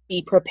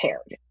 be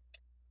prepared.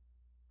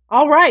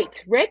 All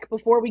right, Rick,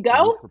 before we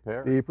go.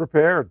 Be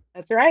prepared.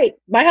 That's right.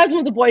 My husband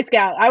was a Boy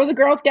Scout. I was a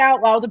Girl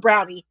Scout. Well, I was a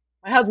Brownie.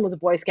 My husband was a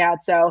Boy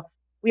Scout, so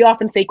we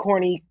often say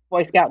corny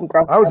Boy Scout and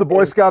Girl Scout. I was a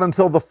Boy Scout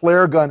until the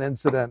flare gun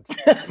incident.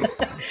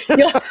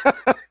 You'll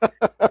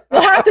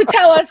have to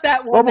tell us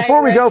that one. Well,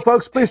 before we night, go,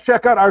 folks, please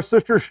check out our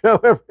sister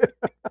show.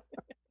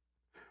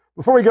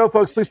 Before we go,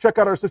 folks, please check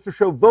out our sister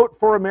show, Vote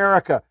for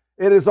America.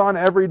 It is on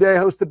every day,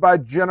 hosted by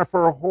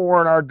Jennifer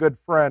Horn, our good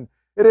friend.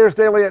 It airs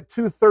daily at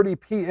 2:30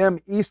 p.m.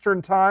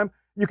 Eastern Time.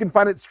 You can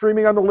find it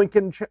streaming on the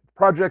Lincoln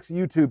Project's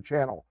YouTube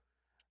channel.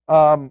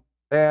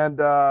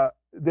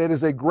 It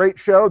is a great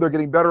show. They're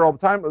getting better all the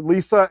time.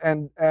 Lisa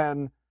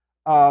and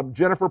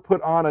Jennifer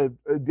put on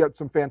got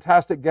some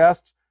fantastic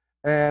guests,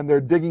 and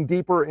they're digging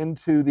deeper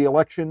into the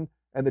election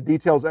and the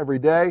details every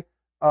day.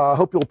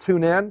 Hope you'll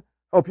tune in.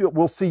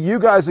 We'll see you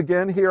guys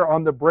again here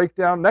on the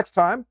breakdown next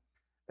time,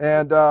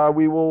 and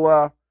we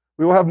will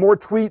have more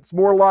tweets,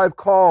 more live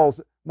calls,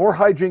 more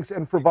hijinks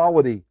and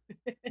frivolity.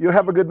 You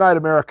have a good night,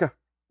 America.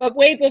 But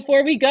wait,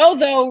 before we go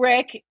though,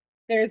 Rick,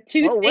 there's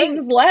two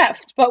things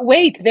left. But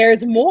wait,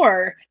 there's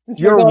more. Since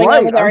You're we're going right.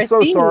 on with our I'm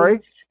so theme. sorry.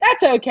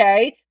 That's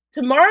okay.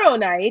 Tomorrow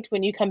night,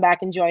 when you come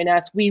back and join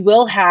us, we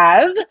will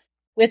have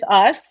with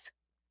us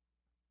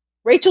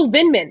Rachel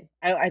Vindman.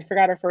 I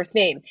forgot her first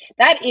name.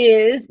 That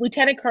is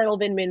Lieutenant Colonel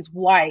Vindman's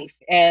wife.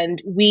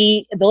 And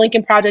the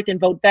Lincoln Project and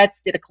Vote Vets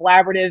did a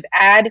collaborative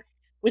ad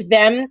with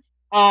them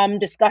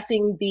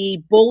discussing the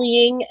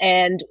bullying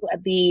and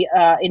the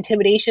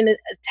intimidation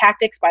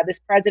tactics by this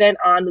president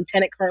on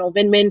Lieutenant Colonel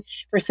Vindman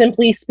for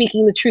simply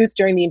speaking the truth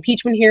during the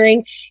impeachment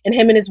hearing. And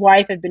him and his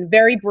wife have been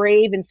very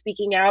brave in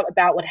speaking out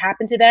about what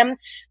happened to them.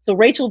 So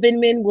Rachel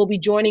Vindman will be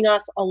joining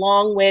us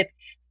along with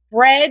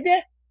Fred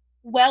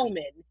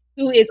Wellman,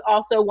 who is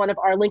also one of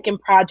our Lincoln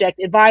Project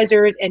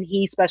advisors, and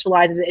he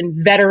specializes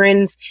in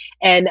veterans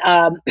and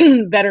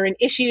veteran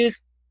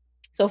issues.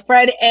 So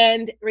Fred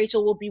and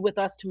Rachel will be with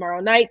us tomorrow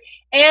night.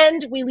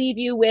 And we leave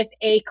you with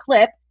a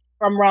clip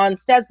from Ron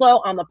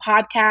Steslow on the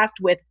podcast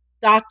with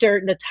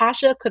Dr.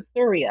 Natasha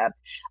Kathuria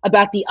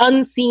about the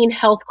unseen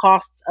health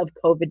costs of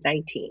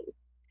COVID-19.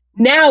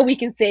 Now we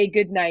can say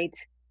good night.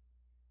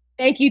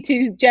 Thank you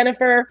to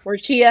Jennifer,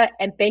 Mercieca,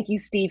 and thank you,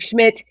 Steve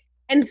Schmidt.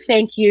 And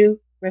thank you,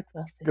 Rick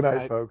Wilson. Good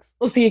night, folks.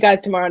 We'll see you guys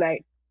tomorrow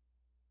night.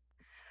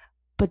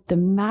 But the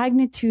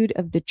magnitude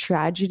of the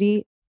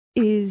tragedy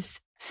is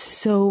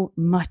so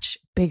much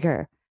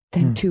bigger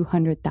than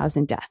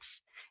 200,000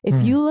 deaths.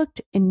 If you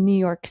looked in New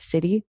York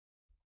City,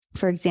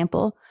 for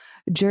example,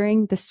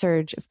 during the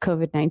surge of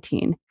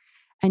COVID-19,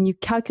 and you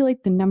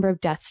calculate the number of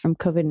deaths from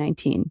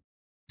COVID-19,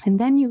 and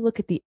then you look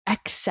at the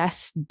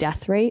excess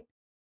death rate,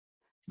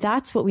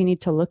 that's what we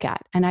need to look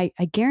at. And I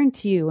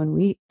guarantee you, when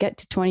we get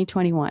to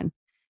 2021,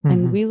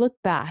 and we look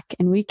back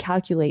and we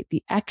calculate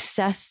the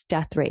excess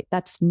death rate,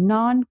 that's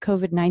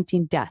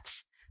non-COVID-19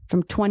 deaths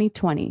from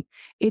 2020,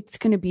 it's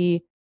going to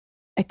be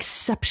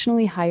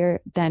exceptionally higher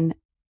than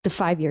the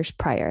 5 years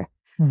prior,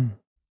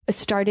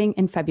 starting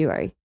in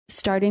February,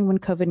 starting when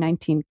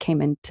COVID-19 came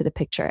into the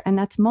picture. And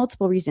that's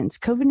multiple reasons.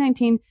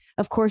 COVID-19,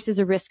 of course, is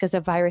a risk as a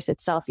virus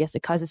itself. Yes,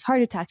 it causes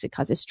heart attacks, it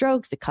causes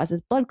strokes, it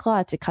causes blood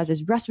clots, it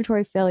causes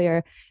respiratory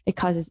failure, it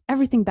causes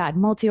everything bad,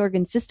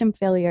 multi-organ system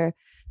failure,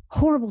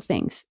 horrible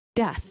things.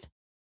 Death,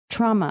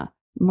 trauma,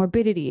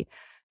 morbidity,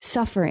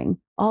 suffering,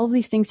 all of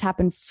these things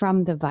happen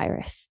from the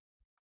virus.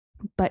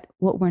 But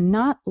what we're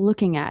not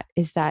looking at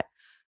is that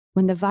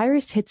when the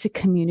virus hits a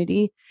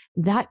community,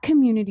 that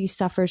community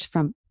suffers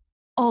from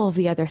all of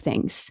the other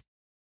things.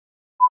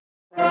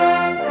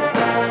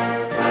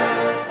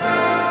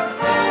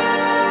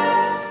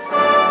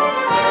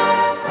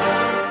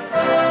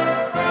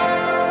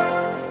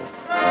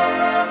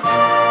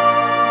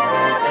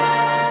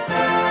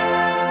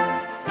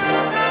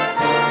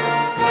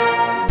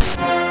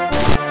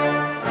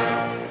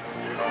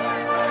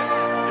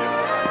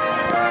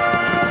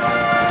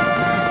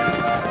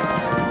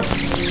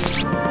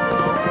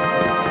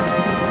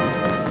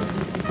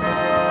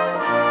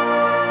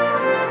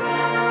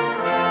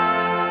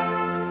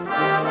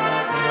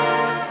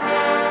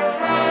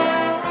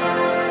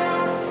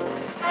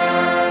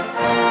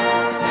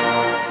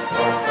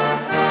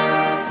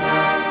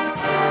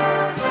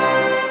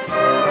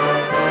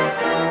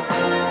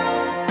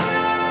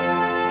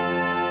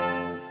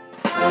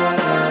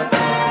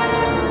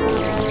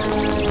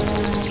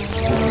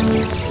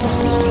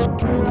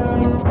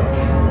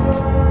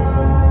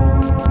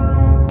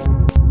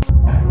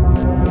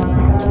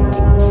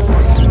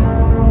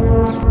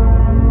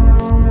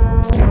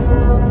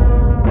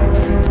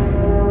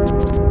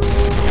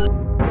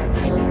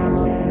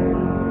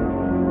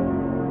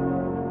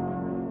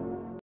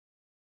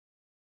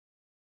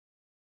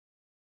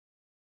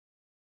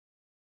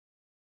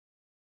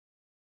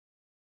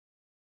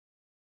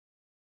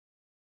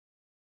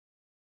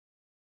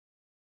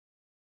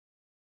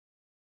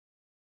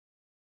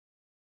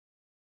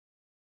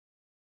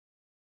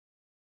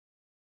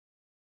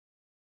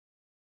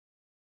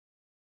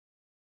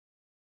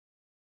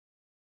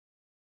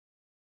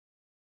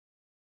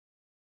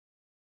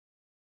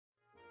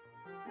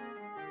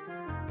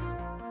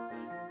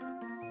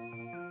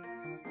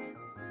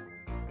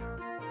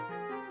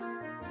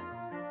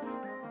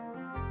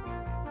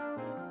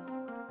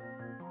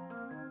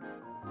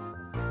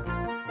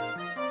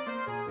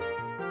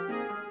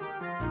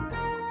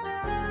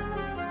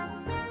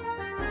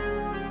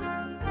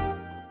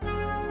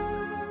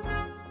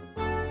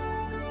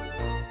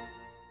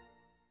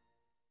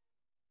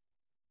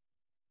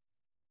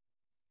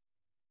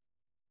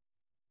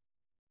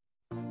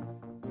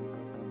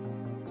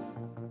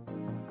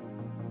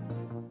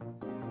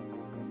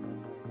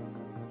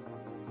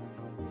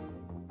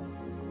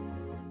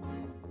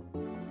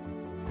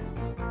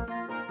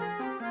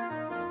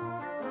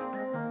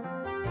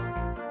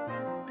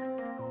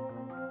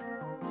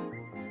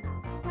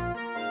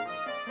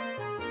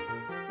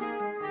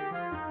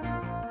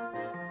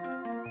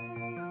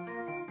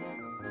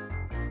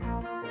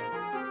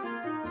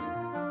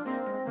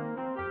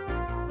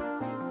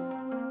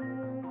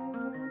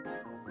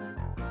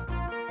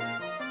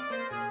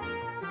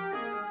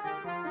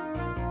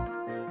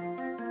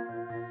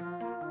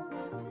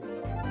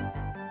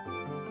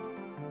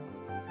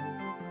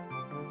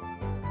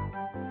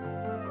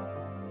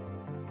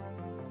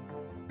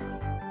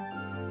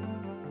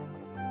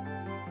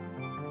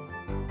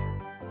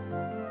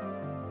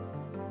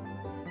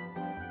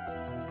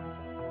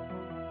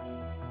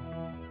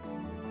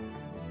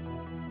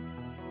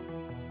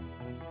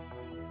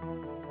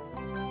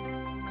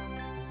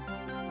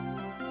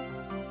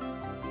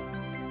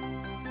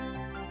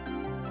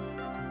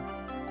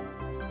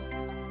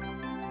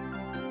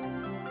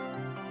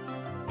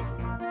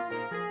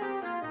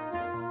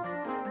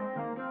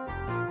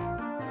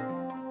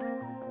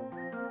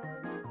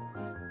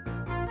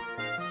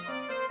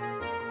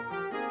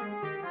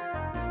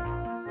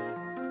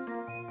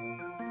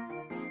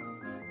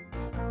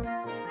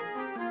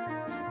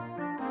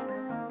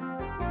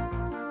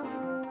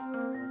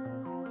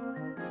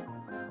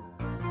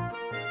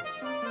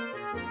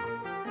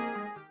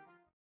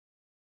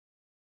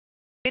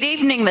 Good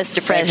evening,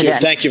 Mr.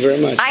 President. Thank you very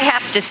much. I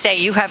have to say,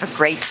 you have a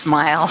great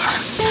smile.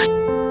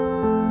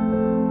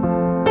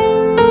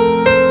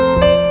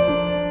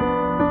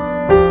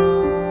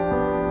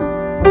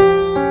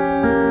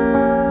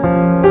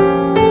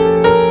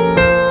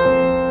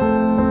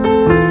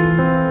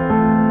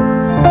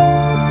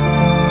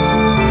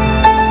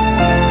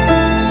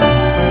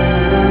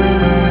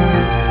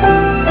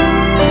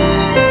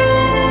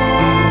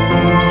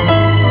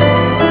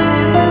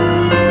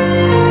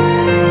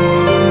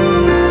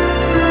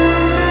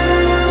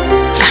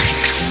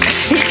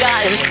 He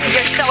does.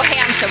 You're so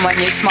handsome when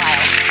you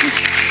smile.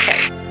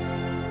 Okay.